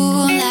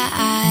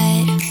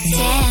moonlight,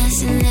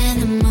 dancing in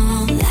the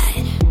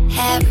moonlight.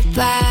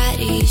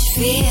 Everybody's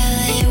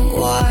feeling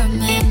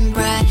warm and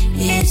bright.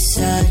 It's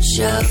such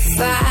a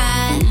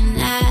fine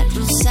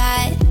natural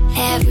sight.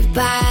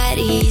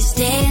 Everybody's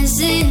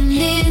dancing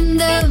in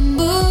the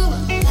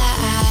moonlight,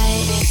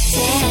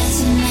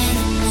 dancing in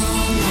the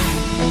moonlight.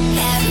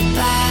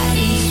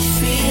 Everybody's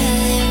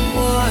feeling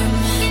warm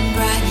and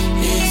bright.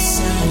 It's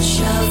such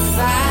a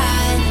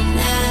fine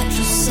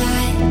natural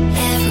sight.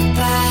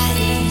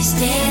 Everybody's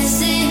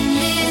dancing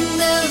in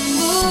the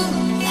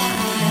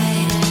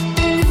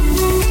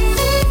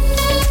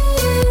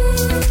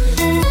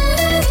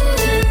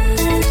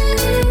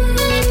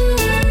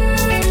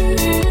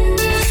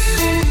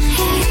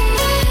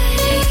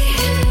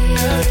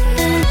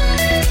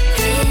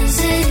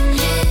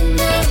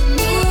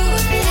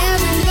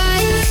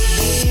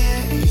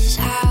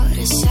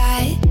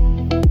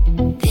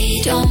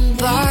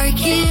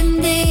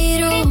barking, they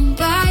don't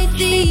bite,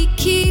 they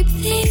keep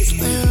things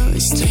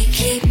loose, they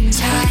keep them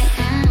tight.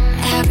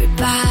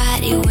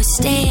 Everybody was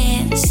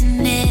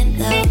dancing in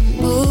the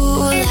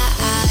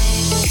moonlight,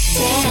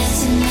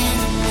 dancing in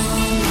the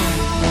moonlight.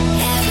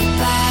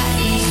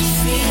 Everybody's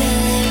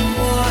feeling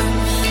warm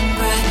and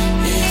bright.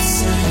 It's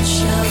such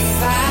a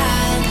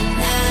fine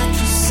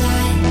natural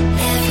sight.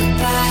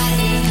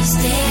 Everybody's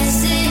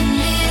dancing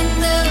in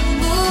the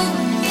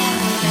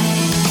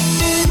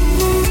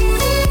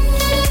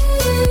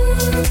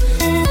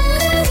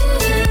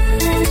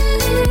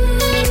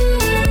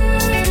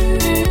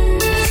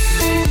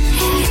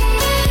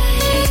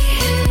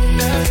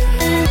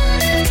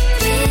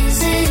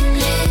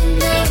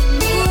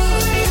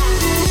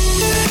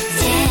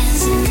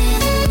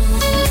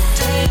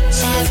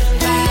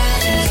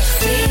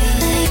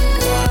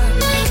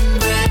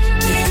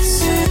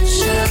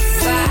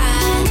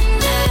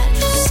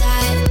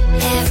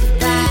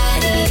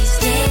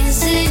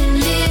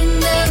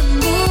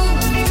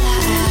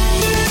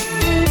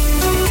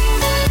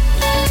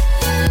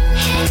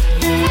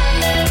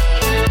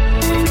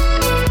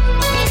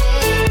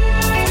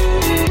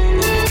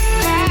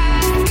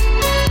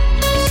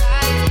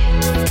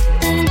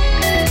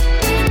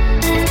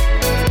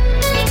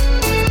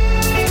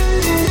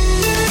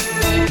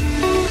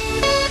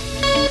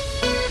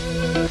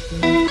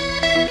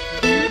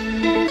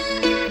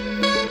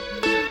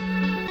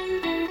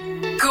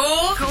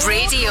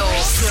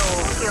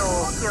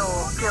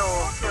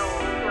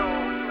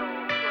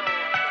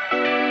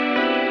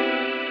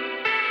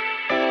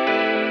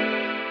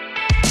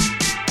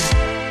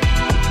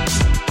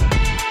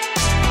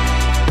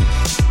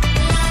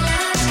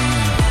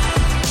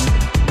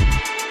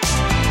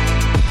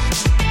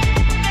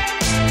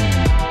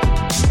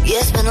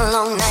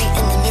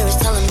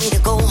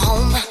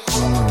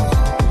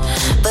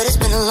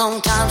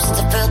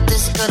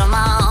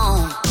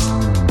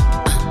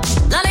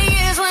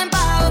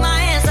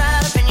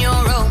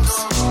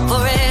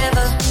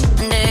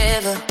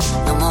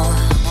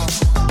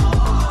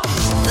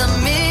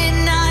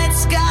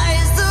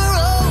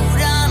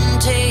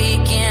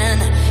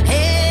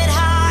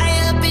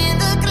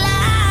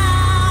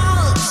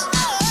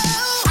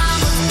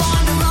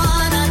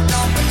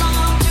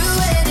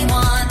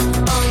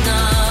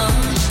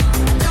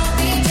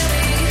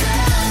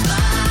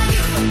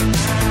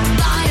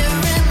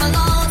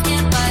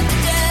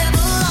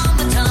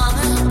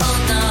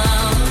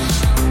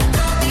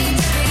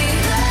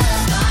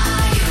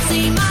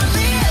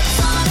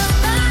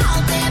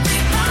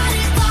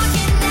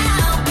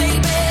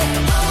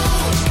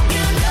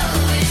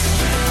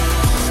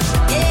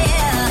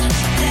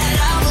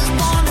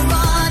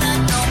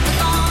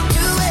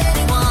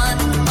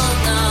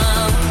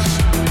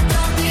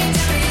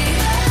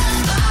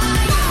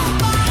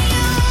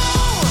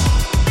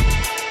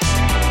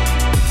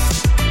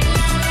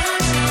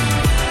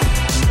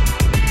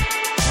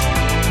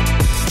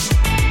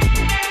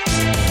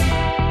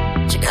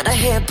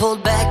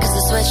pulled back cause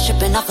the sweat's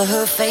dripping off of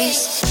her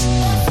face.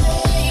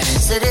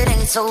 Said it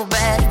ain't so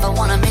bad if I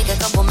wanna make a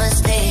couple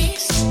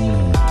mistakes.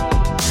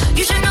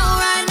 You should know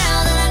right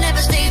now that I never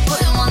stay put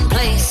in one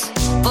place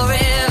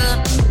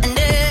forever and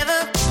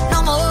ever,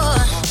 no more.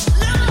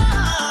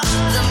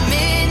 The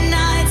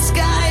midnight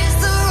sky is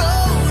the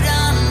road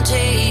I'm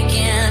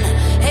taking,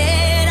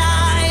 head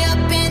high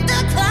up in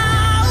the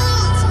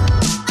clouds.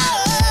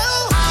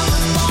 Oh, I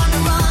was born to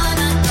run,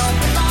 I don't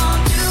belong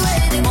to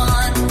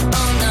anyone.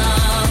 Oh no.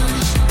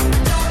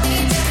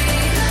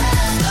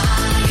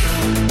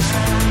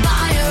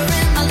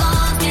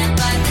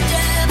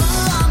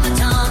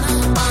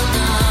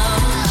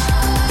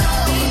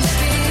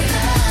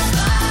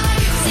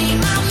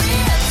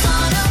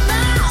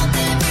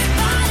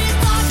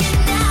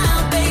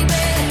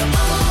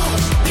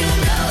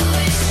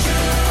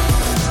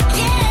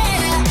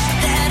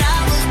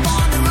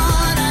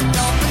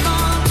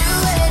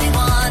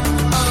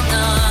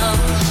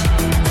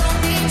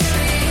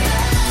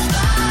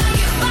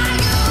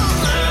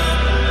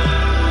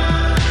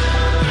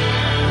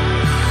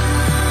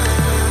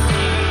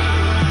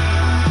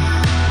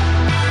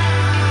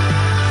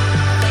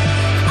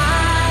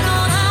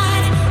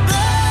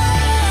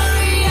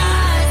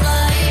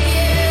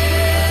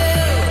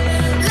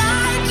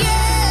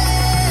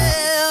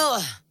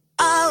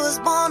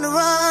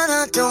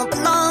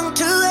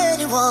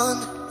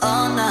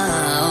 Oh no,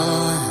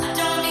 I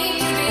don't need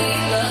to be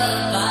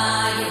loved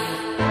by you.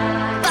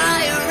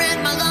 Fire in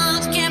my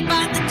lungs can't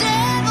fight the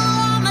devil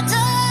on my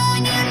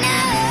tongue. You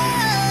know,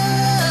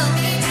 don't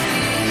need to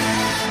be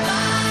loved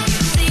by you.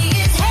 See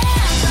his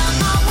hands on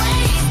my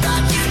waist,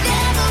 thought you'd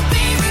never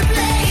be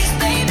replaced,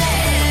 baby.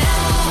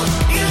 Oh,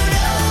 you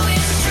know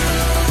it's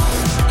true.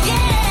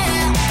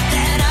 Yeah,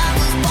 that I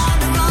was born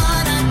to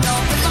run. I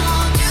don't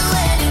belong to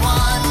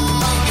anyone.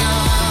 Oh no,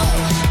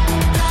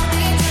 don't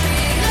need to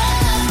be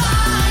loved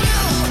by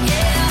you.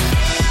 Yeah.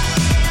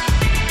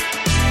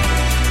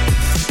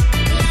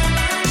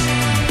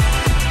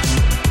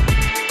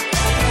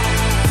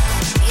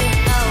 You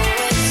know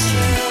it's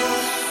true.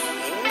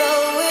 You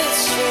know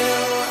it's true.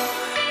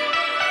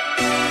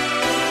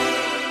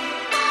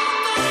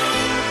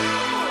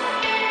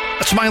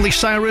 That's Miley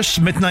Cyrus,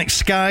 Midnight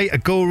Sky, a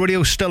Go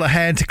Radio still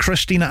ahead,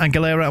 Christina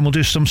Aguilera, and we'll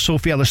do some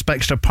Sophie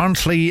Ellis-Bextor.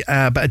 Apparently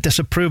a bit of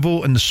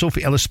disapproval in the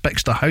Sophie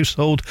Ellis-Bextor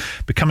household,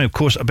 becoming of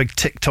course a big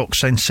TikTok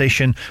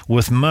sensation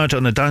with Murder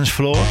on the Dance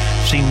Floor,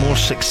 seeing more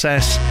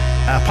success.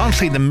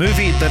 Apparently the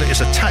movie that it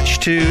is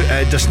attached to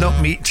does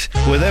not meet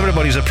with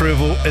everybody's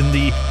approval in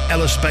the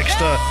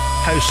Ellis-Bextor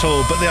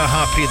household, but they are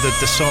happy that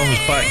the song's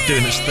back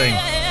doing its thing.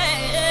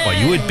 Well,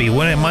 you would be,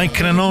 wouldn't it? Mike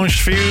and a noise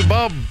for you,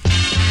 Bob.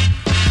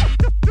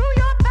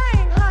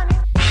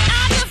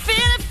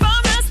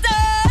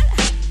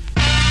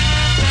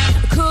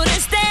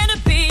 Couldn't stand to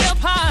be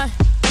apart.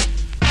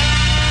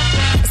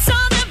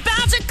 Something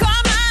about you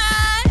caught my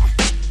eye.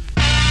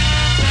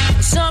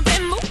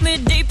 Something moved me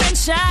deep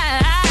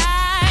inside.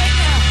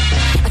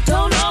 I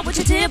don't know what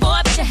you did,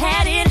 boy, but you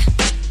had it.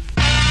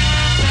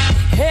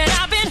 And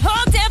I've been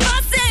hooked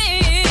ever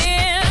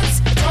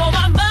since. Told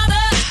my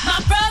mother, my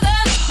brother,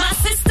 my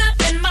sister,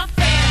 and my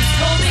friends.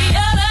 Told the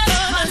others,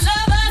 my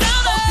lovers,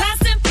 oh,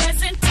 past and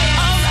present tense.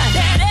 Alright.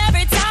 That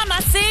every time I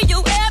see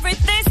you,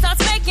 everything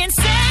starts making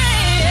sense.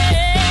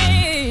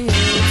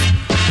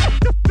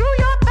 Do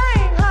your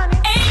thing, honey.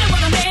 Ain't no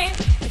other man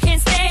that can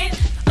stand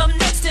up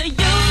next to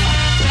you.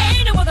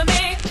 Ain't no other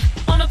man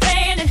on the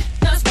planet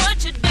does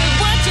what you do.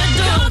 What you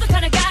do. You're the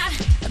kind of guy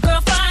a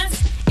girl finds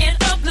in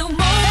a blue moon.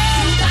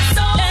 You got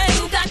soul,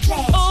 you got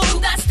class, you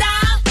got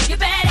style, you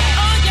badass.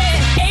 Oh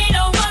yeah, ain't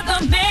no other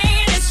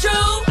man, it's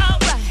true.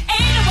 Alright,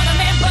 ain't no other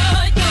man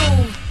but you.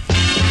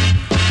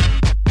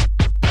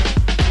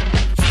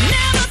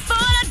 Never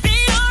thought I'd be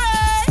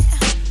alright.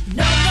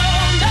 No, no,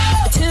 no.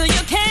 Till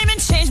you came and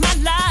changed my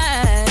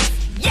life.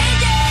 Yeah,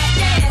 yeah,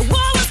 yeah. The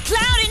world was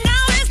cloudy,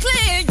 now it's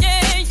clear.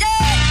 Yeah,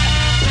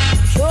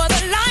 yeah. You're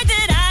the light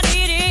that I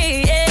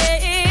needed.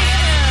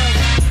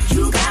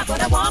 You got what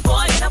I want,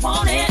 boy, and I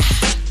want it.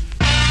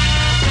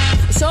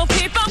 So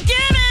keep on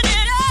giving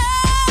it up.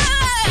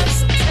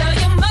 So tell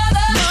your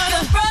mother,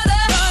 your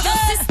brother, your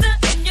sister,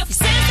 and your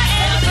sister,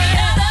 and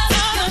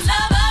your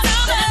lover,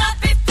 that I'll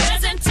be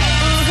present too.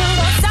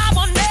 'Cause I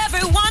want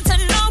everyone to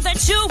know that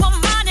you are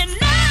mine and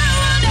no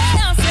one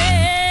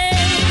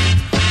else's.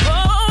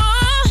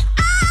 Oh,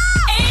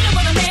 ain't no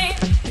other man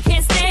that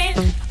can stand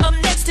up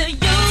next to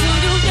you.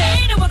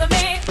 Ain't no other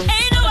man,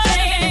 ain't no other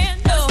man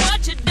knows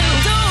what you do.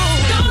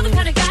 You're the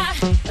kind of guy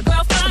a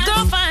girl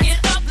finds in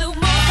a blue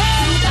moon.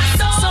 You got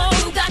soul,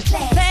 you got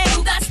class,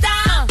 you got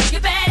style, you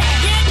badass.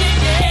 Yeah, yeah,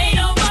 yeah. Ain't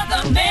no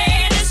other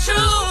man, it's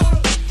true.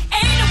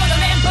 Ain't no other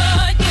man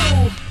but you.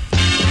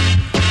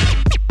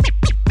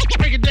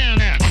 Break it down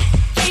now.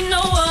 Ain't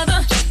no other,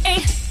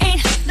 ain't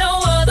no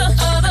other,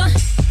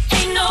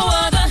 ain't no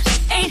other,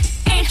 ain't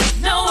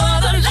no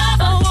other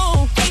lover.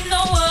 Ain't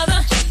no other,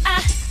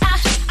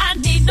 I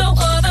need no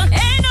other.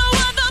 Ain't no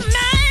other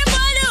man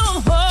but you.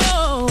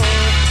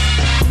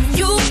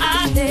 You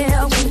are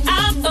there when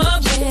I'm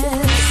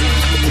upset.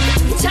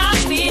 Top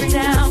me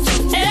down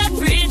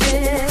every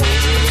day.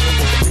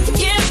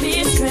 Give me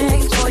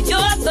strength, for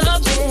you're the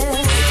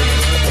best.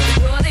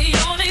 You're the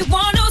only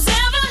one who's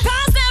ever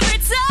passed every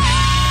time.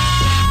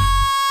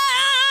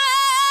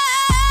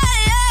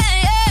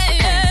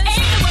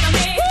 Ain't no other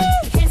man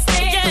can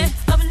stand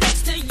up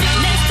next to you.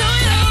 Ain't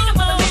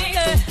no other man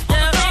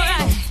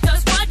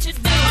does what you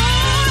do.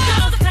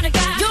 You're the kind of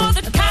guy. You're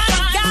the kind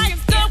of guy.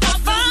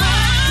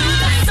 You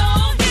got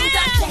soul, you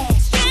got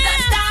class, you got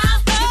style,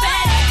 you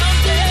badass.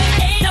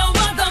 Ain't no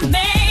other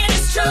man,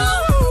 it's true.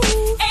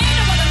 Ain't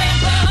no other man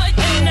but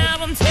you. Now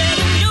I'm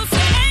telling you,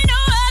 say ain't no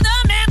other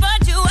man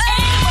but you.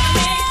 Ain't no other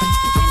man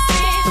can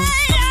stand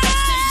up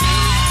next to you.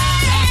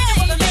 Ain't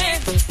no other man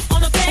on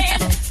the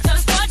planet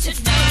does what you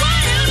do.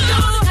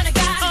 You're the kind of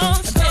guy a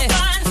girl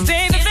finds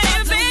baby,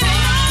 baby, baby.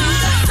 You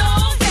got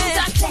soul, you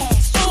got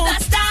class, you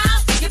got style,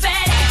 you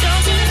badass.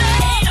 Don't you know?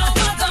 Ain't no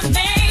other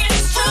man,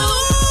 it's true.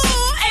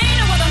 Ain't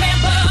no other man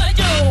but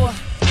you.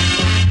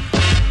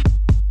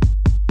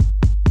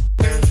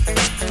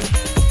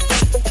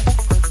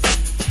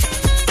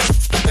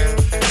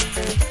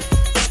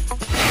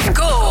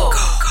 Go.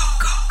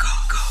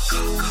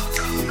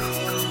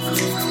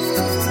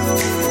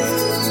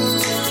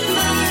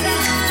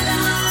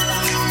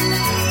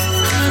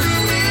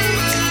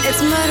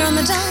 It's murder on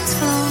the dance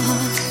floor.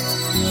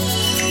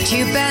 But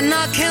you better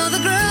not kill the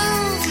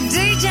groove,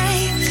 DJ.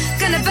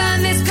 Gonna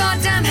burn this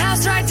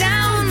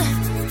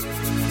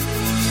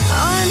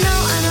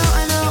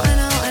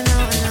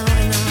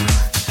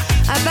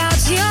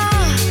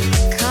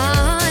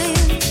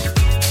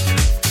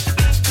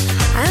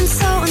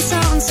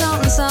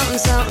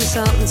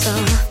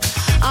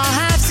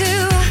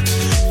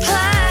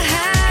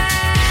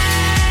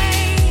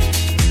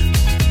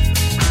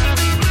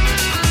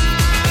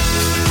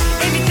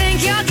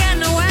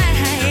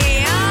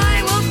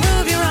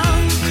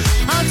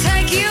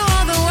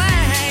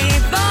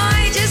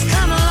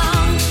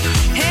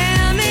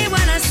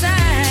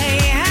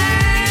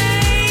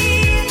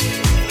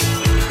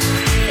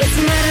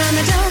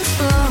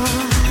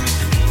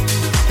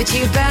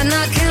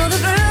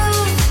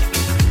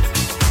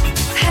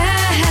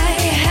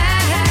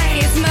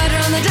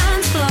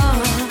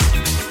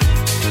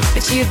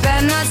you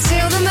better not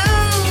steal the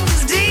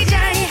moves, DJ.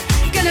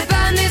 Gonna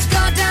burn this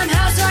goddamn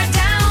house right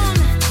down.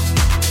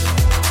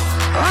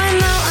 Oh, I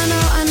know.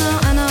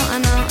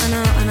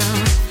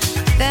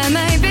 There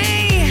may be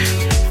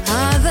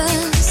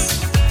others,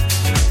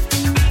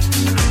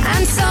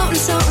 and so.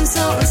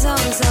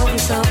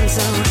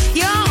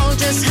 You'll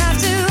just have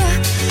to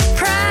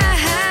pray.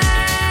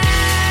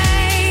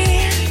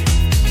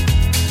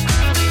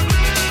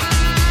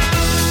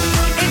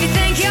 If you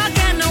think you're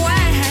getting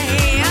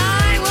away,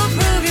 I will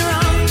prove you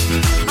wrong.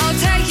 I'll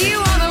take you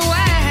all the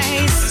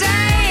way.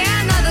 Stay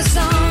another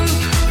song.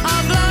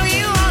 I'll blow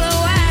you all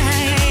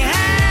away.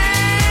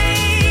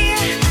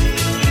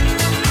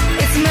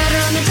 It's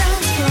murder on the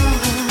dance floor,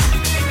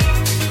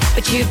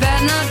 but you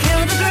better not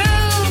kill the groove.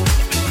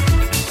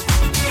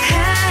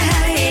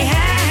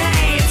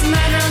 It's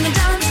murder on the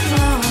dance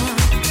floor,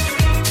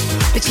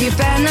 but you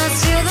better not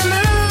steal the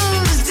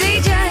moves,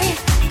 DJ.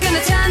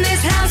 Gonna turn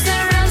this house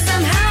around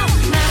somehow.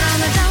 Murder on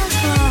the dance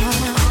floor,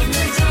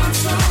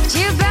 but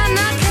you better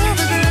not kill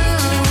the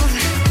groove.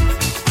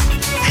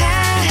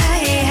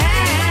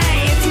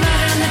 It's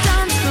murder on the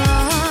dance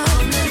floor,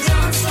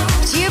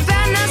 but you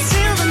better not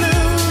steal the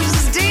moves,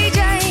 DJ.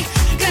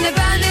 Gonna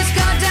burn this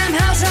goddamn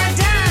house right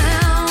down.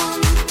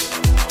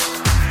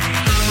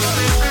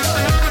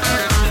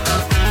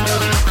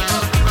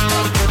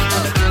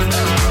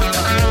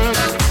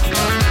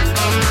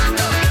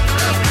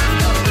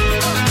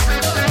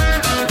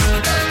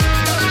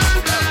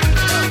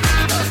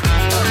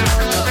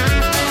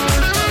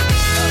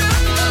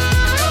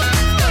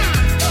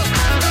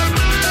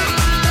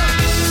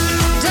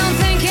 Don't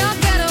think you'll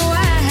get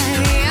away.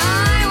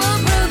 I will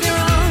prove you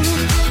wrong.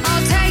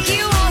 I'll take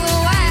you all the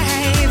way.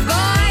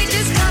 Boy,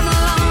 just come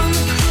along.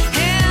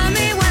 Hear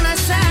me when I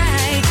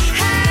say,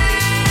 hey.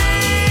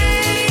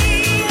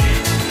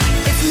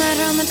 It's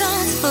murder on the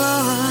dance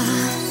floor,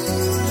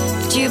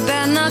 but you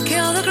better not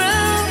kill the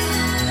groove.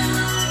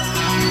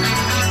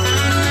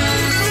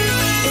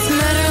 It's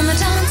murder on the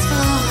dance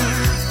floor,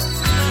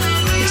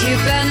 but you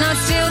better not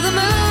steal the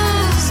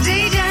moves,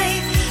 DJ.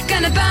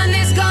 Gonna burn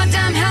this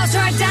goddamn house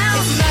right down.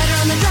 It's murder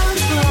on the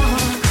dance floor,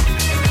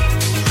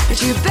 but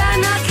you better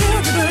not kill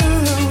the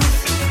groove.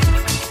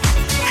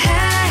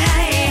 Hey,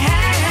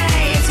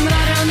 it's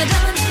murder on the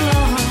dance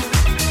floor,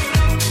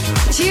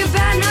 but you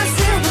better not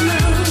steal the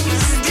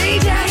moves,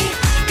 DJ.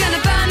 Gonna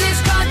burn this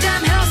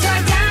goddamn house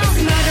right down. It's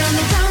murder on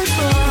the dance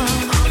floor,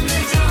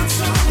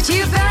 but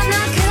you better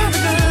not kill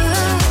the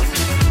groove.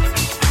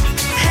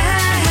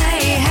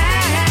 Hey,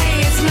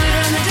 it's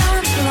murder on the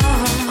dance floor,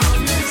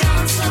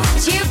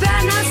 but you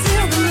better not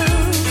steal the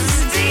moves,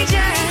 DJ.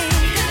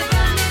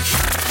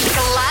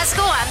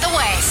 Glasgow and the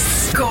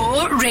West. Go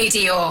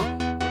Radio.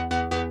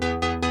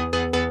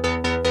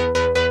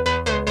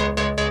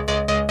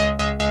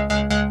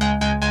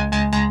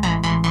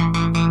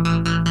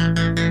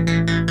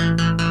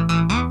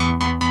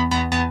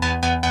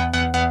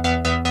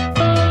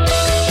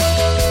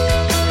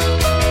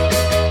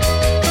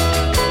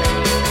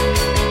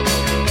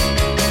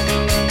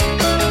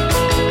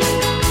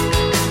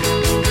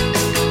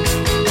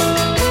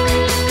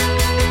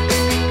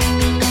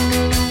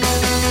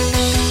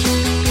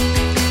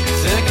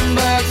 Thinking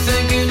back,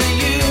 thinking of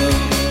you.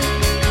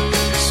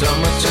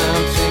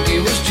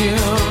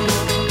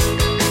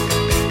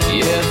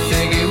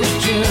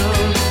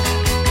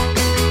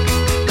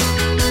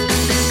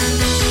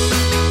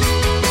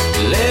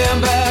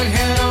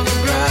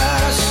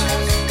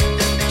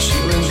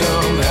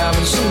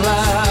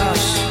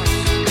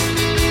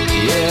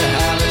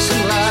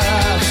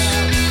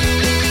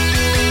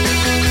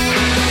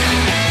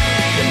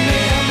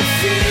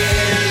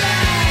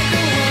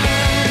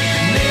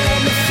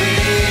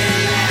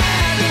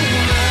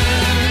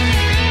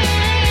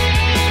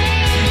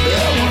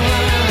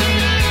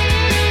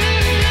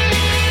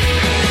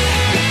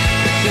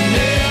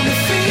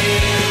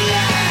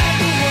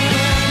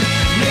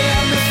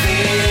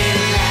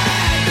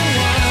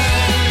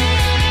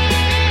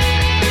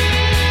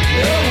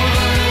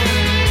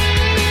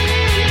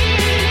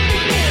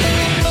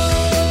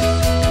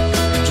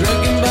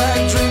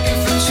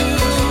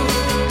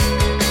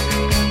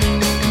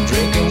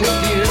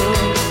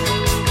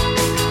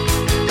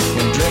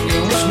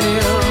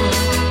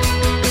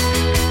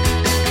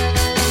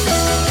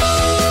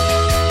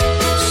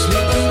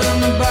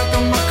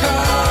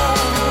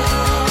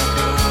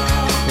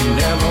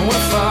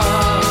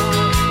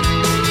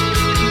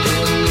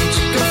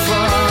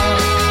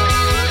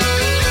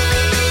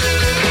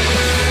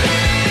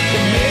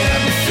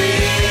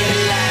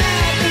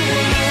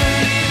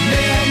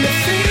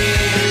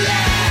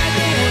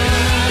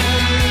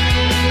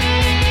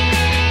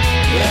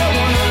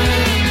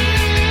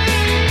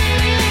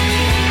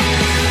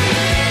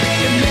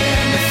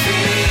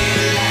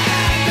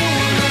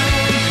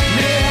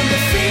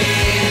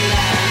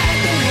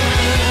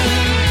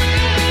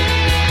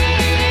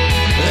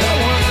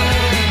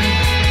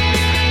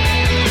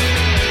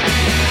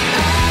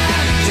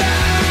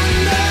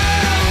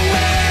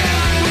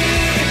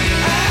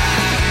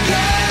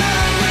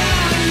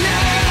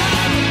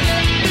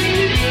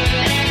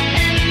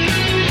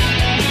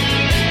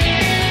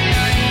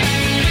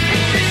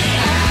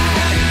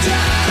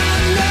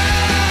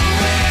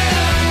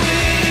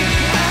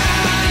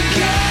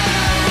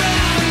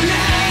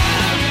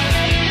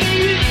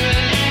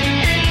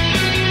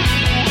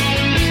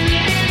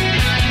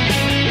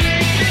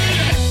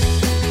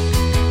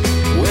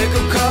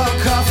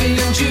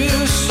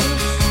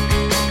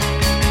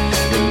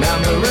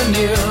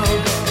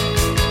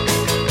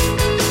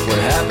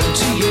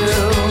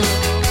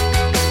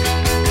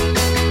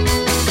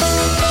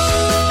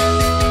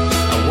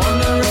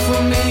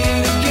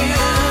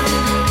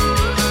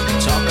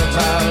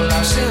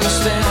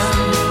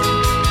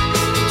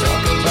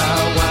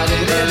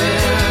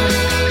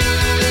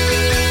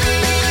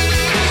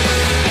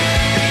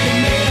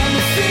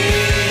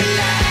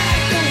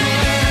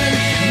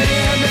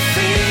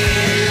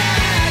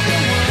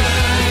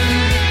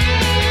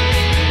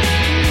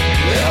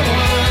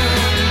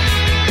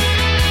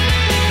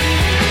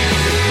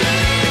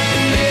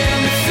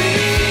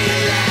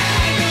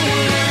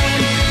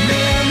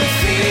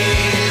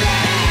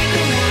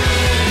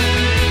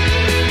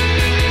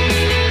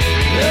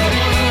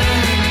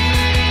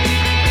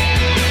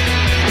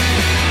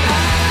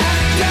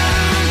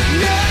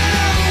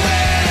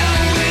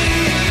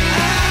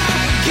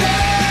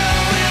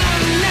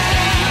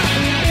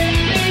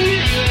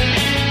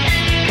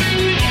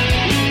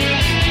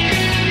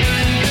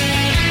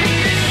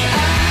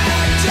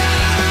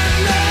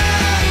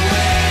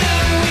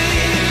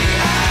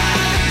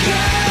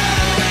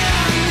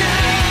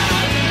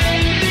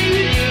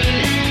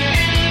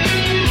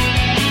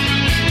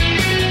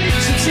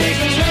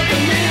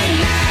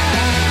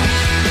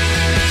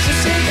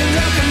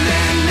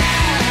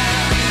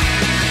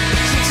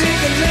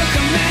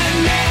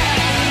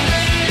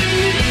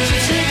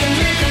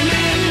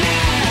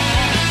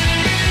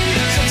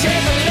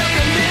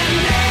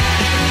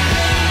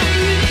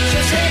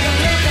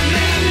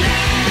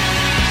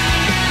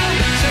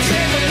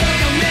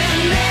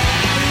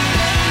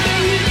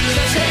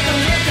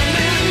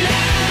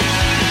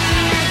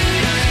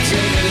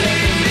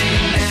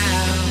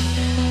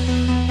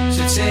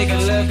 take a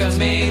look at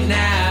me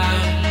now.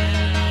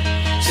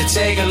 So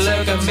take a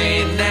look at me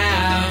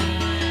now.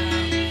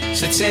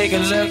 So take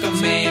a look at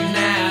me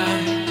now.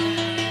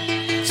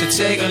 So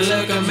take a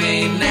look at me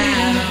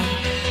now.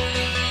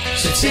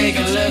 So take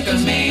a look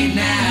at me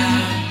now.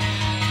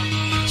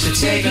 So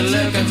take a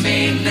look at me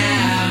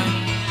now.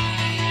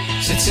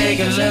 So take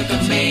a look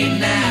at me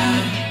now.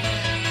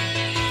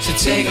 So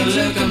take a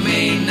look at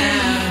me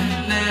now.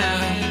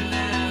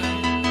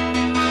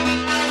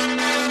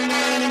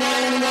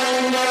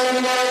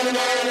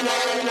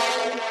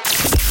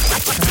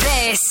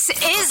 This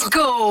is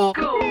Go.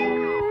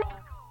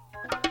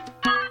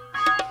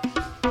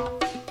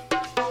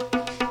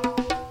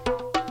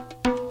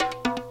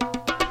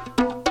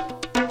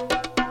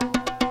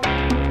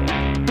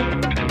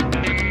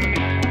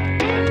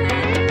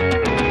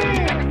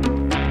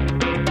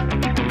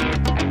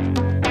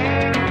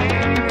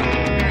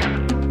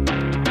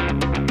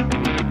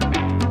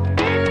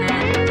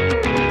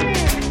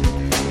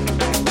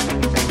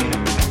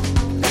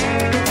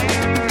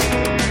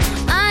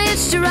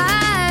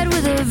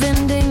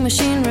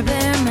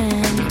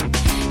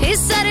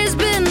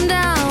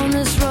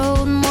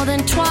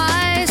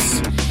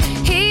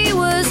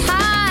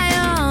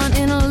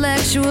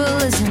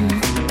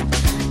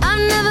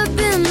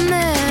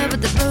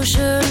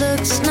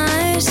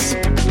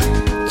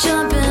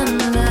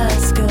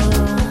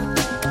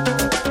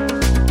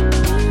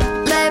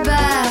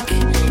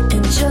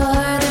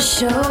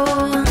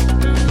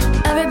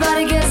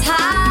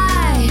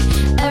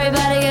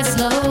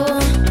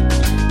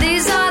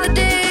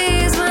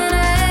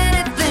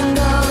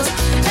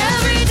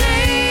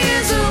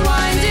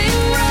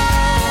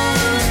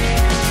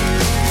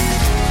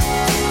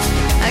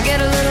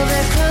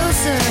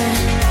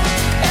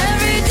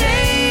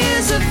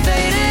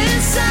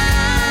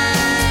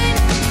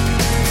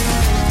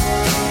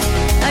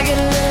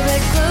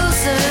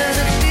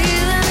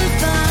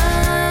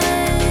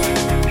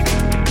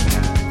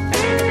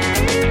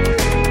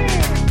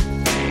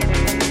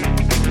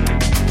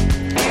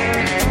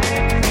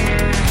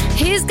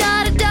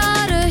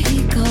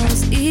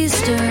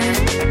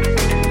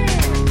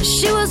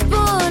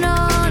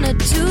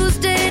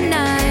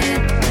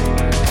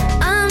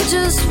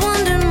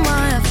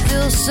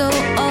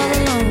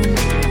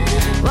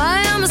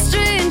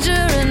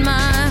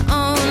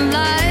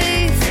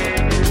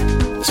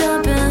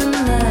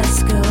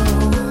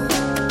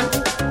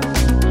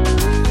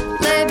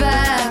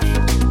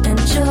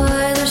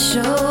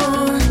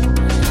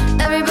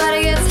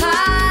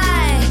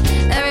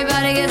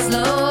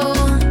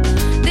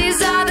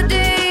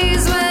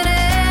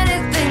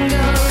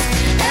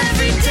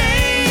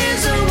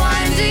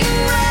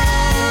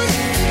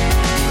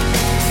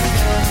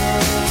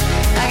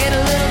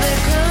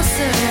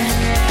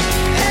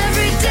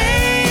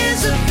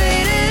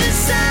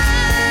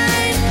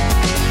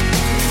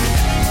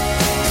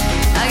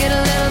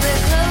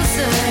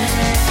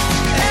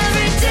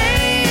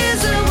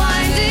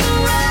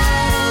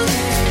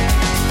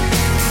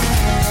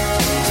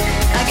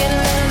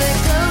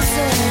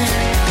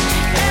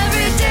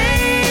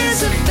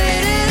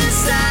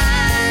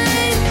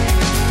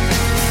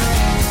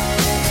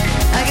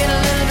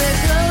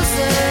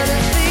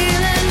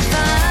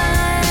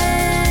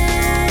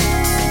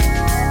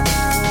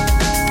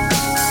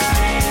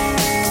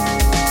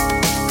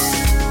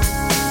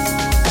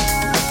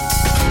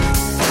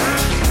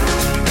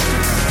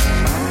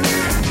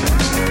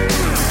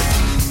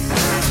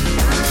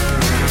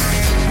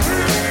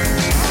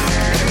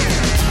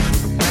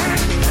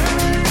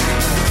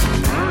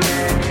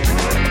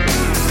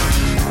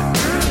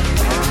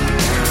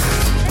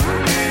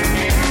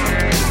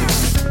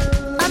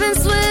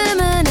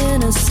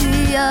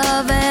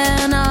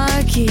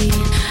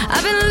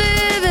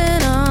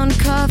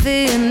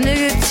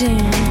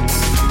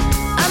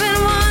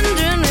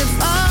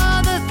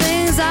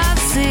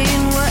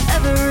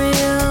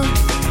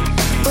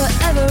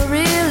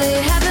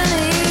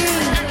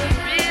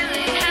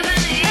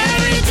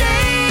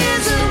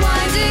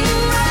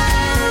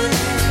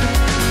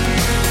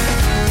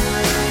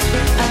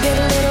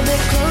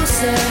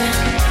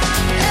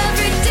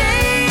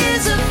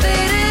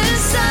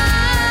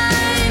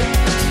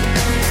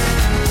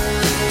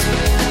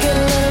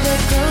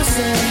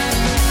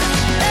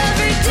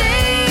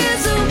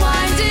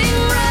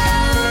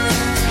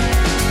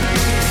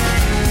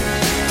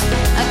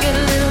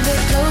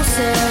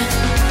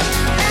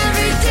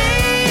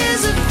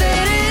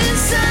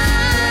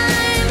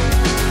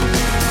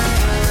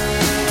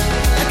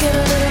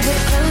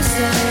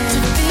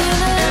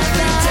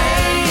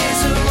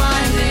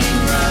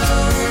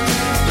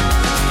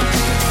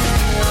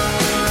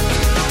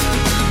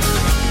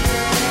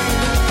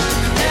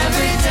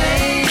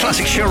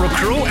 Sheryl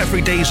Crow,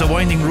 Every Day's a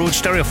Winding Road,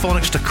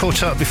 Stereophonics,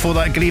 Dakota. Before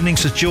that, good evening,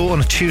 says Joe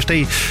on a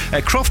Tuesday.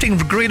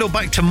 Crofting Grado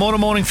back tomorrow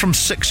morning from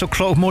 6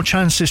 o'clock. More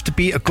chances to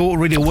be a Go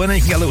Radio winner.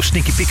 You can get a little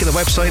sneaky peek at the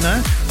website now.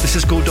 This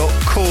is go.co.uk.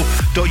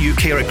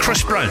 Right,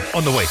 Chris Brown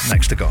on the way,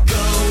 next to Go.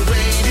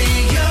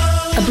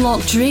 A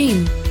blocked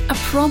drain? A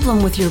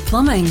problem with your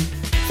plumbing?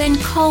 Then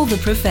call the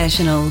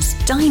professionals.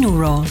 Dino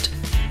Rod.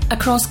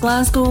 Across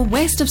Glasgow,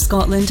 west of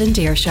Scotland and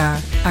Ayrshire,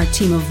 our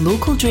team of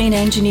local drain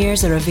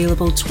engineers are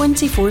available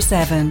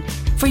 24/7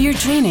 for your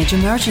drainage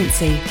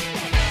emergency.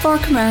 For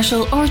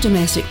commercial or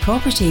domestic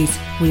properties,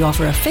 we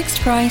offer a fixed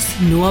price,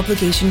 no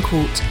obligation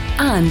quote,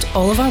 and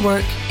all of our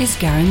work is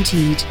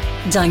guaranteed.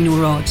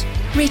 Dino-Rod,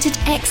 rated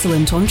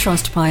excellent on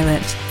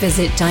Trustpilot.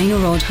 Visit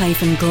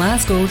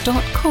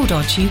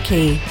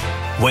dinorod-glasgow.co.uk.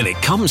 When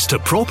it comes to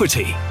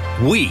property,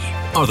 we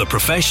are the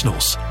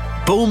professionals.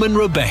 Bowman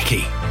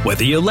Rebecca.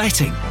 Whether you're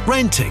letting,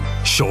 renting,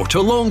 short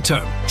or long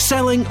term,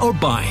 selling or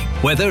buying,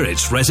 whether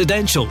it's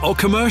residential or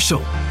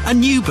commercial, a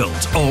new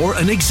build or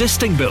an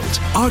existing build,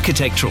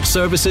 architectural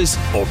services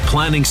or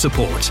planning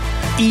support,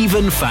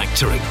 even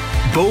factoring.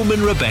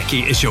 Bowman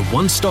Rebecca is your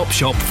one-stop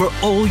shop for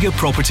all your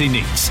property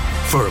needs.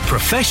 For a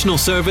professional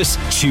service,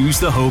 choose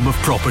the home of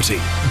property.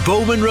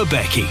 Bowman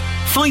Rebecca.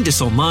 Find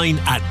us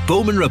online at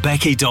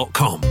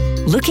bowmanrebecca.com.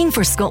 Looking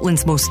for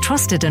Scotland's most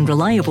trusted and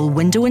reliable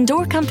window and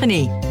door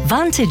company?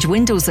 Vantage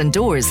Windows and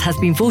Doors has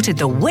been voted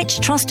the Which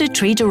Trusted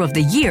Trader of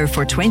the Year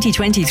for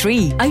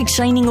 2023,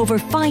 outshining over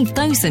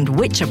 5,000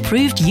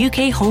 Which-approved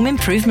UK home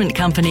improvement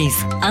companies.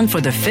 And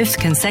for the 5th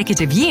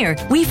consecutive year,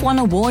 we've won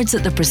awards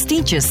at the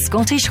prestigious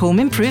Scottish Home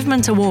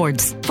Improvement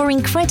Awards. For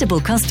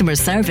incredible customer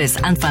service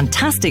and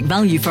fantastic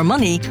value for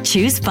money,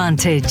 choose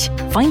Vantage.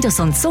 Find us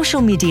on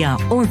social media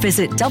or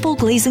visit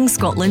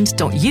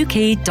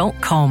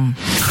doubleglazingscotland.uk.com.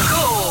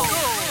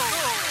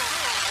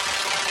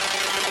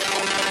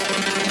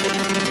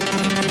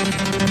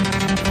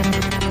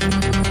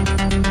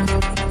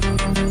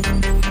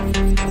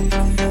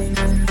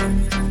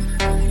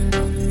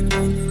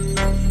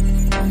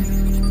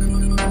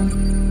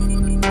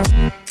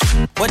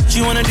 What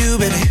you wanna do,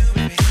 baby?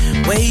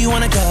 Where you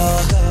wanna go?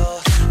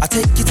 I'll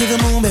take you to the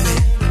moon, baby.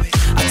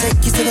 I'll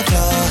take you to the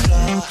floor.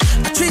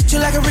 I treat you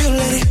like a real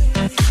lady,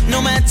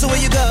 no matter where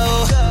you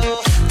go.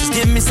 Just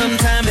give me some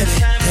time, baby.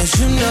 Cause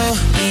you know,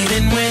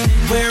 even when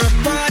we're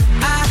apart,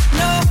 I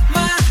know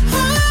my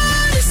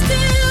heart is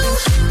still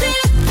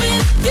there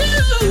with you.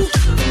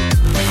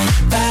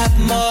 5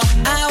 more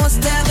hours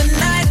till the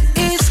night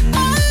is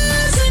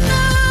ours, and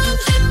I'm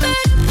in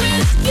bed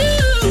with you.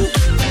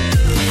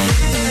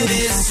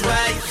 This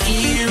right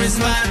here is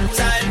my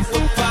type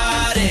of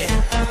party.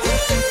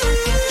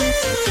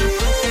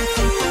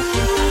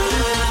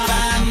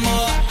 5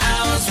 more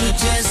hours, we're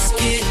just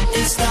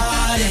getting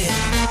started.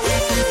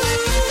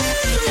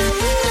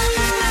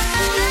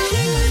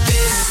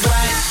 This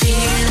right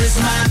here is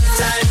my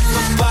type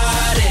of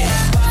party.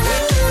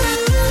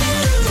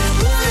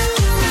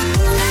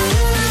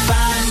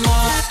 5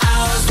 more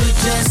hours, we're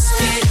just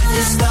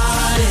getting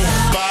started.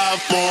 5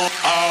 more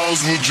hours,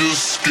 we're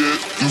just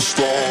getting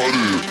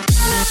started.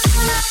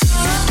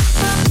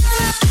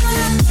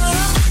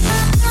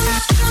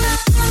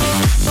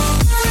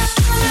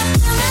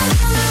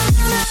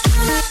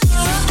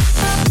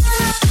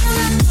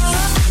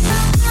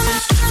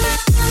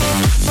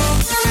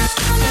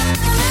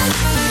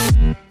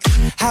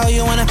 How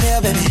you wanna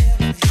feel, baby?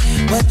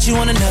 What you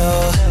wanna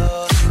know?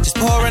 Just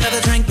pour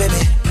another drink,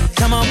 baby.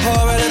 Come on,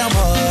 pour a little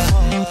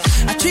more.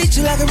 I treat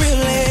you like a real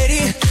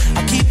lady.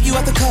 I'll keep you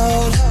out the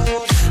cold.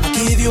 I'll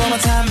give you all my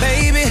time,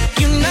 baby.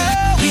 You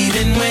know,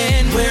 even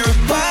when we're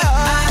apart, I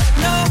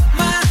know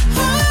my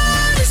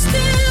heart is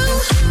still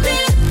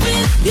there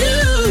with you.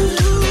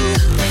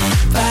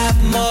 5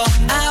 more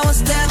hours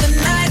till the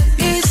night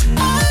is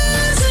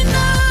ours, and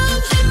I'm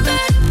in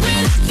bed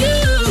with you.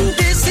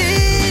 This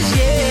is,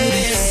 yeah.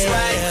 This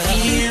right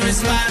here is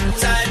my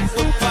type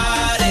of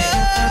party.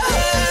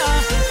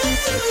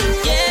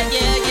 Yeah,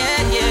 yeah,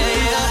 yeah,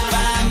 yeah.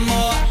 5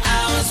 more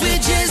hours,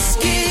 we're just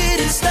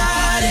getting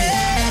started.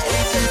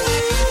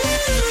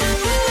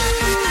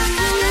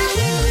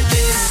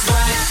 This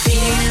right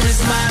here is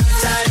my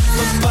type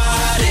of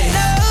party.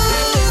 No,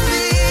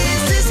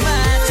 this is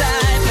my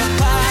type of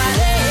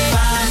party.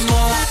 5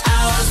 more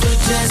hours,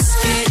 we're just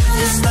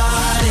getting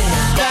started.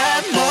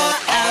 5 more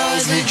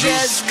hours, we're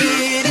just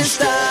getting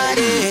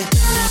started.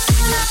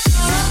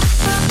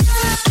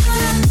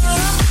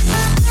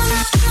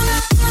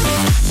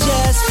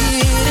 Just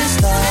getting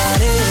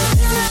started.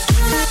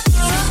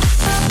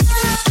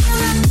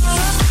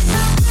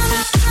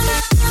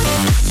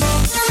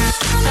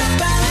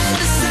 About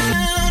the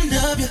sound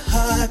of your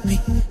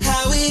heartbeat,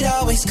 how it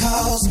always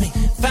calls me,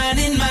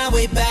 finding my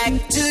way back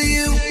to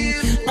you.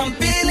 I'm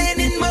feeling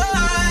it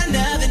more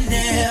now than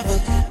ever.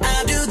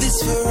 I'll do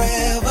this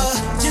forever,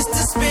 just to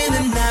spend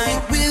the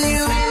night with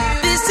you.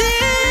 This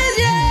is,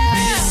 yeah.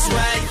 This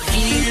right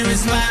here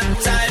is my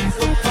type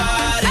of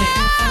party.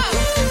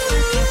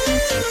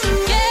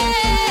 Yeah.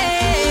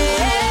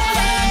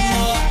 5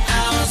 more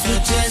hours,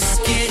 we're just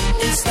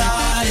getting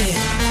started.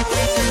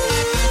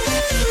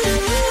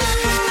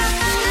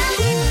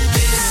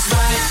 This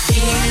right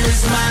here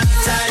is my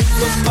type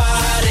of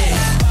party.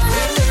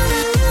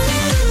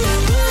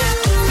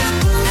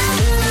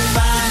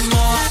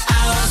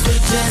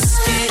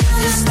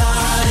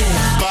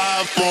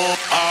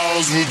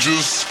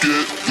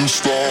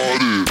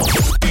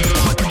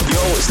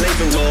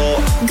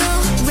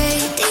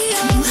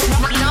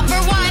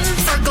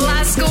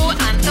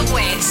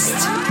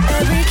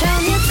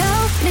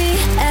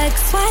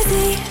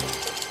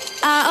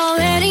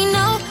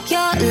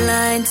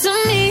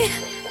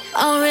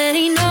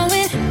 already know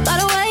it. By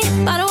the way,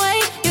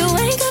 you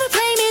ain't gonna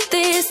play me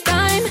this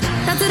time.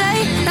 Not today,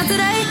 not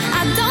today.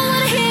 I don't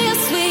wanna hear your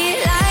sweet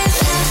lies.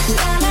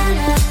 La la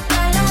la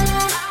la la la.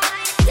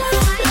 La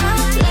la la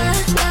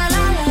la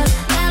la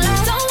la.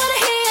 Don't wanna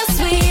hear your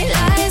sweet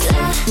lies.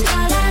 La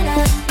la la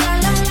la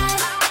la la.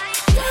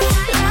 La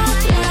la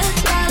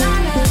la la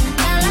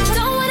la.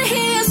 Don't wanna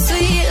hear your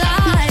sweet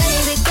lies.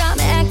 Baby, got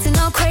me acting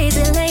all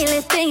crazy lately.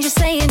 Things you're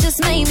saying just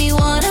made me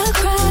wanna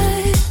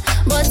cry.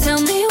 But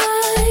tell me why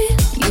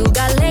you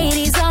got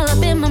ladies all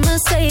up in my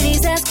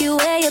Mercedes. Ask you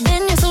where you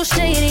been, you're so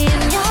shady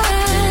in your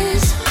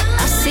eyes.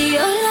 I see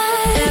your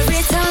lies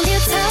every time you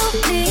tell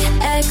me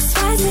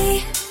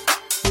XYZ.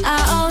 I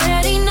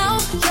already know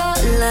you're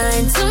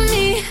lying to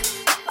me.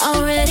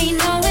 Already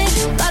know it.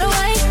 By the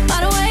way,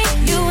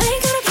 you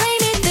ain't gonna play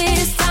me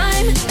this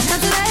time. Not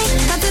today,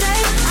 not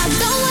today. I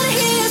don't wanna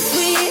hear your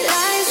sweet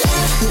lies.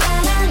 La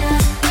la la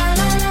la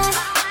la la.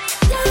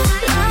 La la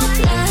la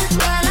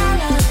la la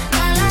la.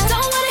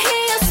 Don't wanna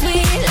hear your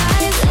sweet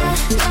lies.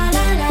 La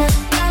la la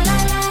la la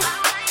la.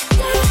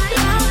 La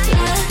la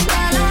la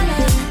la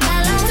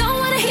la. Don't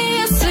wanna hear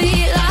your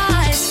sweet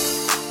lies.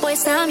 Boy,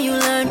 it's time you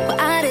learn what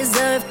I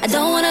deserve. I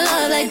don't wanna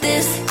love like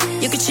this.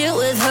 You can chill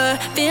with her,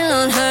 feel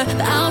on her,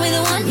 but I'll be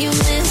the one you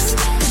miss.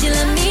 'Cause you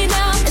let me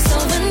down, it's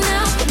over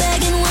now. We're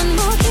begging one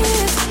more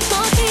kiss,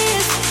 more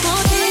kiss,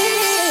 more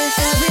kiss.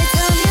 Every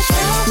time you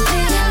tell me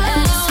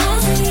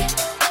XYZ,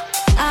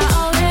 I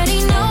already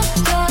know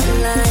you're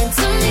lying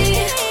to me.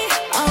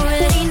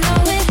 Already know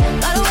it.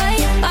 By the way,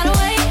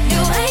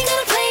 you ain't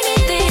gonna play me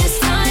this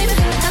time.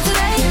 Not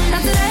today,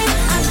 not today.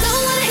 I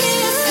don't wanna hear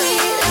your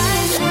sweet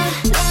lies.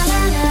 La la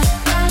la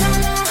la la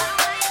la.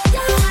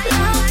 La la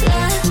la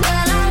la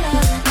la la.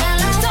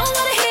 Don't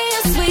wanna hear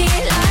your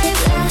sweet lies.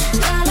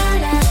 La la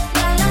la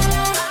la la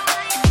la.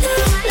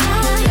 La la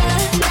la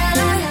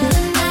la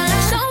la.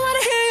 Don't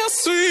wanna hear your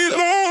sweet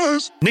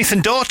lies.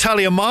 Nathan Daw,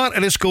 Talia Mar,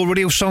 it is Go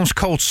Radio. Songs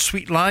called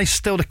Sweet Lies.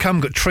 Still to come,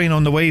 got Train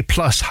on the way,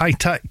 plus High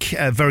Tech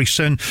very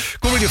soon.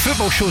 Go Radio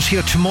football shows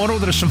here tomorrow.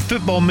 There is some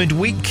football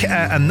midweek,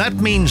 and that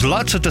means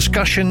lots of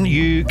discussion.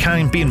 You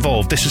can be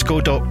involved. This is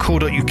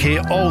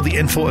go.co.uk. All the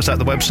info is at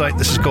the website.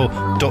 This is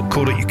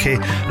go.co.uk.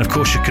 And of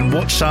course, you can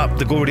WhatsApp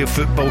the Go Radio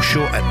football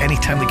show at any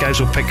time. The guys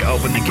will pick it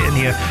up when they get in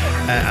here,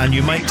 and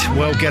you might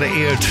well get it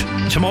aired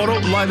tomorrow,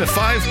 live at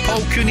 5.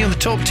 Paul Cooney and the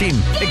top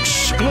team,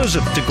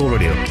 exclusive to Go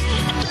Radio.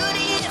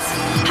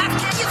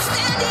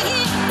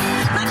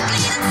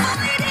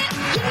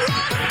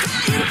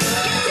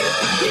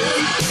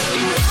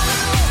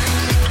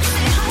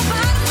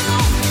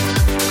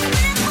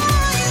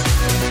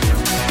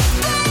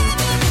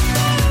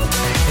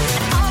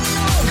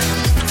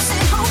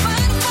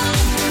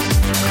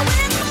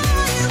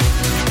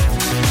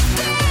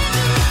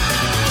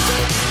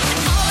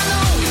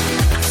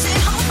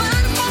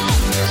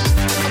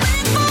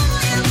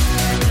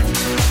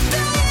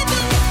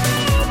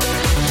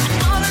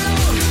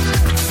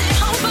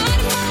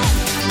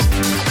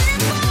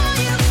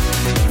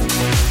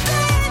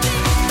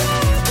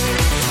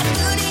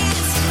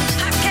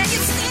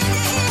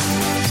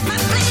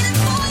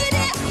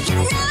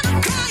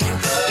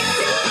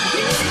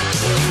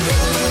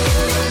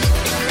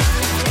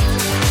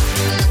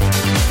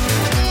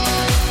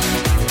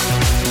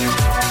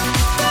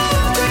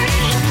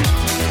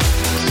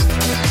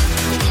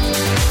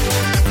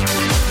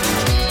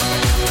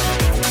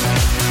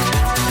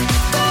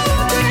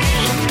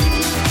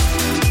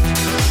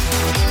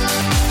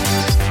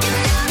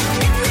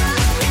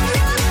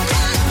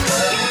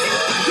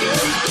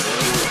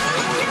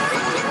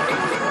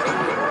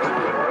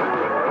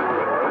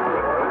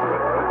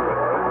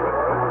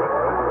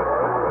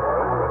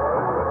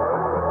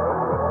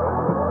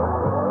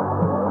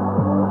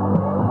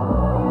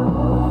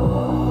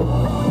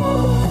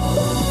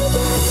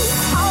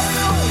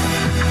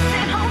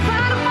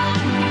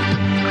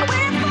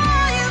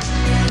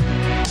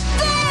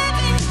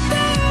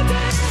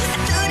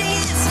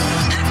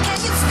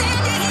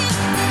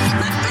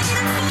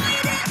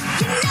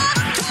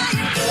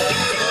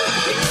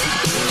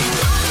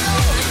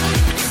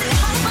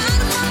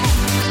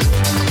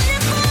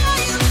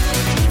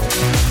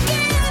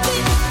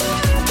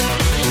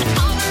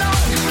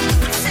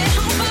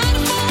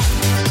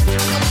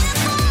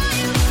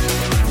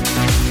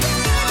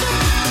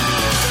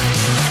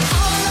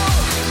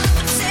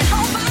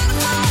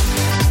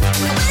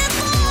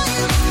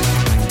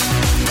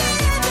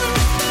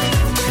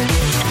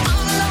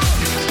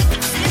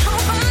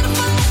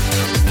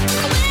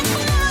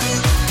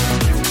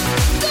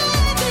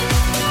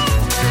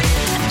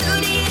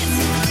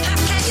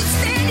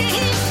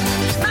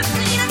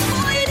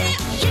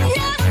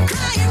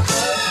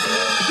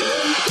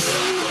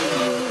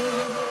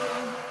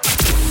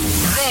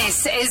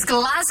 is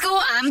Glasgow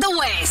and the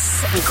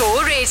West.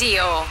 Go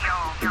Radio.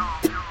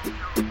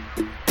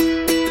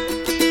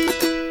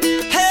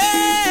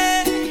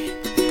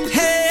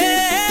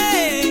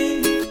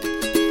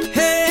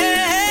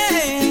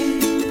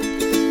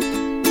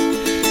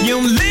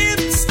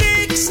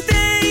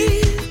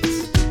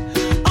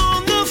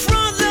 On the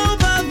front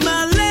lobe of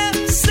my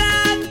left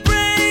side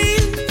brain.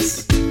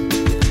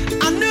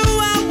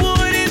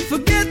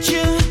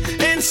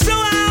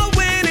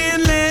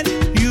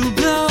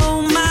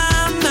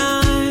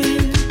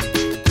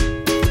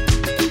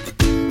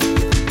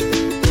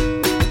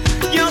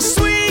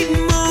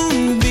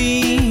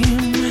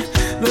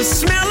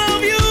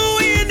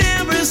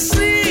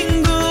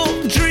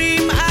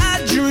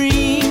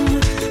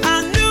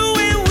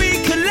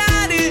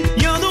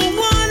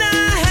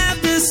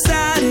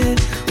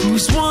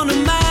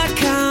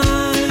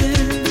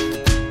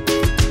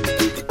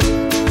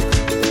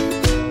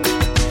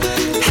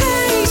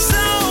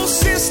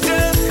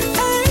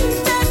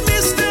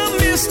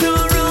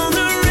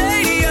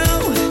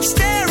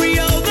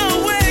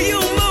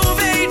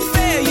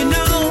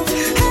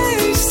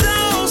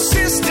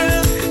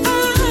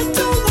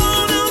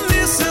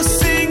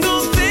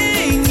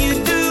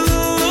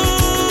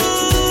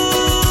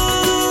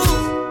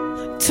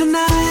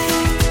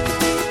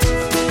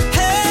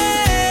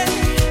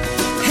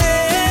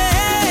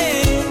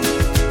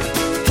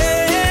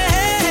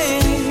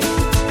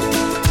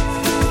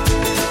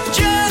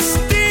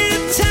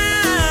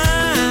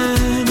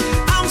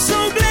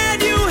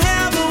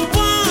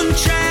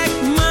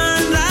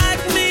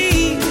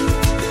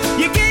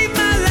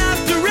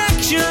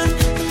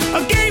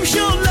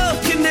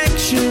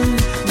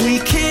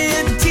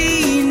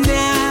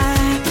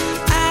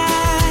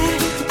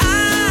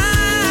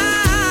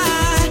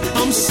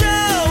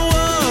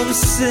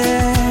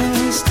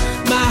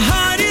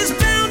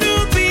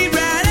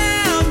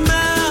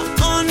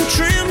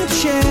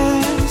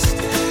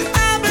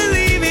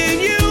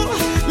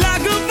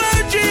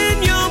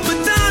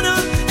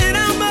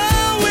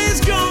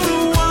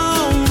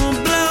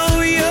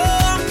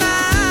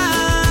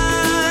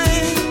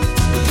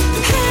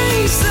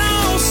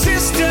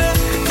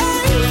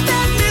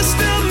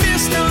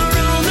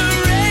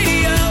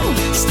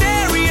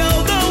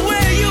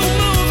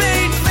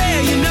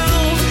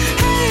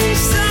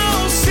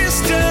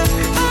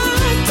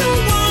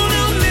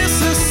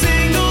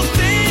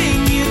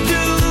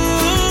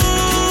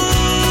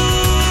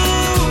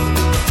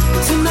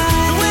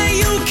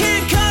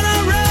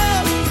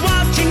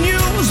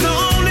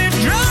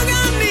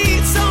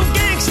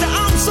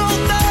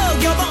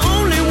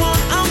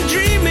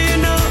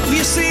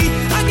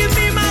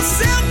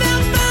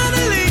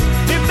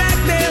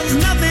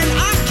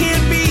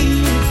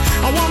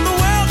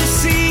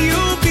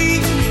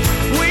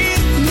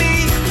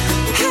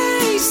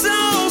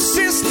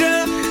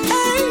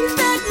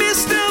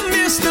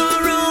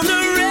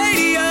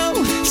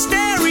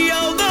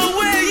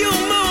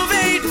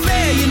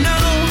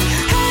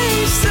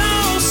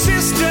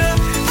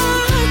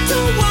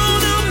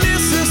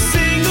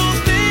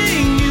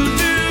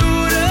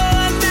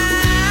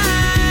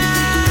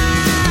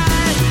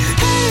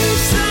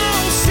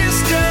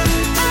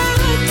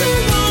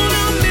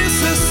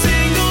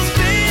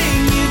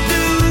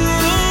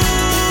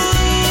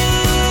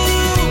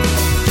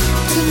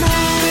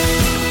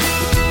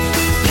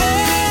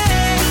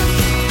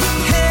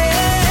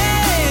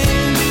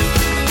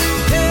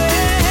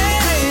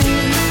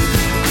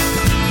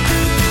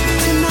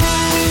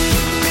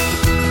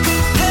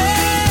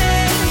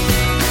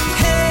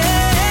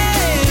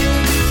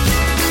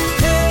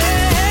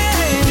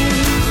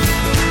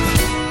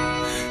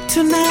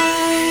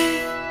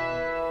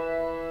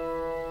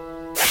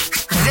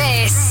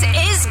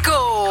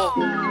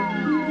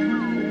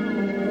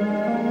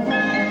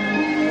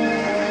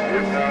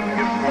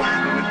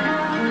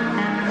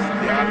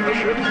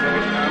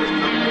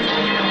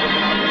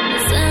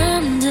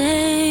 Some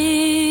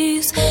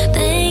days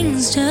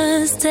things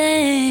just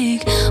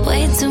take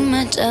way too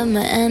much of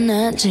my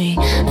energy.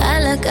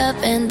 I look up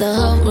and the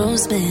whole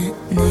room's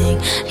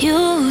spinning.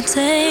 You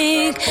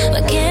take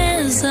my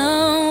cares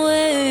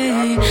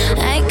away.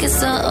 I get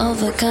so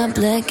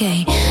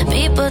overcomplicate.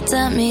 People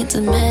tell me to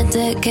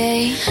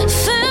medicate.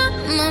 Feel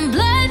my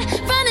blood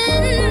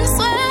running,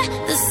 swear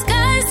the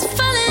sky's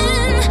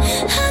falling.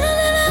 I don't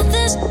know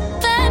this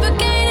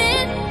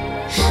fabricated.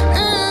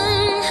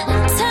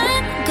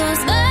 Time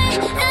goes by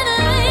and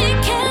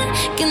I can't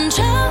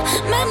control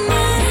my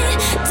mind.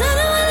 Don't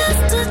know what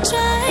else to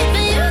try,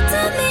 but you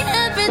tell me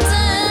every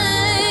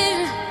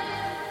time.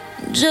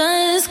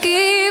 Just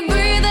keep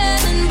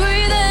breathing and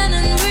breathing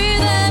and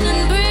breathing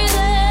and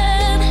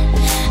breathing.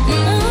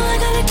 No, I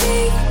gotta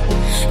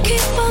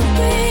keep on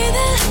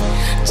breathing.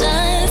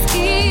 Just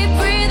keep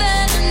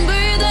breathing and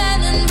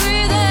breathing and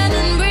breathing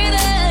and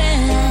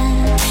breathing.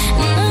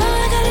 No,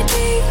 I gotta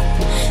keep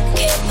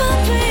on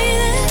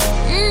breathing.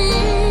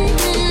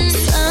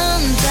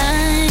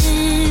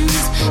 Sometimes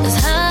it's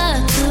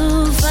hard to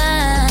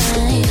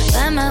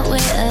find my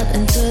way up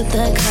into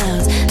the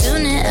clouds.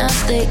 Tuning out,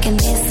 they can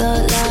be so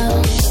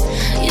loud.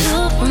 You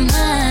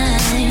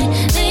remind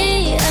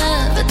me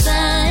of a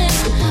time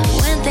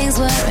when things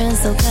weren't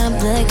so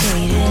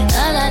complicated.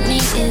 All I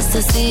need is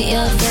to see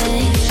your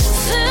face.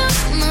 Feel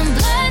my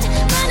blood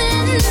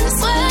running,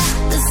 swear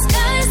the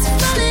sky's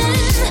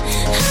falling.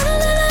 I don't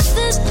know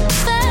this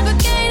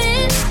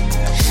fabricated.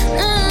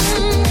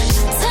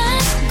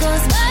 Time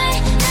goes by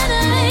and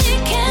I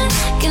can't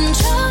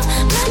control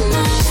my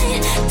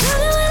mind. Don't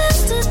know what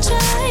else to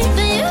try,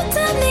 but you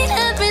tell me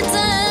every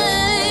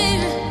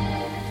time.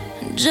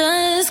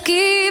 Just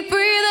keep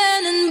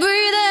breathing and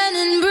breathing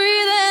and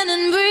breathing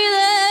and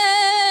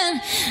breathing.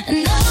 And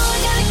now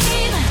I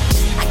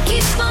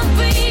keep on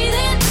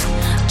breathing.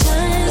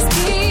 Just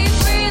keep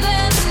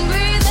breathing and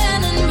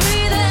breathing and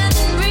breathing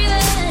and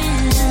breathing.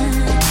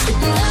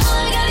 And now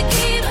I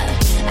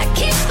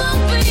keep on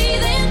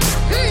breathing.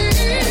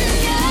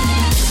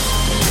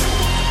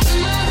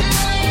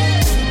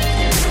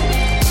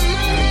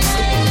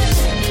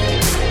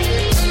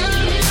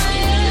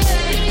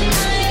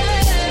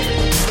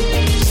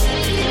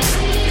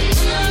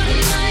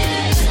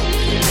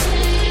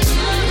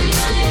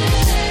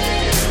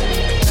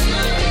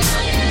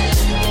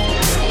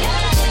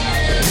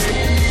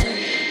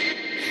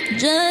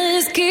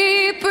 Just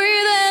keep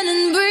breathing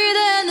and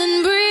breathing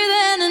and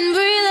breathing and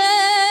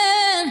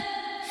breathing.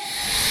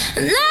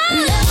 Now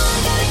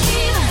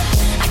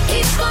I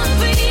keep on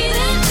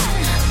breathing.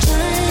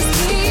 Just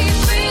keep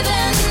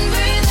breathing and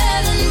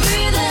breathing and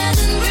breathing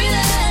and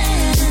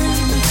breathing.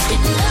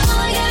 Now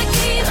I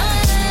keep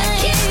on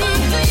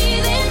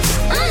breathing.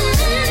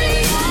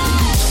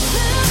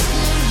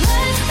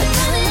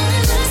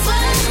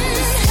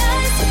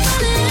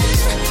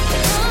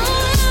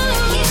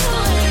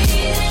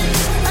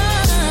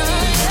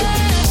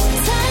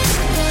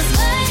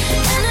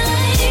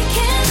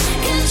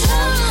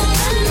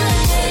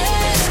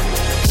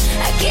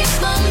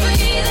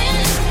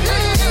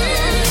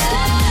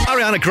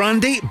 Ariana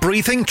Grande,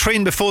 Breathing.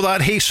 Train before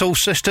that, Hey Soul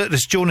Sister.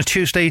 This is Jonah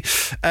Tuesday.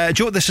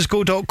 Joe, this is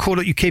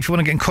go.co.uk if you want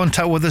to get in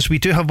contact with us. We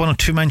do have one or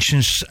two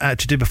mentions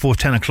to do before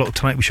 10 o'clock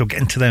tonight. We shall get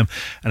into them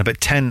in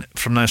about 10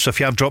 from now. So if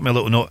you have dropped me a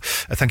little note,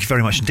 thank you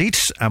very much indeed.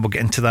 And we'll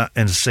get into that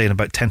in, say, in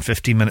about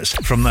 10-15 minutes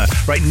from now.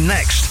 Right,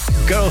 next,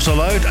 Girls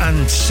Aloud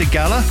and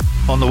Sigala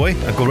on the way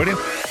at Go Radio.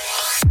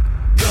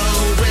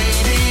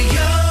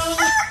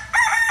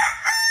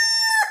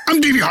 I'm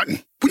Davey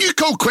Hutton. When you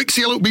call Quick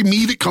Sale, it'll be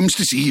me that comes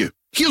to see you.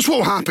 Here's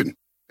what'll happen.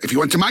 If you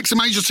want to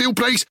maximise your sale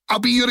price, I'll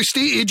be your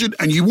estate agent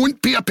and you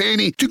won't pay a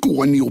penny to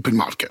go on the open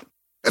market.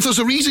 If there's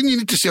a reason you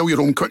need to sell your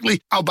home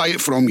quickly, I'll buy it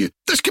from you.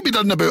 This could be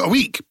done in about a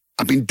week.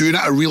 I've been doing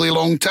it a really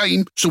long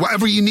time, so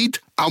whatever you need,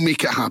 I'll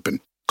make it happen.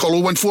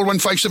 Call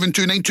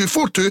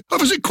 01415729242 or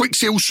visit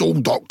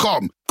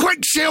quicksalesold.com.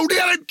 Quick Sale, the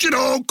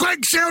original! Quick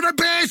Sale the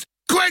best!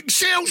 Quick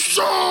Sale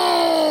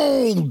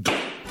Sold!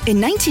 In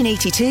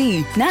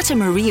 1982, Nata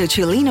Maria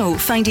Cellino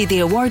founded the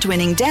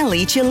award-winning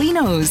deli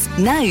Cellino's.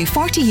 Now,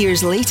 40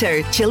 years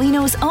later,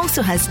 Cellino's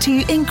also has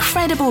two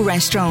incredible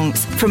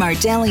restaurants. From our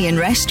deli and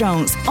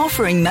restaurants,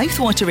 offering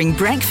mouth-watering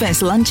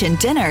breakfast, lunch and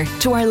dinner,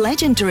 to our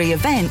legendary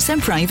events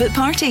and private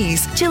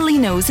parties,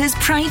 Cellino's is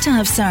proud to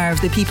have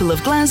served the people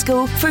of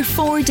Glasgow for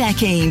 4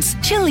 decades.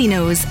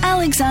 Cellino's,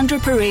 Alexandra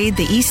Parade,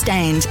 the East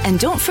End, and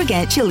don't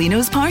forget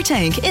Cellino's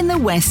Partick in the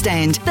West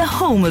End, the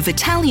home of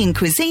Italian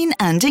cuisine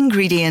and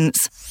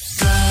ingredients.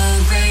 Go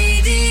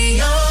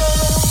Radio.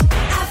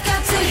 I've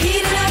got to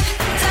heat it up.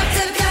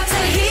 Got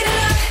to heat it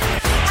up.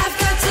 I've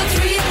got to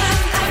free it up.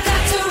 I've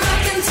got to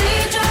rock until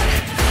you drop.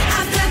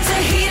 I've got to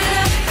heat it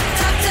up.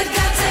 Got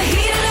to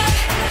heat it up.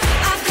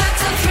 I've got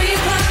to free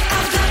it up.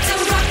 I've got to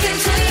rock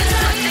until you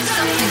drop.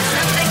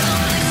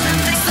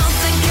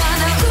 Something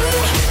kinda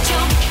ooh,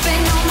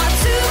 jumping on my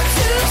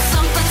tutu.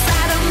 Something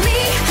side of me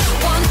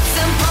wants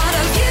some part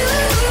of you.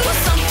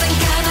 Something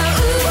kinda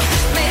ooh,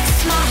 makes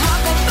my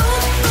heart go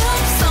boom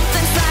boom.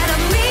 Something side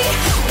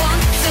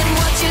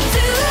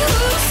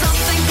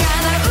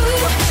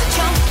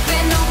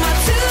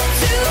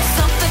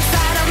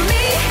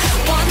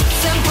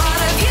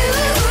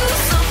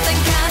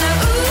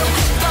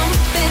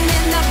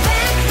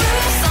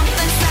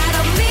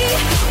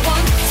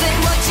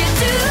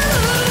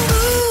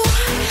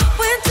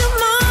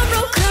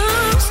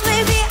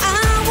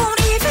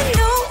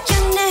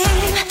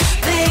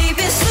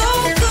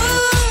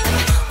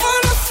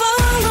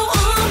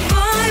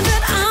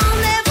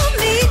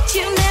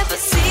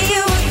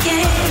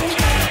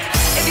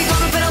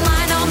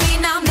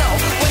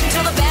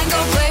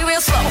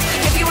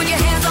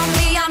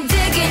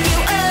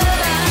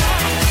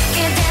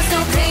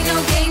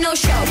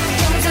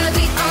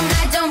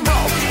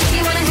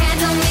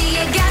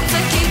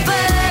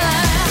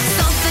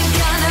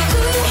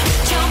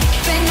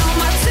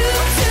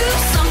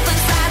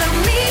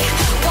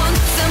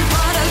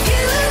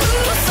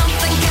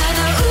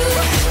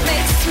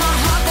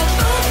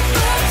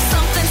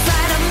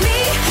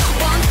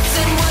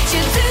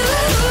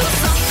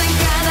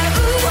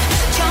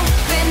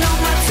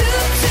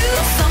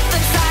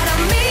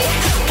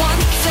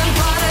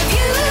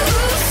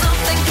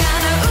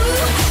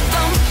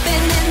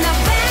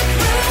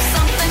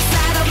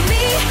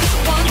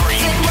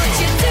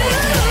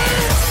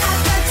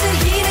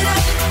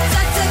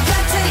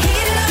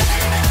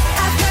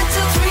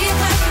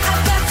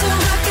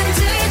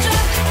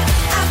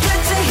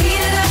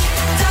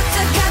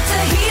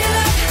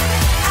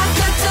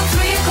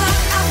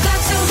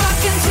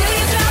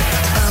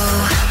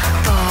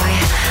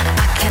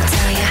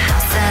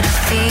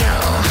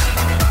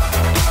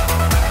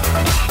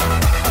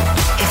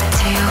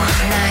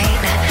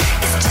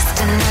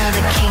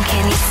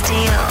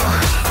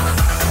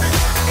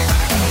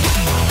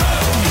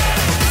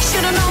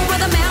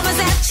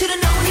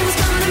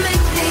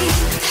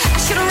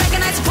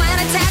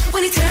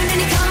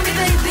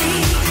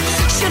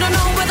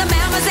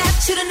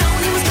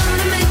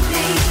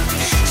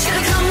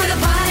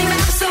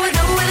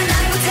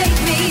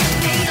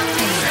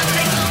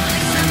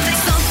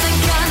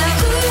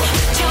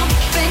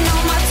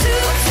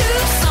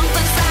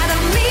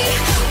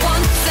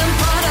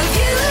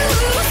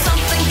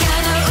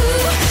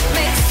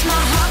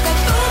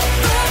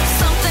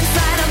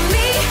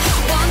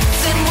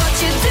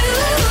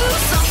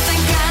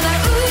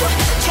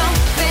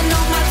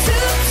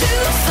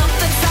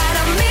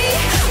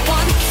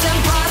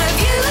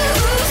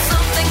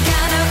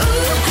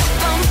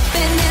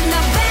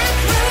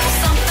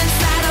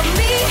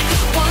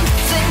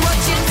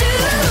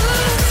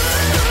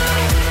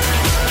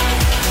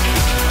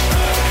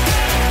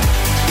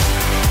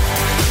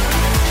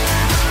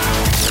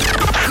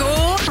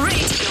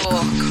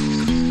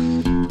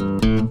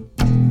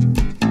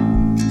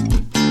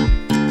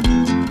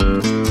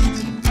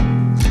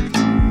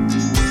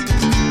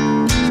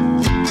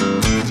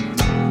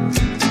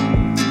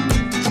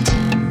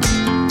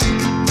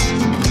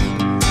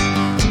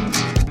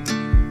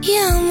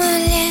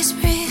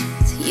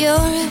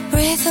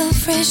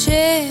only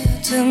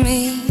shelter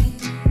me.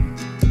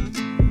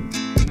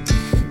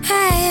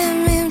 I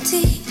am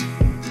empty,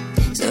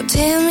 so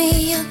tell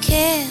me you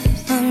care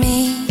for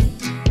me.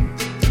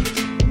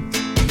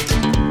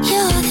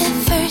 You're the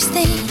first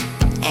thing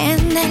and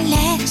the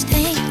last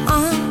thing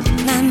on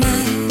my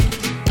mind.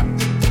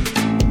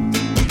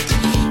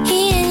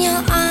 In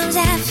your arms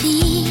I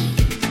feel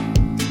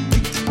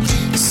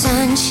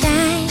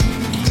sunshine.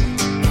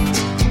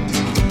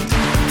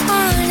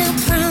 On a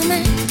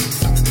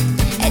promise,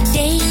 a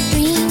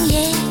daydream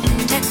yet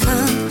to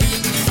come.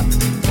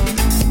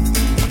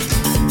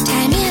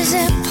 Time is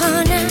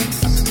upon us,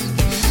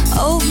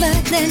 oh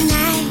but the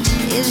night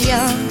is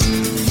young.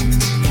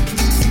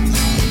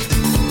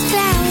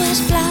 Flowers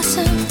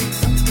blossom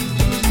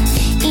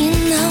in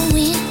the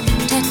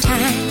winter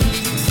time.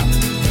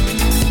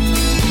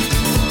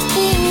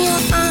 In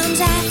your arms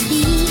I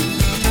feel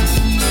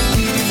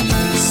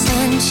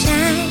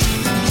sunshine.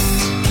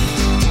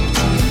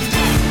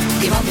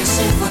 Give up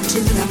yourself unto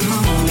the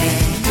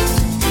moment.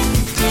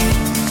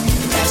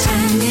 The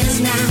time is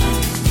now.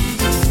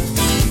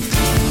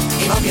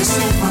 Give up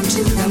yourself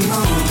unto the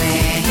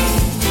moment.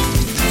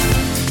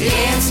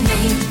 Let's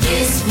make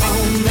this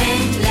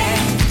moment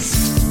last.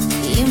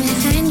 You may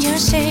find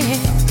yourself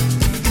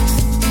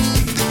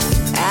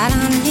out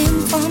on him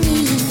for me.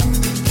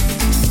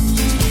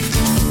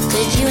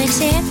 Could you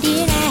accept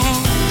it as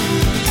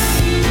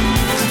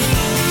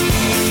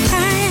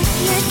part of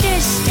your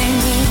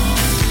destiny?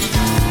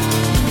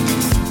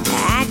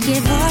 I'd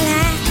give all I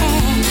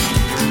have,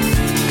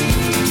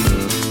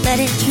 but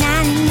it's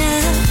not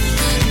enough,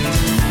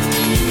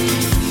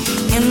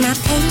 and my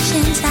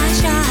patience are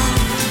short,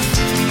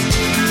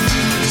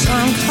 so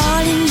I'm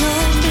calling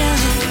your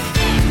bluff.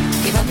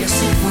 Give up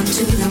yourself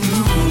unto the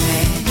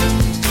moment.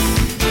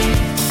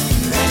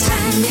 The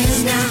time is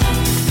now.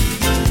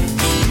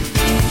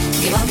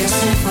 Give up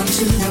yourself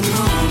unto the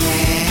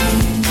moment.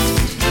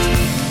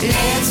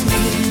 Let's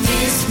make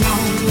this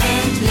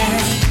moment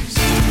last.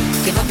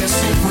 Give up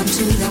yourself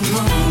unto the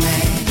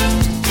moment.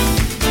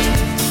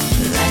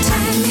 The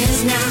time is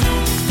now.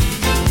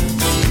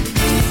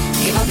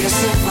 Give up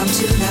yourself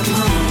unto the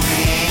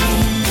moment.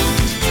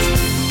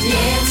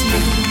 Let's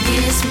make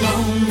this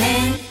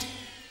moment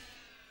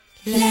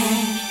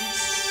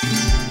last.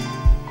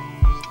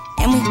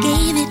 And we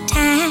gave it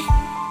time.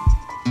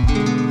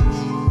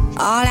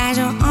 All eyes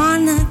are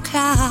on the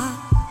clock.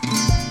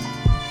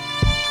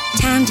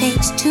 Time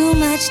takes too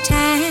much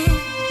time.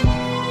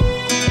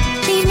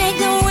 Please make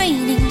the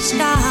waiting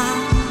stop.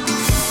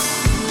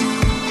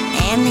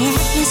 And the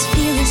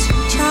atmosphere is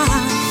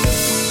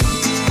charged,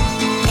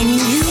 and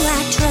in you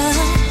I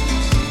trust.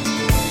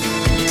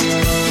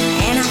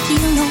 And I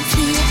feel no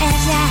fear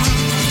as I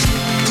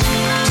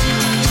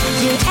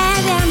do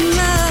as I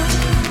must.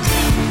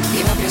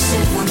 Give up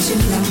yourself unto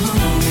the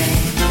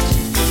moment.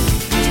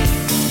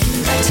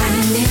 The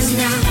time is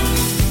now.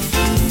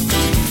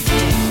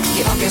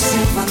 Give up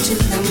yourself unto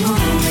the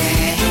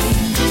moment.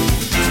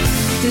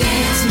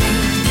 Let's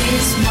make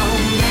this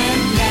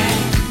moment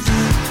last.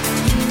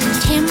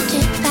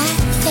 Tempted by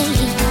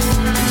fate,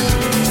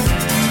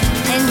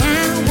 and I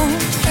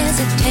won't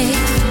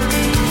hesitate.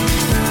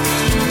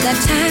 The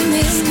time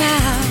is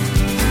now.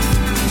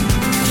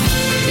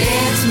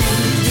 Let's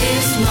make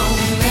this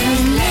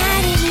moment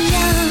Night is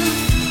young.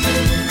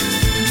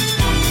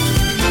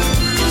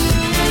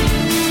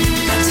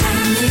 The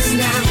time is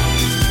now.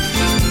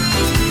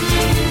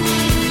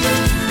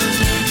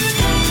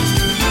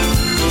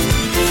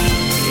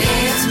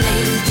 Let's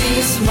make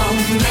this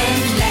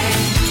moment last.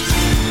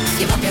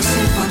 Give up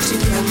yourself unto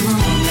the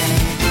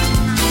moment.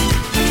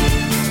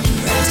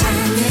 The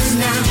time is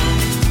now.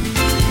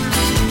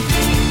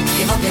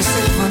 Give up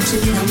yourself unto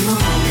the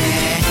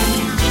moment.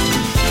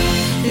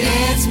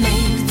 Let's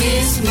make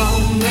this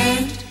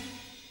moment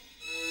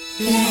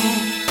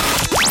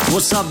last.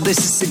 What's up? This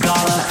is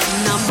Sigala.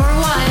 Number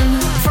 1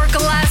 for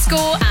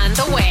Glasgow and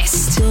the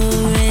West.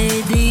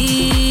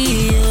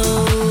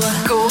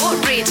 Go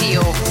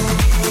Radio.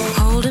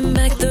 Holding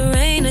back the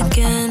rain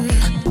again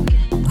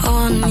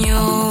on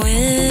your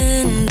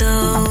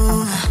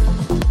window.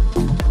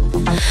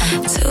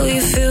 Till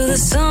you feel the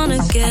sun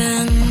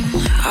again,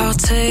 I'll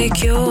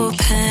take your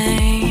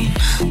pain.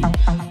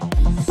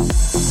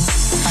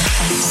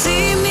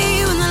 See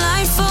me when the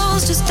light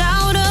falls just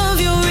out of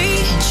your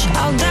reach.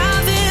 I'll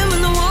dive in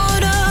when the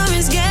water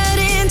is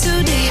getting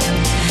too deep.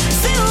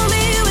 Feel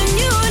me when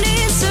you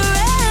need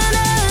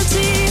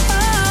serenity. Oh,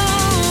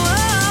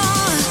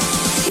 oh.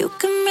 You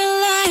can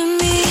rely on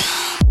me.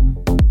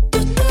 You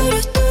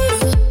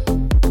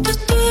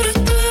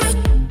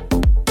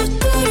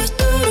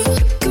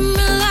can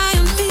rely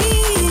on me.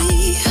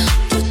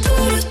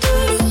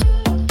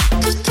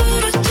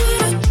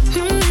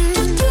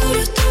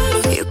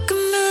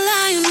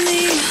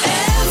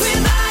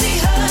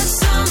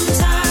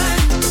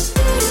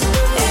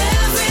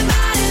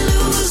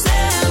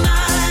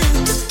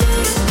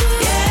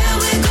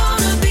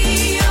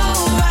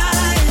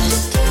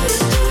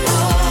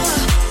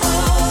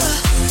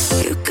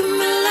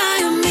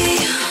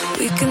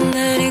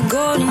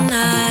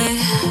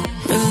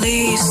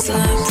 feels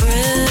like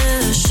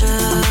pressure.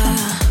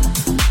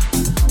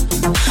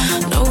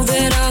 Know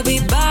that I'll be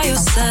by your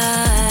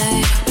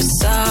side with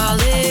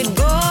solid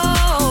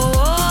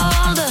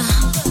gold.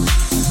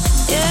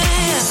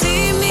 Yeah,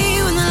 see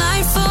me when the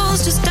light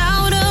falls just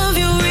out of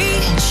your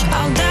reach.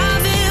 I'll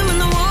dive in when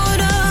the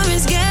water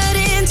is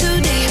getting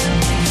too deep.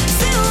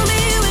 Feel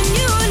me when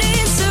you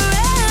need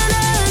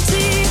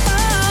serenity.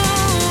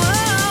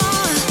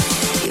 Oh,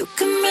 you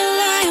can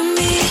rely on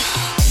me.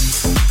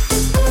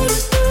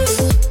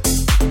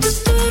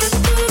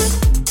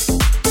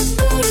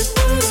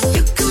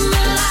 You can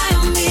rely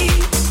on me.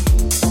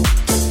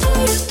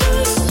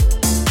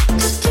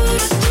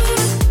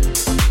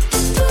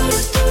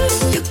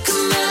 You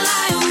can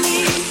rely on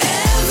me.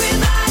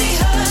 Everybody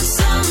hurts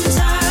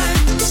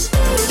sometimes.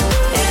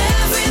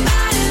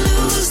 Everybody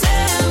lose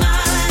their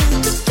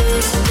mind.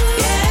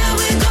 Yeah,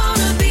 we're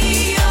gonna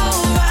be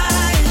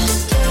alright.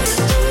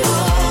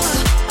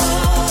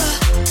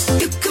 Oh,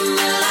 you can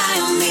rely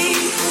on me.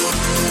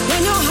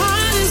 When your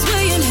heart is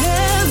weighing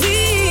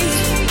heavy,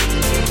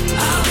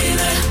 I'll be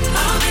there,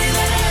 I'll be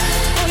there.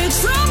 All your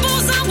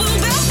troubles I will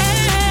bear.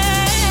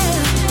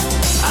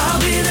 I'll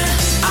be there,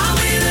 I'll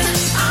be there,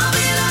 I'll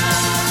be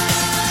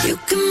there. You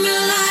can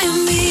rely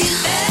on me.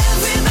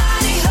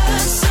 Everybody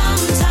hurts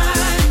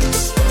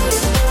sometimes.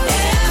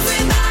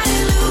 Everybody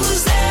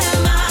lose their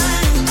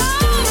mind.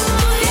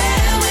 Oh,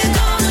 yeah, we're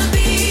gonna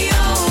be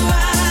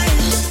alright.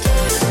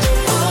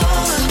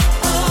 Oh,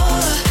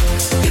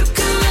 you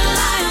can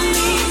rely on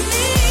me. You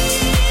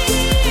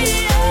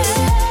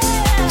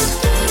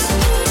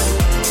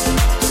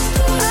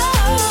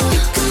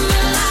can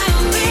rely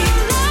on me.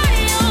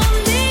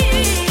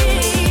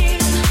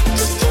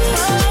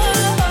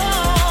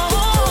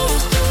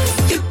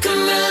 You can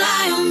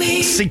rely on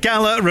me.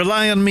 Sigala,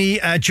 Rely on Me,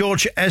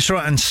 George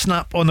Ezra and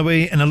Snap on the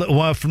way in a little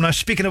while from now.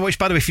 Speaking of which,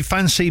 by the way, if you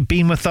fancy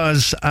being with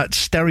us at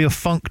Stereo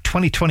Funk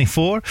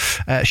 2024,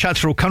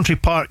 Chateau Country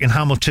Park in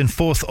Hamilton,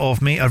 4th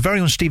of May, our very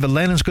own Steve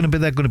Lennon's going to be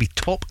there, going to be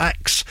top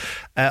acts,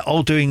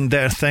 all doing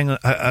their thing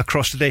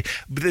across the day.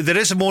 But there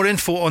is more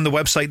info on the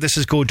website,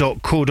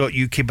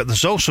 thisisgo.co.uk, but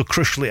there's also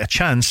crucially a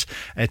chance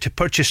to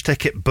purchase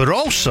ticket, but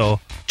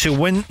also to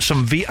win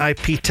some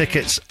VIP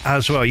tickets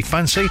as well. You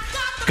fancy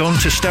going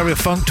to Stereo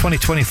Funk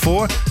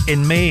 2024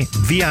 in May,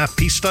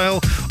 VIP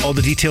style? All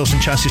the details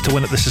and chances to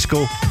win at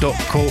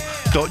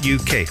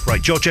thisisgo.co.uk.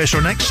 Right, George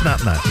Ezra next.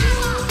 Snap now.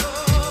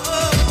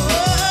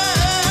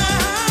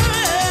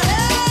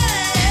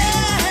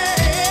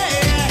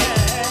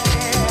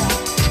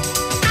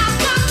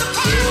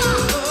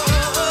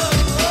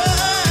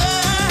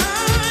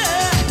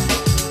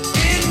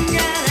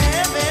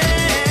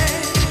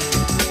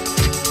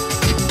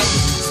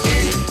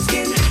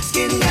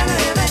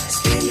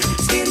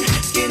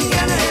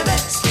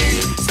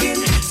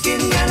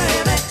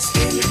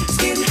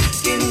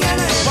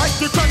 Like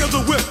the crack of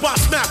the whip, I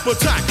snap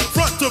attack,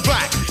 front to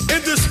back,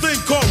 in this thing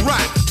called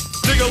rap.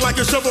 Nigga like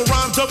a shovel,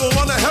 rhyme double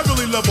on a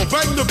heavenly level.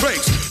 Bang the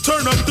bass,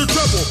 turn up the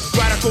treble.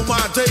 Radical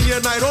mind, day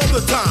and night, all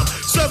the time.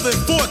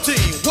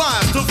 714,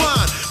 wise,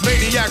 divine,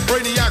 maniac,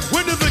 brainiac,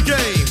 winning the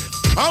game.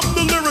 I'm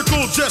the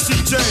lyrical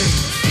Jesse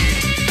James.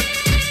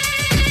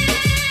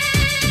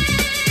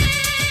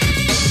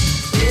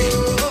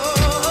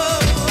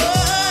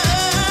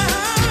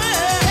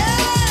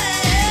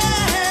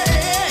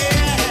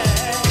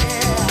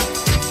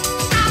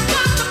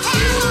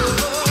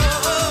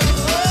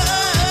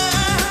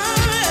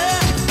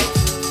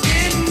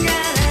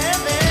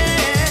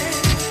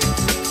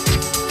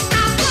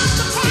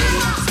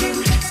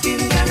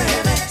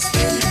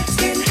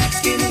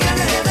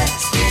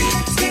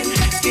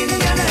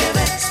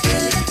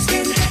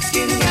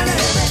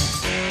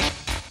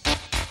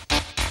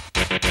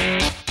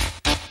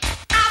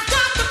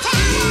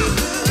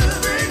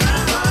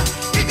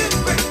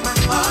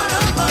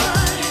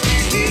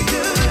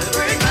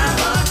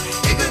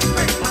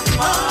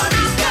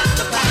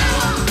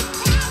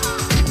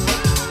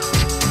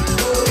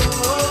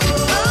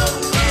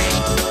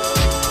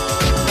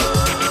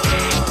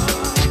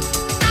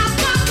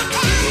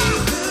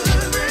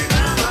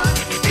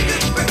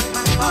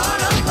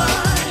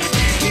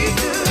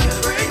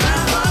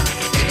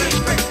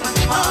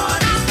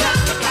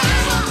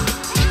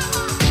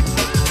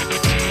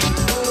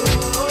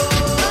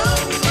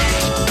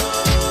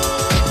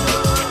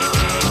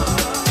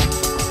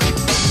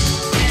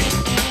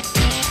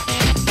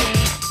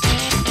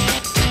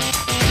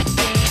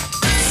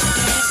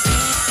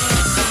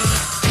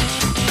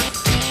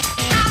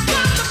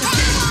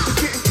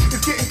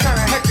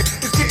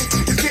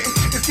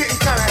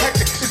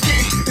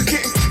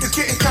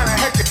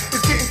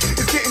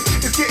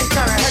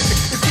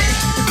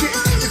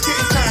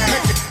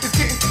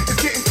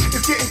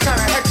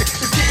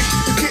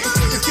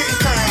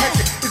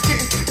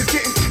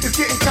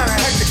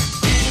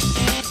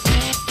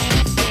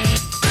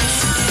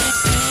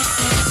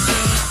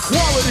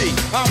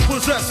 I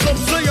possess, some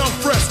say I'm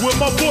fresh. When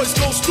my voice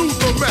goes through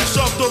the mesh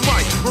of the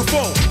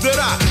microphone that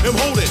I am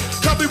holding.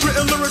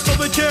 Copywritten lyrics so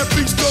they can't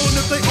be stolen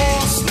if they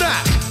all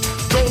snap.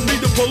 Don't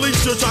need the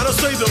police to try to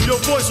say them, your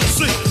voice will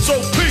see.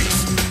 So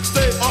peace,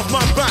 Stay off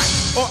my back,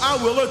 or I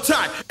will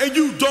attack, and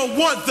you don't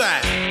want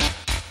that.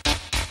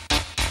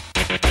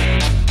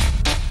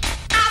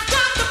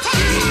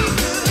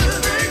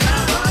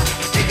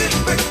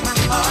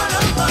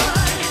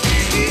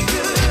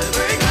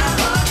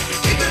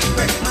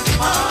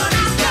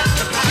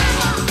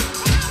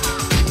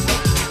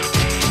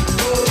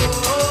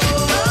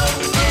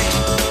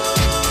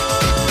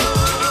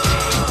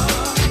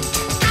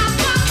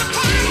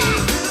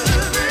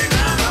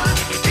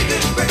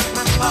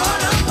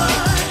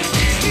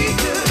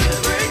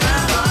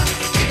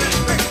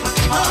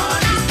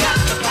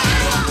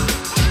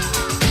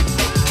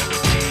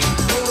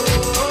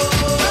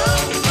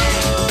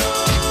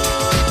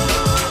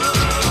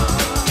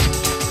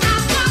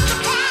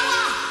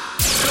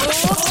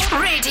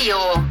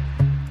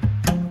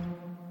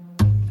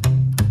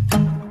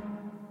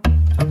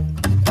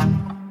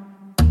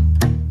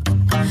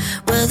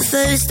 Well, the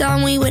first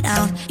time we went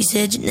out, you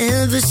said you'd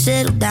never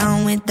settle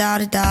down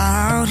without a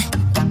doubt.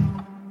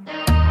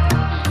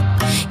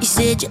 You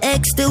said your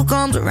ex still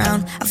comes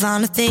around. I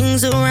found the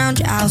things around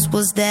your house,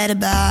 what's that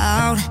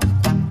about?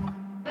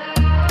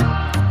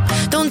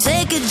 Don't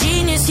take a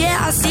genius,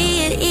 yeah, I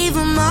see it.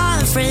 Even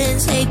my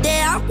friends hate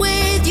that I'm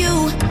with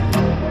you.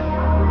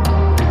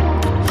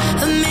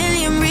 A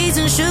million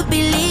reasons should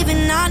be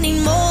leaving. I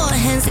need more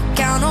hands to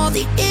count all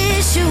the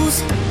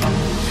issues.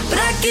 But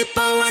I keep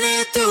on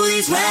running through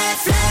these red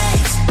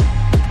flags.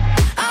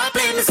 I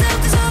blame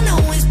myself cause I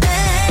know it's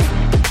bad.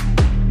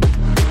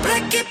 But I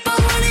keep on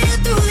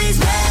running through these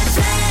red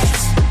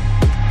flags.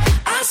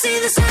 I see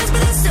the signs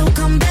but I still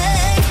come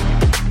back.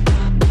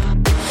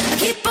 I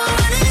keep on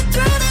running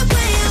through the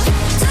wheel,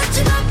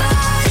 touching my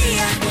body,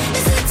 yeah.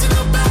 Listen to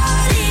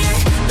nobody, yeah.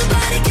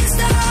 Nobody can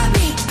stop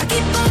me. I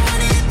keep on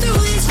running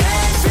through these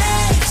red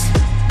flags.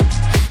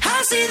 I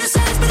see the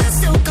signs but I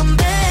still come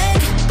back.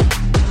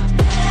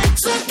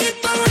 So I keep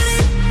on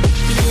running.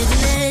 You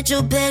living at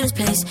your parents'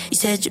 place. You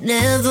said you'd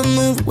never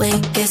move away.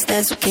 Guess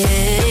that's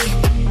okay.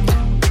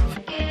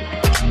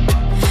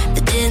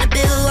 The dinner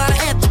bill I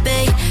have to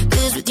pay.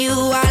 Cause with you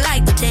I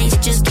like the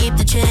taste. Just keep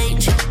the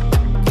change.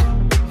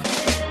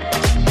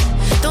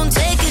 Don't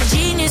take a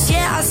genius,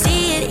 yeah, I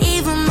see it.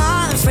 Even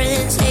my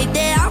friends hate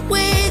that I'm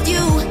with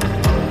you.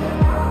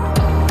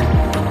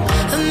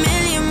 A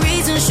million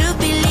reasons should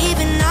be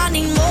leaving. I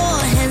need more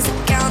hands to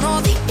count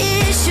all the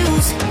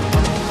issues.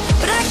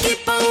 But I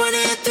keep on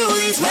running through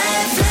these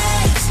red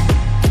flags.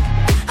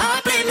 I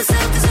blame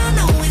myself cause I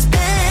know it's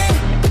bad.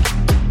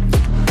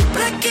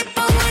 But I keep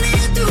on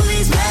running through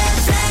these red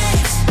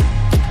flags.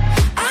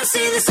 I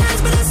see the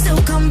signs but I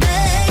still come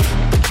back.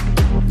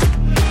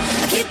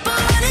 I keep on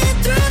running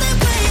through the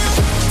wheel,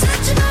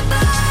 touching my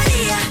body,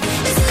 yeah.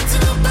 Listen to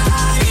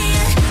nobody,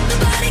 yeah.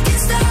 Nobody can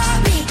stop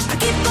me. I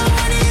keep on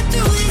running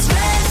through these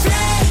red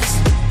flags.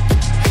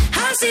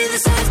 I see the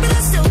signs but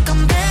I still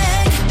come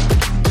back.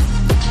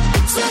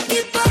 So I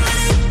keep on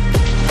running.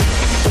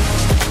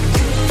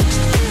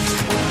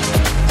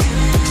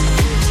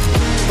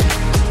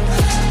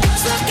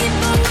 So I keep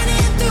on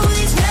running through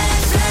these red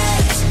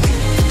flags.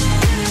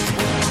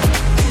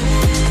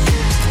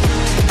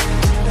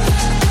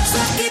 So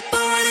I keep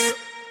on running.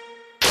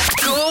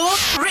 Go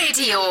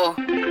Radio.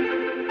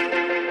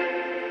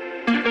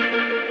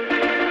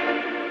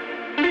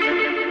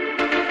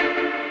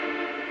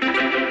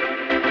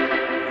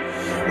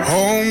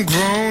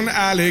 Homegrown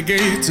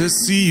alligator,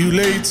 see you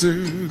later.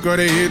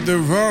 Gotta hit the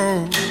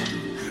road,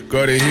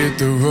 gotta hit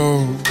the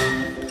road.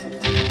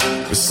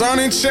 The sun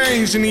ain't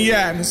changed in the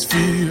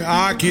atmosphere,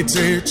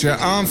 architecture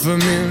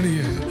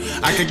unfamiliar.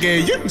 I could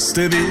get used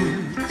to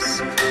this.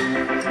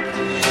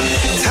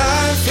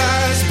 Time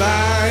flies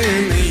by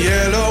in the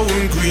yellow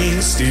and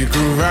green. Stick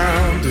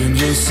around and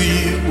you'll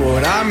see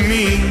what I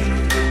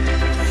mean.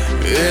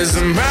 There's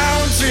a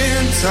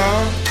mountain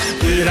top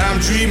that I'm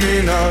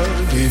dreaming of.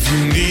 If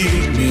you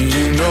need me,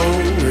 you know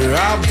where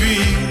I'll be.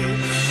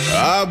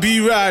 I'll be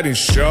riding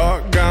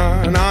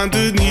shotgun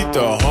underneath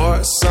the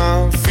hot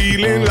sun,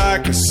 feeling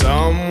like a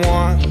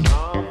someone.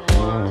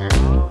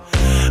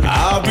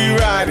 I'll be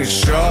riding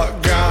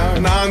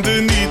shotgun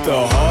underneath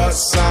the hot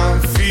sun,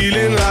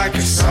 feeling like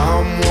a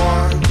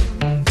someone.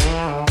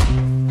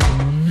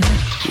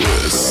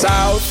 We're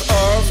south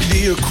of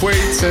the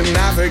equator,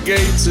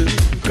 navigator.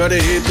 Gotta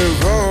hit the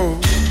road,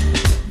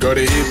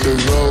 gotta hit the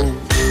road.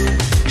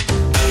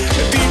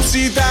 Deep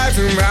sea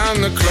diving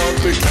round the clock,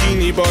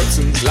 bikini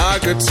bottoms,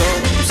 lager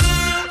tops.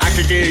 I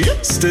could get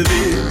used to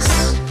this.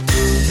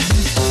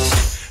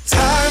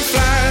 Time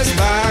flies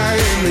by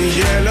in the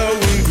yellow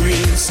and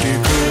green.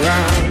 Stick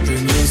around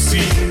and you'll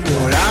see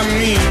what I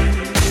mean.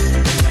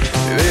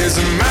 There's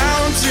a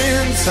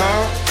mountain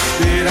top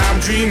that I'm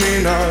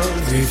dreaming of.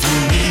 If you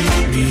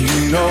need me,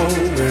 you know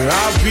where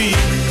I'll be.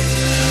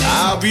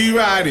 I'll be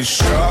riding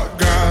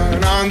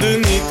shotgun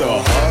underneath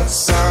the hot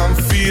sun,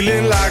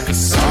 feeling like a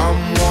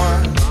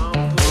someone.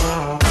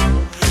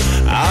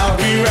 I'll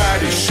be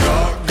riding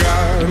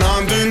shotgun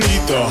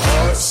underneath the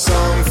hot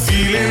sun,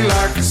 feeling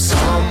like a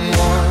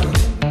someone.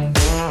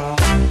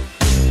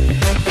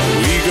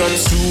 We got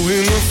two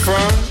in the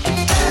front,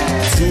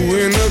 two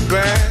in the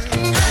back.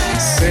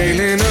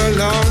 sailing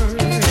along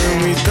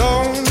and we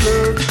don't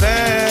look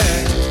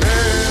back.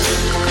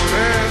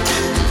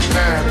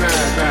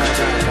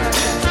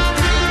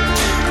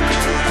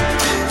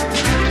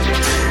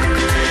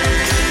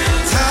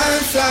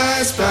 Time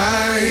flies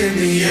by in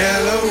the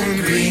yellow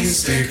and green.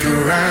 Stick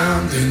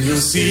around and you'll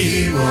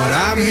see what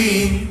I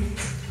mean.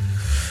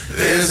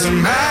 There's a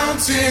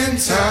mountain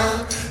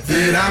top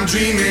that I'm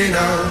dreaming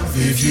of.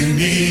 If you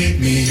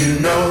need me, you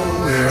know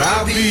where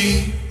I'll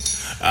be.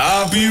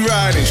 I'll be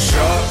riding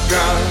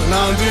shotgun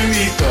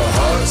underneath the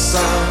hot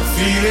sun,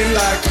 feeling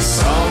like a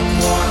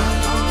someone.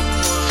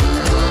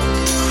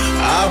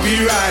 I'll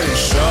be riding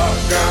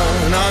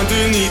shotgun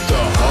underneath the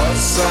hot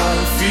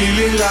sun,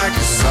 feeling like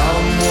a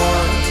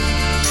someone.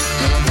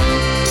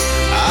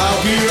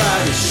 I'll be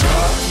riding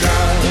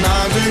shotgun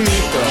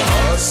underneath the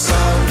hot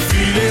sun,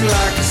 feeling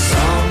like a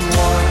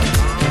someone.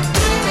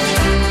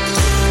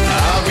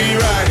 I'll be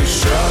riding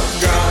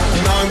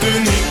shotgun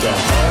underneath the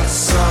hot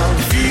sun,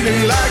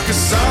 feeling like a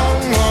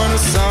someone, a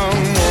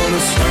someone, a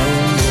someone,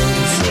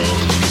 a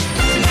someone.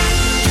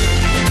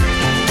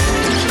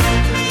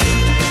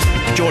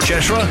 George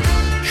Ezra,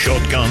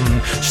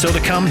 Shotgun. Still to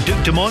come,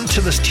 Duke Dumont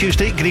to this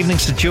Tuesday. Good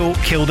evenings to Joe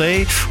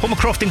Kilday. Home of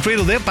Crofty and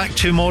Grado there, back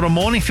tomorrow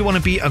morning. If you want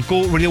to be a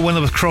Go Radio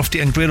winner with Crofty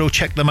and Grado,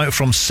 check them out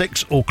from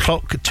 6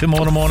 o'clock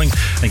tomorrow morning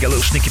and get a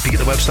little sneaky peek at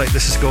the website.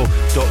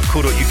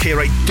 thisisgo.co.uk.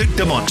 Right, Duke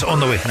Dumont on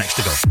the way. Next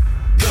to go.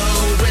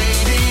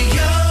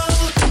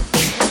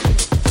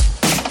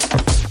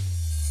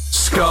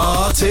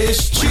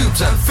 Scottish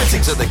Tubes and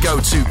Fittings are the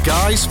go-to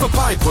guys for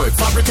pipework,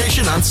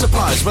 fabrication and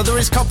supplies. Whether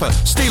it's copper,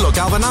 steel or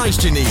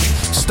galvanised you need,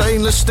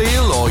 stainless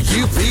steel or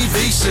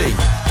UPVC.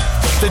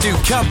 They do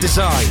cab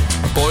design,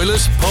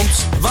 boilers,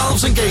 pumps,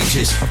 valves and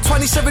gauges.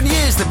 27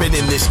 years they've been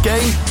in this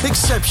game,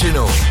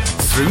 exceptional,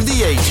 through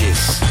the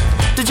ages.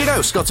 Did you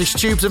know Scottish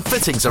Tubes and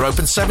Fittings are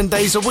open 7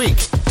 days a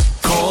week?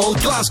 Call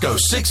Glasgow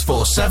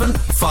 647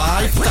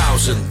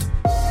 5000.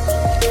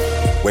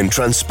 When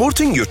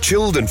transporting your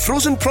chilled and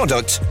frozen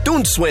products,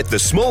 don't sweat the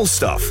small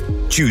stuff.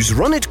 Choose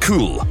Run It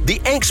Cool, the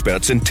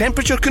experts in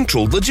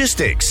temperature-controlled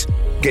logistics.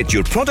 Get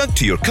your product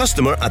to your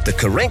customer at the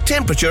correct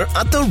temperature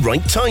at the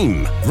right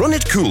time. Run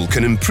It Cool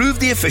can improve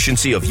the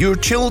efficiency of your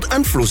chilled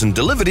and frozen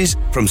deliveries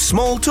from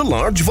small to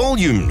large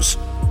volumes.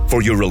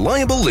 For your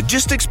reliable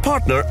logistics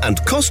partner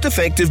and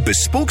cost-effective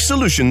bespoke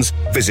solutions,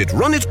 visit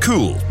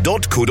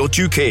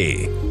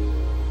runitcool.co.uk.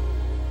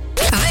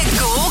 The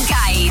Go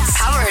Guide,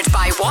 powered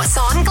by What's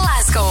On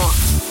Glasgow.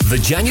 The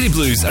January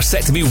Blues are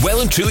set to be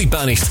well and truly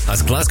banished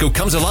as Glasgow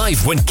comes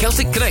alive when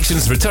Celtic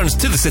Connections returns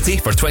to the city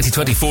for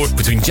 2024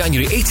 between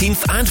January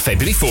 18th and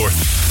February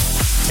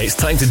 4th. It's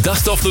time to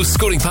dust off those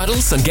scoring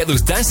paddles and get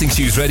those dancing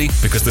shoes ready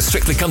because the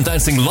Strictly Come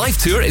Dancing live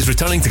tour is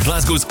returning to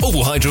Glasgow's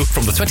Oval Hydro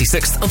from the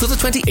 26th until the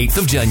 28th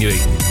of January.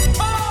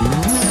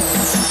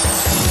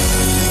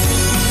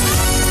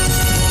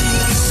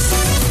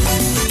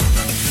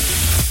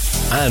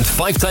 And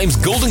 5 times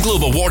Golden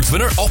Globe Awards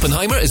winner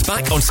Oppenheimer is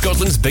back on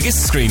Scotland's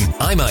biggest screen,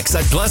 IMAX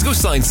at Glasgow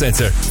Science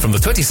Centre, from the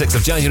 26th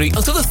of January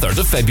until the 3rd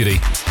of February.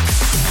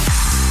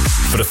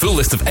 For a full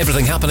list of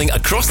everything happening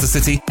across the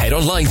city, head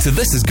online to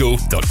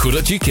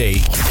thisisgo.co.uk.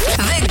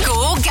 The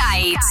Go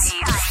Guide.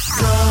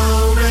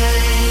 Go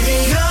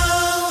Radio.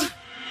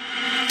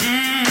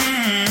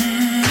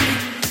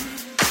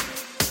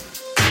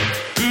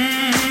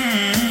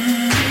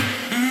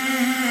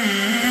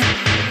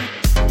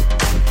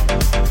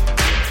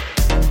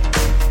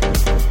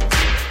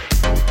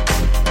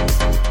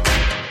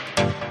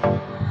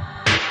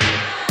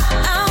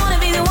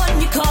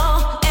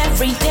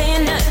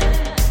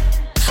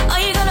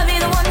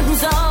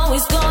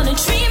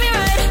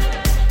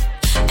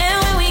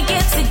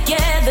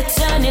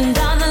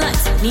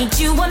 Need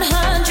you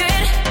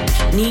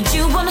 100, need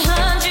you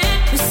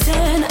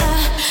 100%.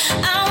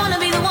 I wanna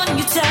be the one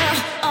you tell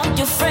all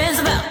your friends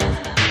about.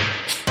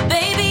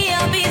 Baby,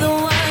 I'll be the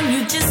one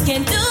you just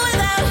can't do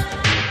without.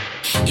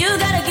 You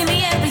gotta give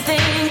me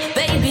everything,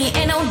 baby,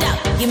 ain't no doubt.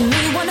 Give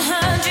me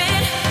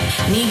 100,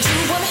 need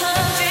you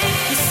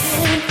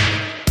 100%.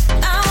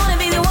 I wanna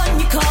be the one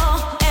you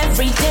call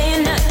every day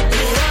and night.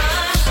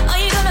 Are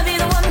you gonna be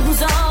the one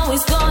who's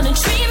always gonna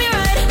treat me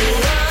right?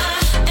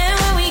 And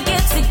when we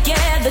get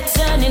together,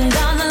 turning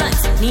down the lights.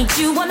 Need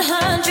you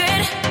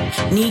 100,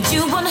 need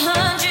you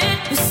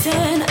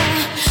 100%. I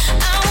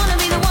wanna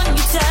be the one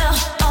you tell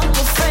all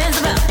your friends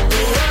about.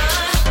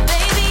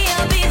 Baby,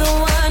 I'll be the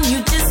one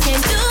you just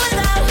can't do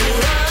without.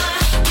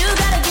 You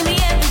gotta give me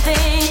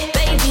everything,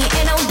 baby,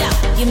 ain't no doubt.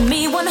 Give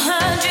me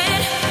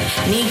 100,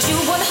 need you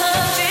 100%.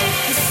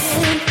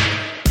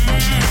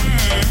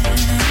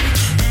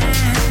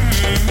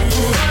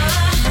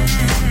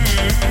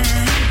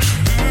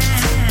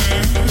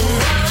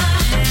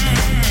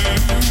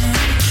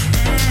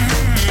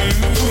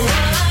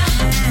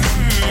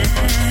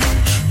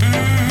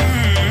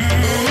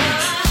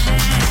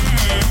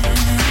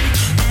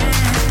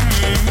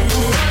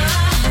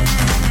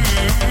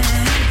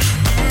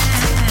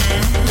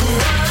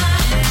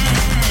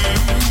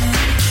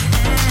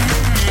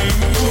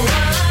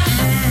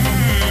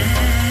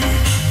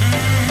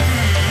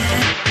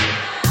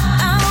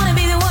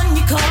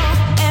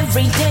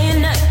 every day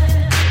and night?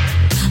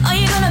 Are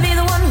you gonna be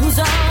the one who's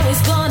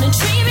always gonna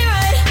treat me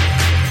right?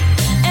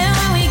 And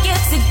when we get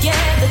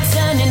together,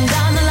 turning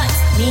down the lights,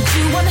 need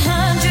you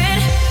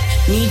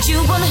 100, need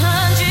you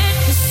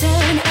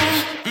 100%.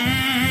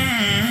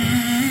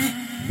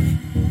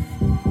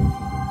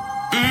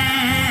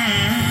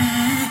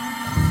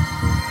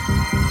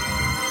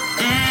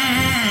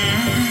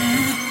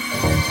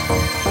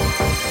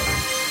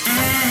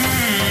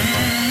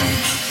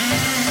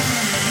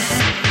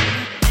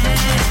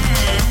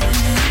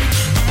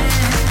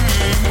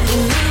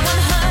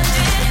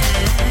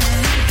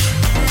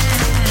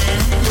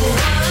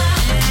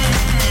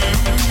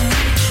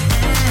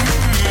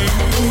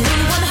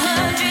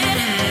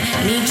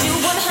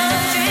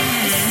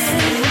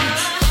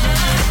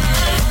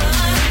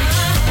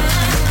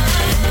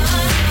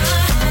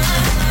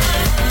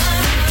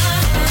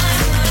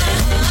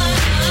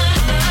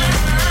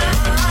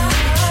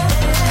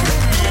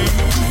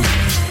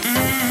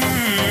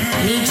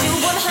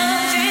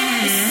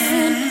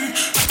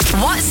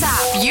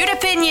 WhatsApp your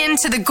opinion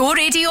to the Go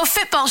Radio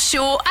Football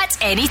Show at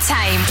any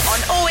time on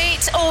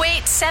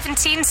 0808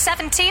 17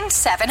 17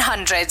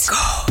 700.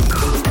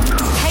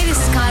 Hey, this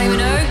is Kylie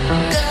Minogue.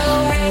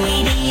 Go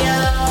Radio.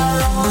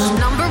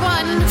 Number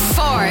 1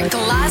 for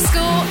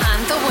Glasgow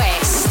and the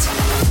West.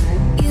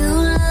 You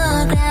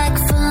look like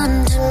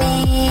fun to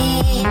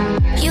me.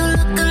 You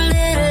look a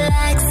little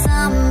like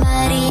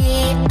somebody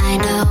I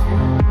know,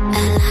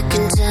 and I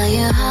can tell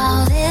you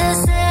how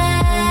this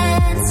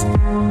ends.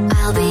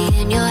 I'll be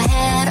in your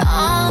head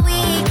all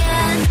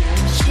weekend.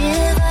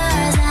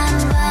 Shivers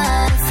and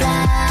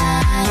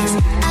butterflies.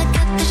 I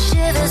got the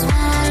shivers when I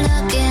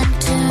look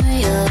into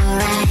your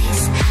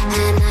eyes,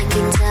 and I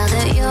can tell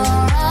that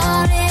you're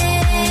all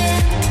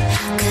in,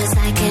 'cause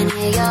I can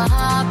hear your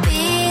heart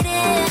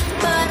beating.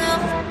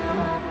 Ba-dum,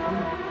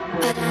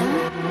 ba-dum,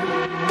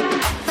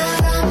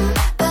 ba-dum,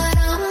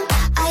 ba-dum.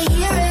 I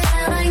hear it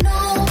and I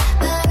know.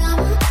 Ba-dum,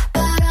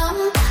 ba-dum.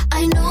 I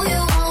know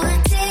you wanna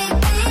take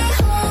me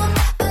home.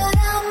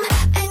 Ba-dum,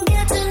 and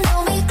get to know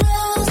me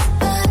close.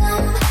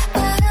 Ba-dum,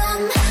 ba-dum.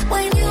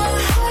 When your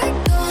heart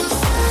goes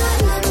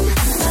ba-dum,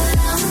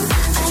 ba-dum.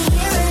 I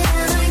hear it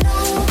and I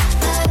know.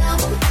 Ba-dum,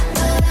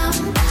 ba-dum.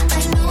 I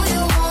know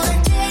you wanna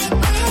take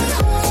me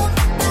home.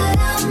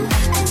 Ba-dum,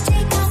 and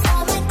take off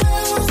all my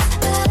clothes.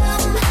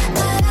 Ba-dum,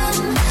 ba-dum.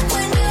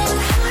 When your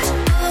heart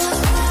goes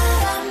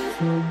ba-dum.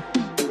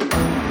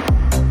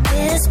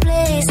 This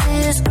place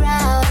is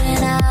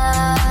crowding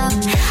up.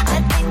 I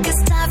think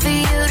it's time for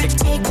you to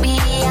take me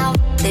out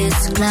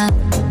this club,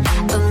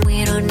 but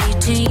we don't need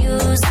to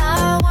use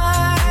our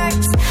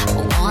words. I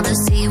wanna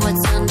see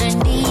what's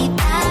underneath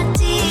that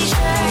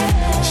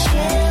t-shirt.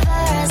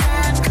 Shivers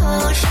and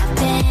cold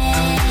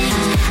champagne.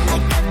 I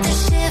get the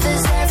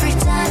shivers every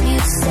time you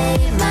say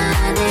my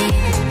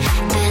name,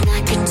 and I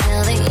can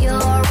tell that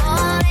you're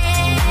on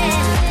it,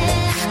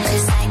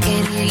 'cause I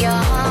can hear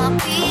your heart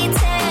beating.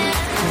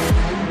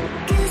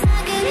 'Cause I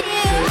can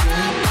hear your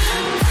heart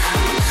beating.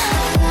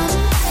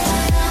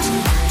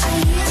 I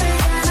hear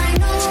it and I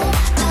know.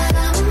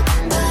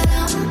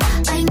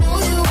 I know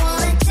you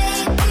wanna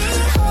take me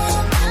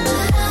home.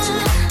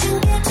 And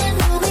get to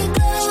know me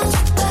close.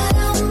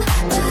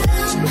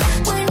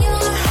 When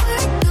your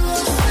heart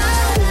goes I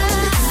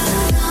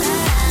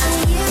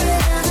hear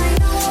it and I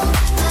know.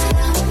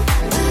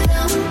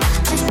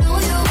 I know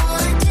you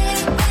wanna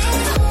take me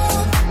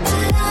home.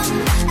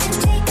 And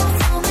take off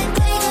all my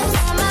clothes.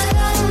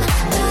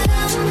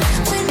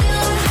 When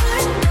your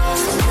heart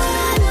goes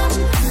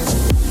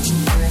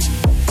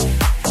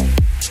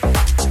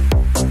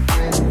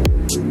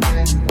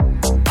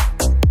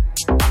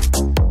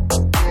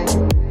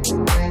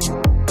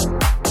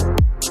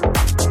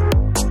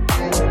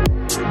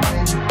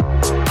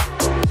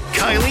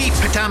Kylie,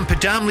 Padam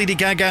Padam, Lady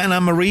Gaga and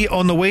Anne-Marie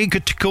on the way.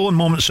 Good to go in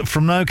moments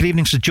from now. Good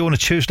evening to Joe on a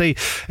Tuesday.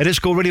 It is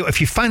Go Radio.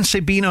 If you fancy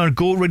being our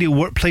Go Radio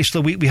Workplace of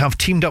the Week, we have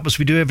teamed up as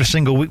we do every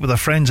single week with our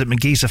friends at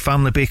McGee's The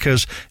Family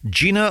Bakers.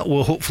 Gina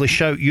will hopefully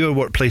shout your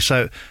workplace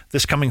out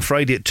this coming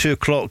Friday at 2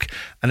 o'clock,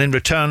 and in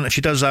return, if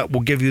she does that,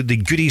 we'll give you the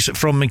goodies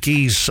from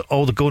McGee's,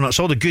 all the go nuts,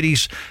 all the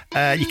goodies.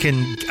 You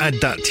can add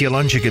that to your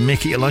lunch, you can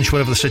make it your lunch,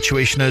 whatever the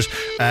situation is,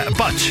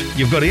 but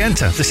you've got to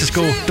enter. This is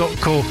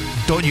go.co.uk.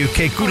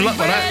 Good luck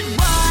with that.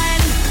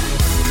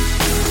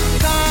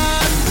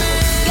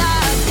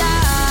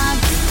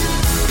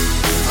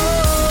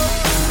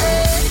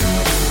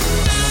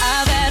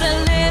 I've had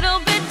a little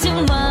bit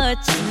too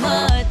much.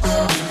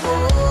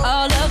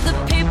 All of the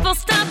people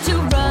stop to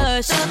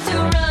rush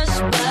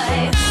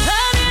by.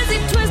 An easy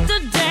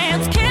twisted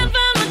dance, can't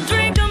find my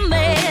drink, a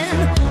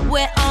man.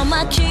 Where all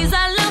my keys?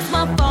 I lost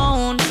my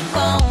phone. What's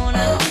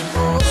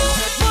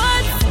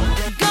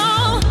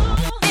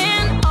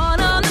going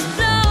on the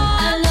floor?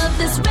 I love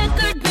this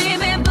record,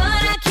 baby.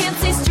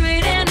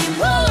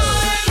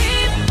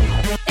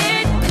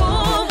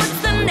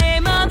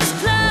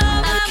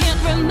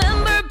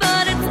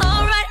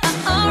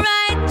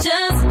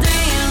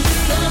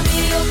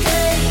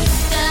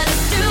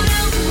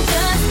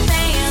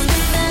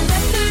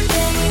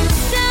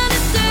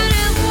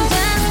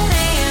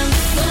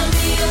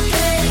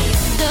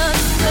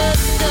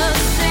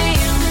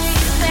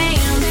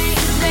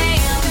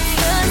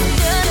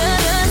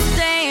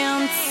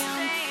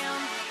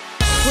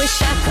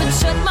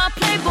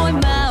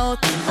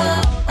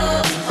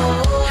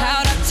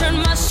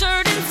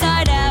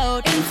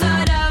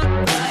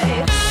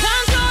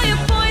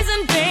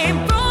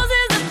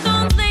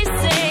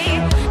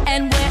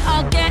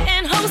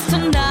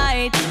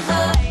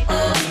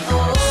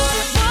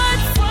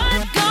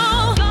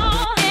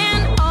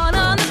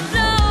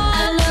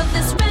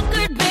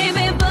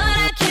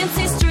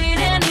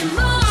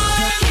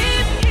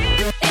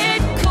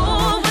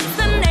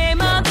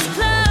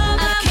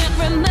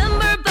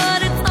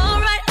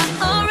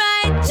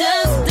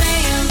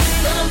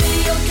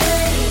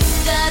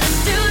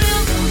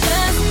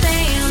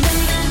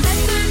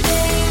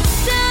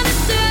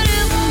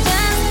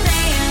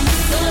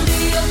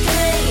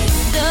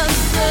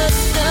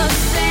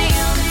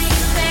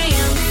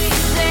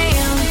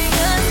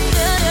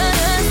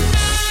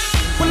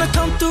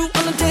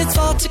 crew on the dance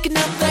floor, checking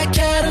out that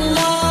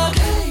catalog.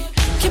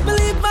 Can't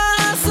believe my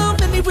eyes, so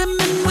many women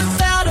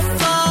without a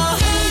flaw.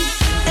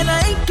 And I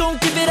ain't gon'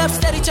 give it up,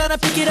 steady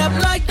tryna pick it up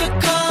like a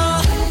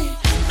car.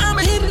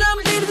 I'ma hit it,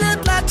 I'ma leave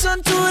it, latch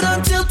onto it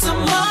until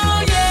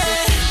tomorrow,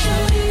 yeah.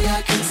 Shorty,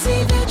 I can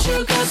see that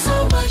you got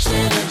so much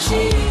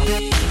energy.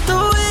 The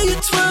way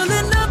you're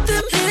twirling up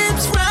them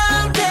hips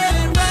round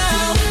and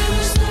round.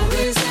 There's no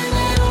reason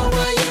at all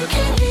why you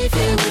can't leave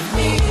here with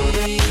me.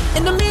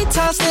 In the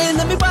meantime, stay,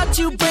 let me watch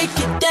you break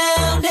it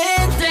down.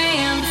 And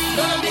damn,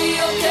 gonna be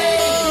okay.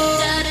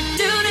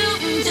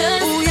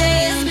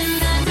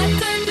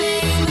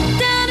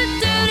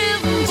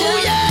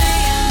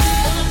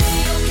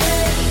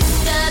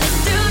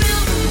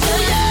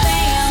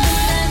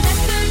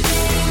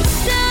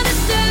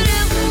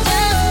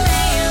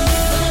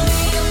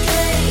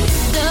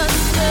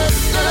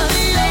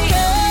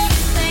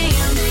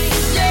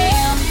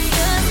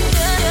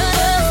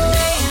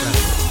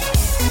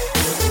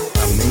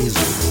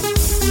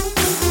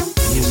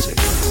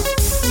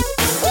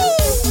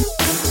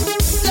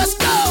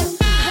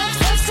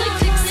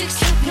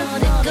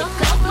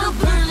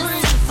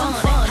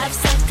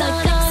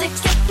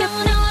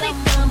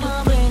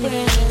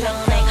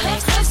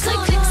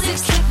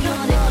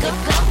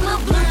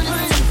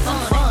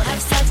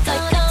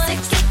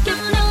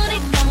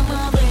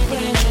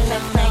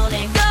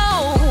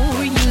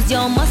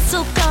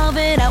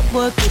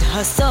 Work it,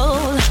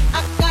 hustle.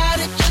 I got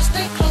it, just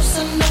stay close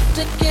enough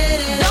to get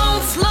it.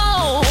 Don't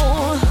slow.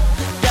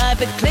 Drive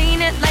it,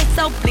 clean it, lights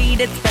out, bleed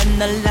it, spend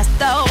the last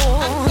dough.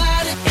 I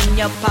got it in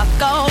your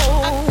pocket. I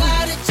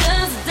got it,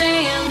 just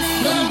dance.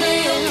 Gonna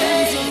be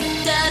okay.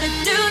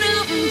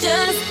 Da-da-do-do,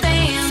 just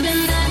dance. Spin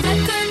that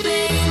record,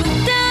 baby.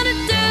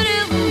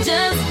 Da-da-do-do,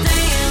 just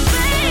dance,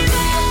 baby.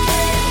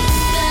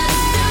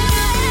 Da-da-do-do,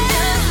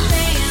 just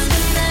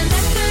dance.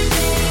 Spin that record,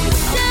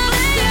 baby.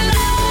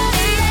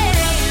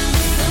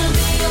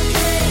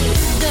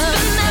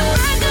 Da-da-do-do.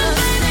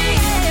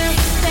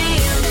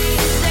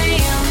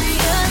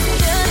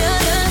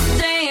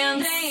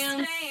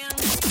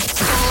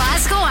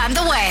 Glasgow and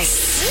the West.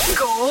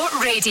 Go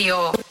Radio.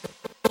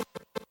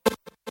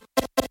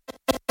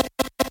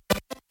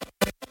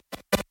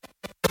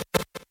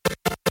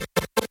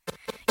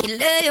 You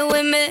lay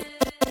with me,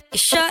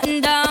 you're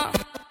shutting down.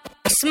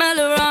 I smell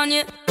her on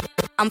you,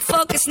 I'm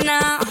focused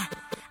now.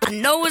 I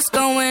know what's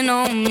going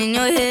on in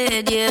your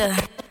head, yeah.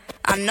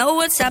 I know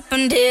what's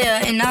happened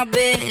here in our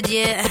bed,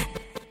 yeah.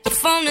 Your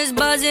phone is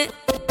buzzing,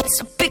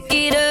 so pick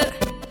it up.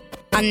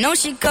 I know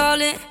she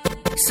calling,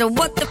 so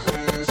what the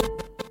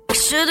I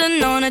should've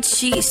known that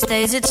she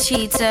stays a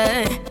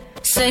cheater.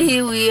 So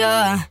here we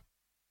are.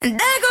 And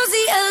there goes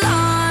the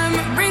alarm,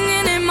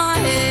 ringing in my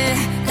head.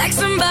 Like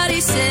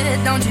somebody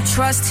said, don't you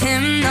trust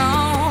him,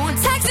 no.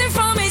 Texting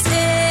from his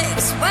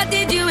ex, what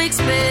did you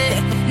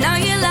expect? Now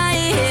you're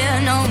lying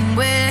here, knowing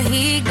where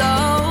he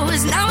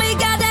goes. Now we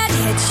got that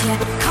itch, yeah.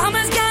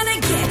 Karma's gonna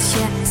get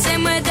you.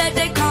 Same way that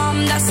they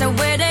come, that's the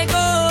way they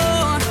go.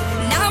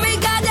 Now we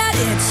got that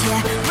itch,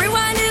 yeah.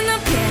 Rewinding the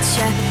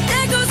picture.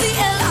 There goes the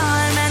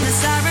alarm and the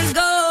sirens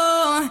go.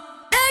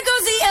 There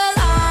goes the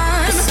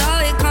alarm. I saw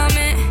it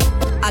coming,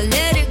 I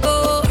let it go.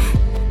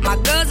 My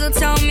girls will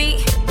tell me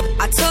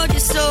I told you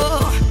so,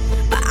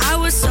 but I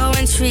was so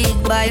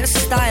intrigued by your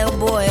style,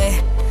 boy.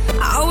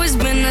 I always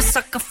been a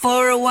sucker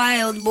for a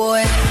wild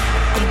boy.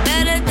 I'm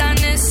better than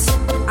this,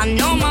 I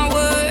know my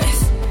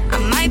worth. I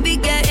might be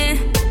getting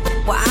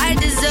what I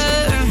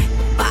deserve,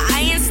 but I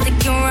ain't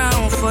sticking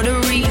around for the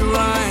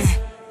rerun.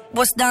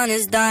 What's done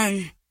is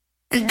done.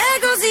 And there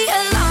goes the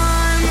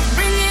alarm,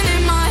 ringing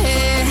in my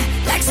head.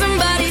 Like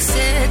somebody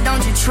said,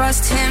 don't you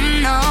trust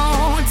him, no.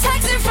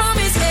 Texting from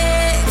his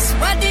ex,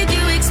 what did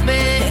you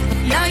expect?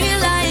 Now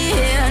you're lying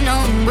here,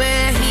 knowing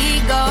where he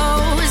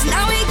goes.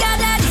 Now we got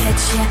that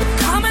itch, yeah.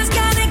 Karma's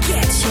gonna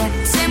get you.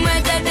 Same way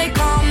that they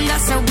come,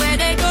 that's the way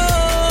they go.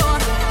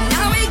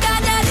 Now we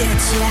got that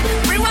itch, yeah.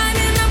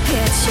 Rewinding the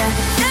picture.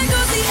 There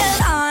goes the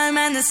alarm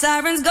and the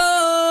sirens go.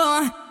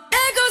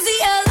 There goes the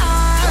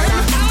alarm.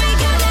 Now we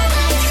got that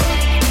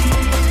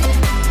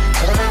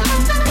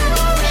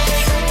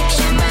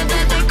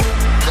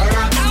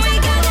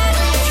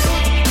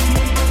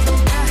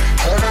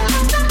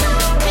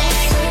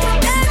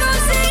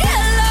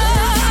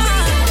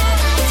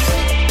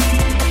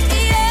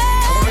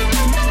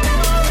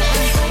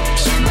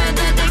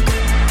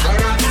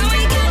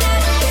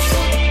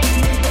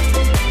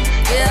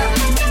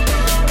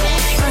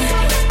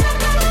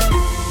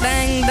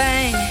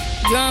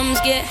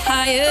get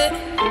higher,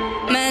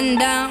 man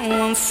down,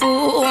 one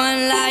fool,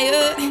 one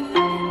liar.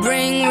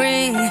 Ring,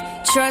 ring,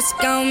 trust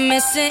gone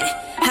missing.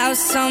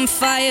 House on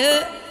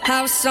fire,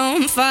 house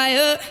on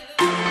fire.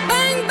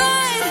 Bang,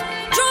 bang,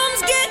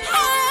 drums get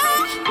higher,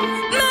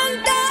 man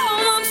down,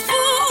 one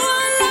fool,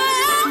 one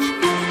liar.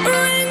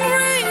 Ring,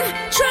 ring,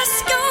 trust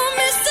gone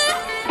missing.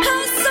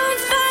 House on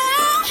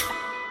fire.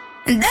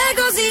 And there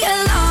goes the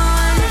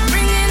alarm,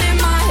 ringing in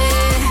my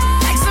head.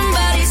 Like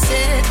somebody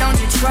said, don't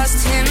you trust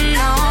him,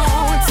 no.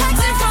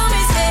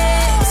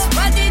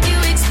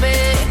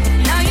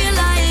 Now you're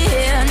lying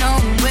here,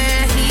 knowing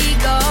where he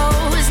goes.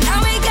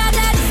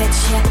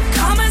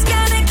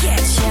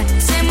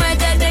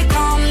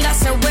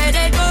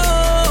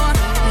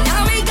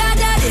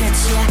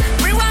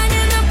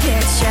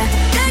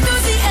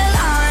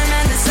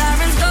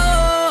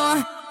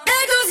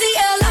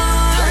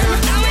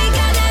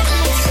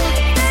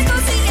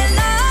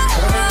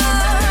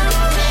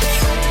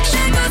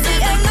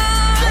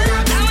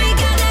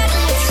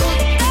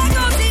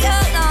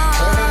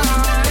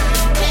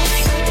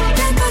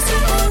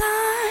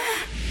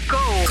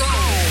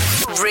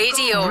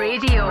 Radio.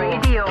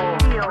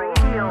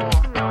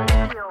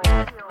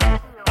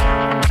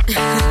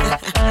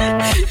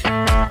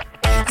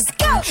 Let's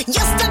go.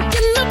 You're stuck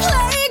in the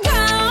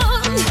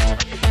playground,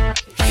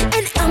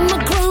 and I'm a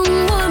grown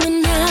woman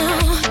now.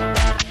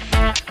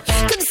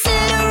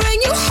 Considering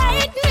you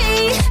hate me,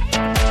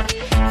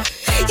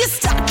 you're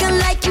stalking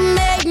like you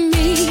made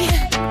me.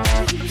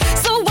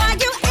 So why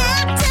you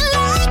acting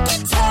like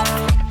you're tough?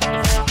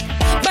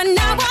 But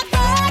now I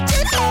thought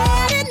you'd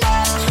had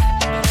enough.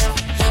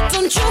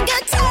 Don't you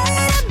get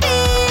tired of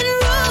being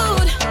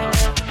rude?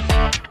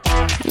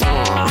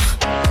 Aw,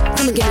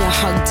 let me give you a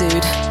hug,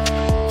 dude.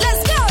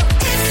 Let's go.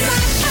 It's my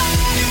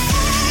party.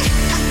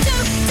 I do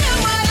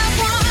what I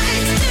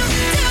want. Do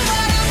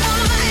what I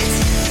want.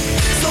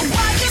 So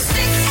why you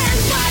sit and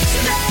watch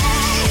me?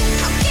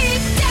 I'll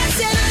keep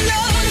dancing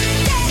alone,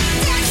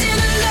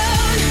 dancing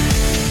alone.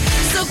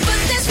 So put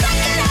this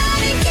record on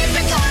and keep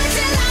it going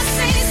till I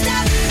say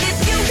stop. If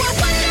you were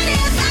wondering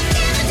if I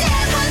give a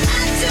damn, well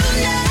I do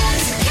not.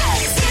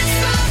 'Cause it's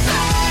my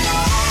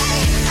party.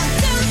 I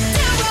do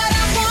what I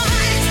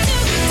want.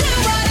 Do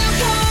what I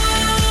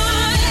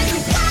want.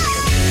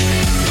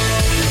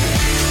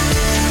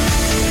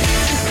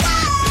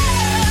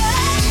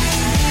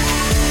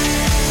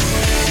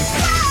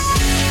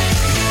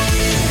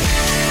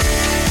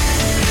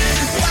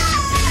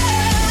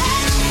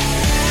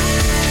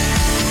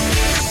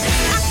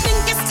 I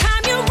think it's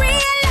time you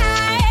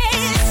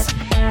realize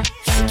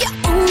you're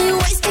only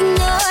wasting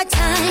your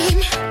time.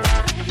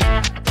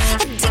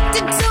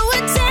 Addicted to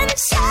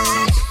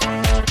attention,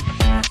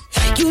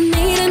 you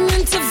need an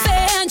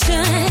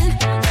intervention.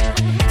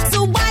 So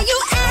why you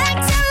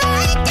acting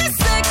like you're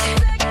sick?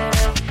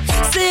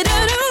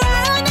 Sitting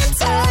around and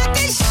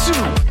talking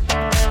shit.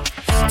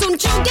 Don't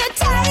you get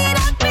tired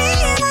of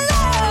being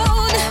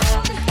alone?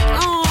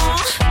 Aw,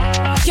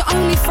 your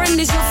only friend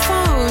is your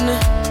phone.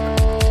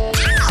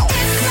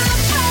 It's my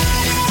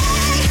party.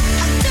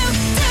 I do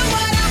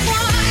what I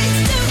want.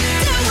 Do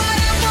what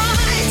I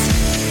want.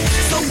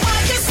 So why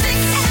you sit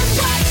and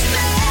watch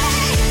me?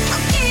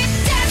 I'll keep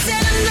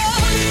dancing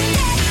alone,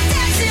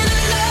 dancing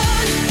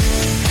alone.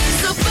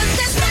 So put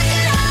this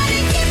record on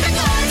and keep it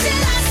going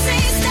till I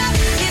say stop.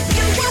 If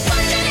you were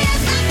wondering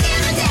if I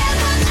give a damn,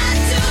 well I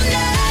do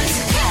not.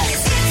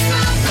 'Cause it's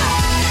my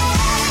party.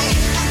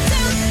 I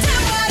do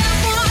what I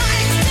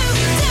want. Do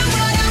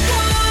what I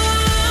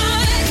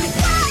want.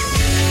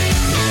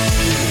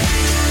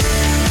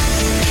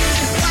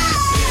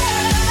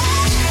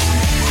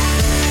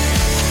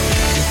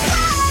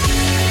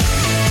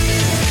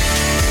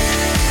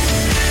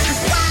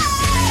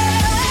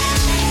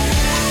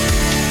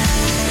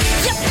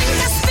 You think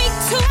I speak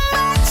too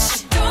much?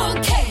 Don't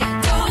care.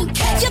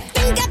 You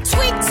think I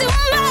tweak too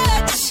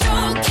much?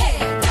 Don't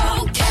care.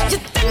 You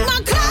think my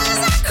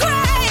clothes are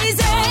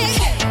crazy?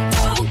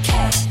 Don't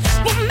care.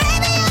 Well,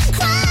 maybe I'm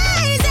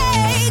crazy.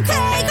 It's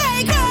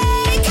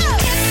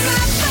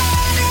my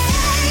party.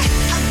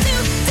 I do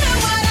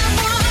what I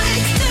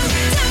want. Do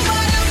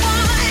what I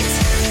want.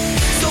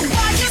 So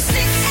why you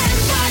sit and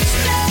watch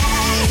me?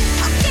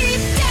 I'll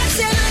keep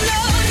dancing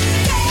alone,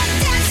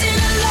 dancing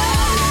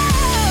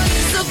alone.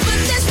 So put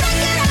this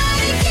record on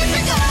and keep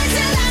it going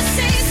till I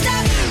say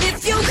stop. If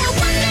you were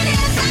wondering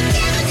if I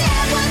give a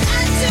damn, well I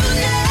do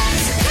not.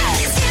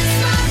 'Cause it's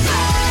my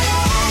party.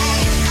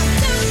 I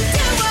do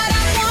what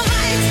I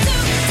want. Do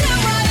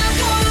what I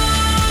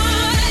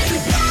want.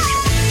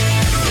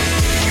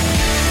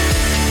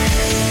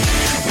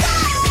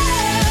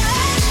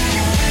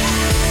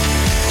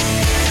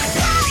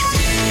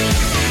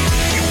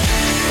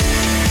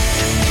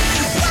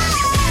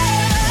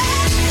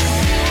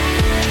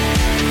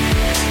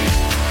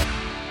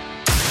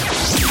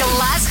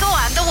 Glasgow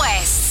and the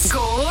West.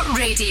 Go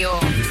Radio.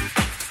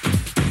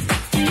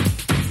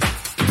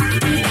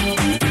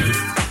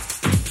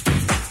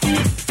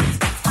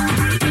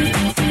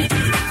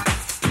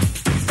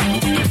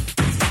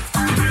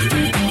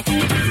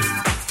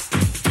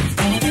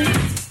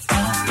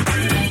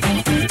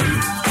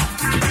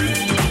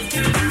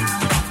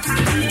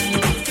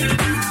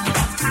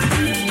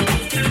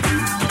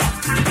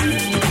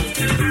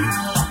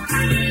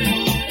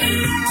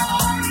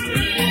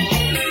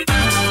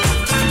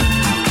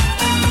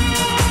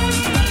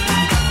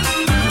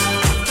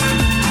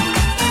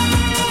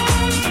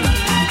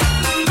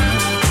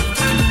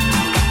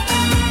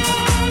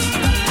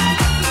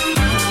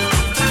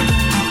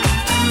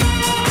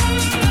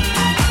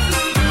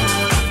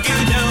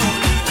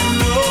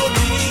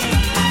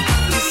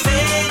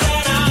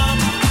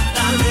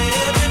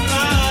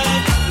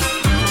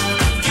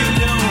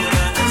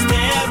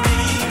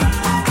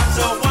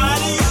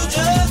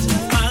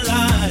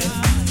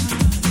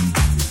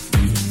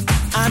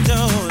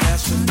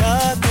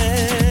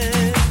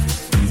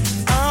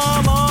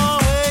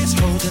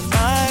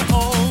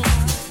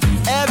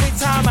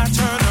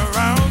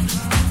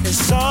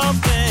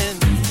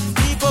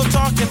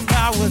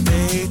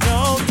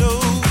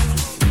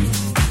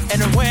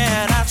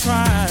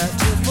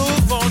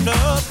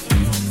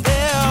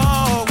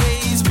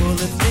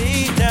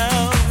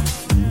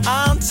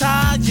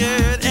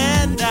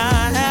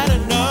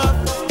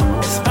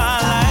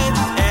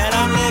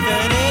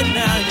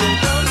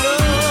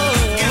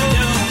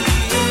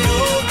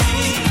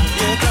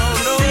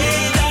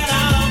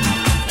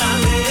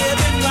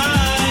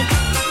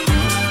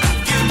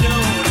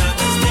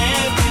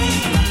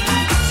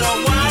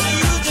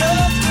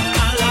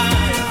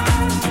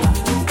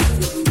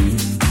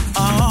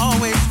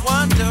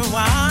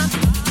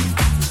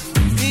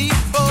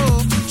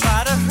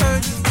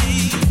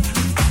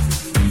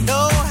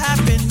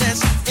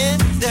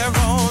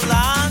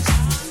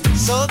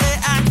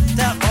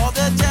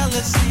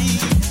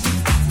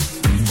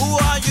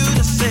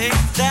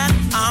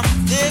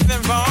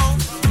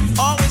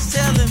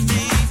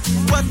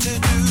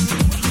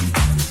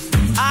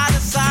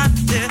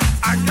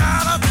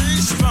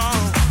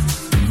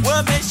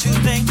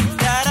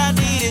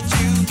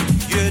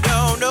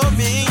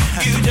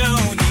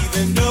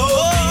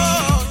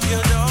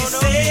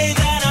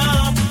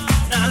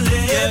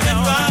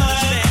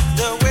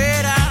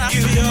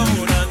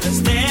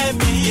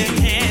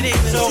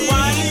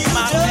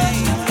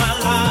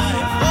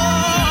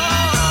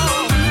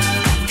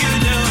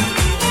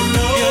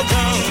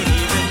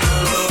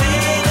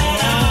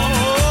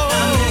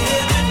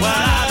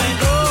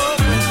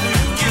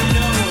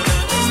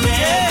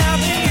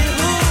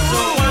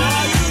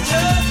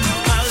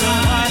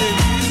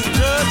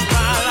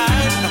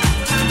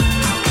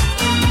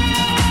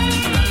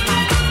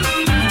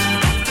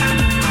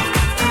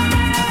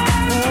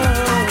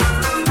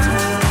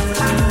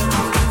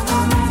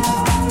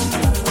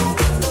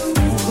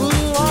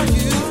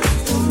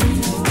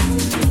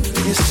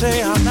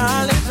 say I'm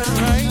not living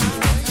right.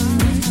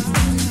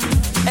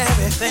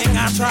 Everything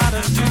I try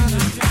to do,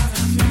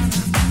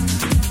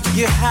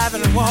 you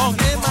haven't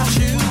walked in my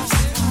shoes.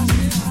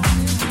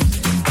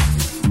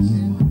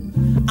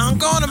 I'm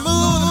gonna move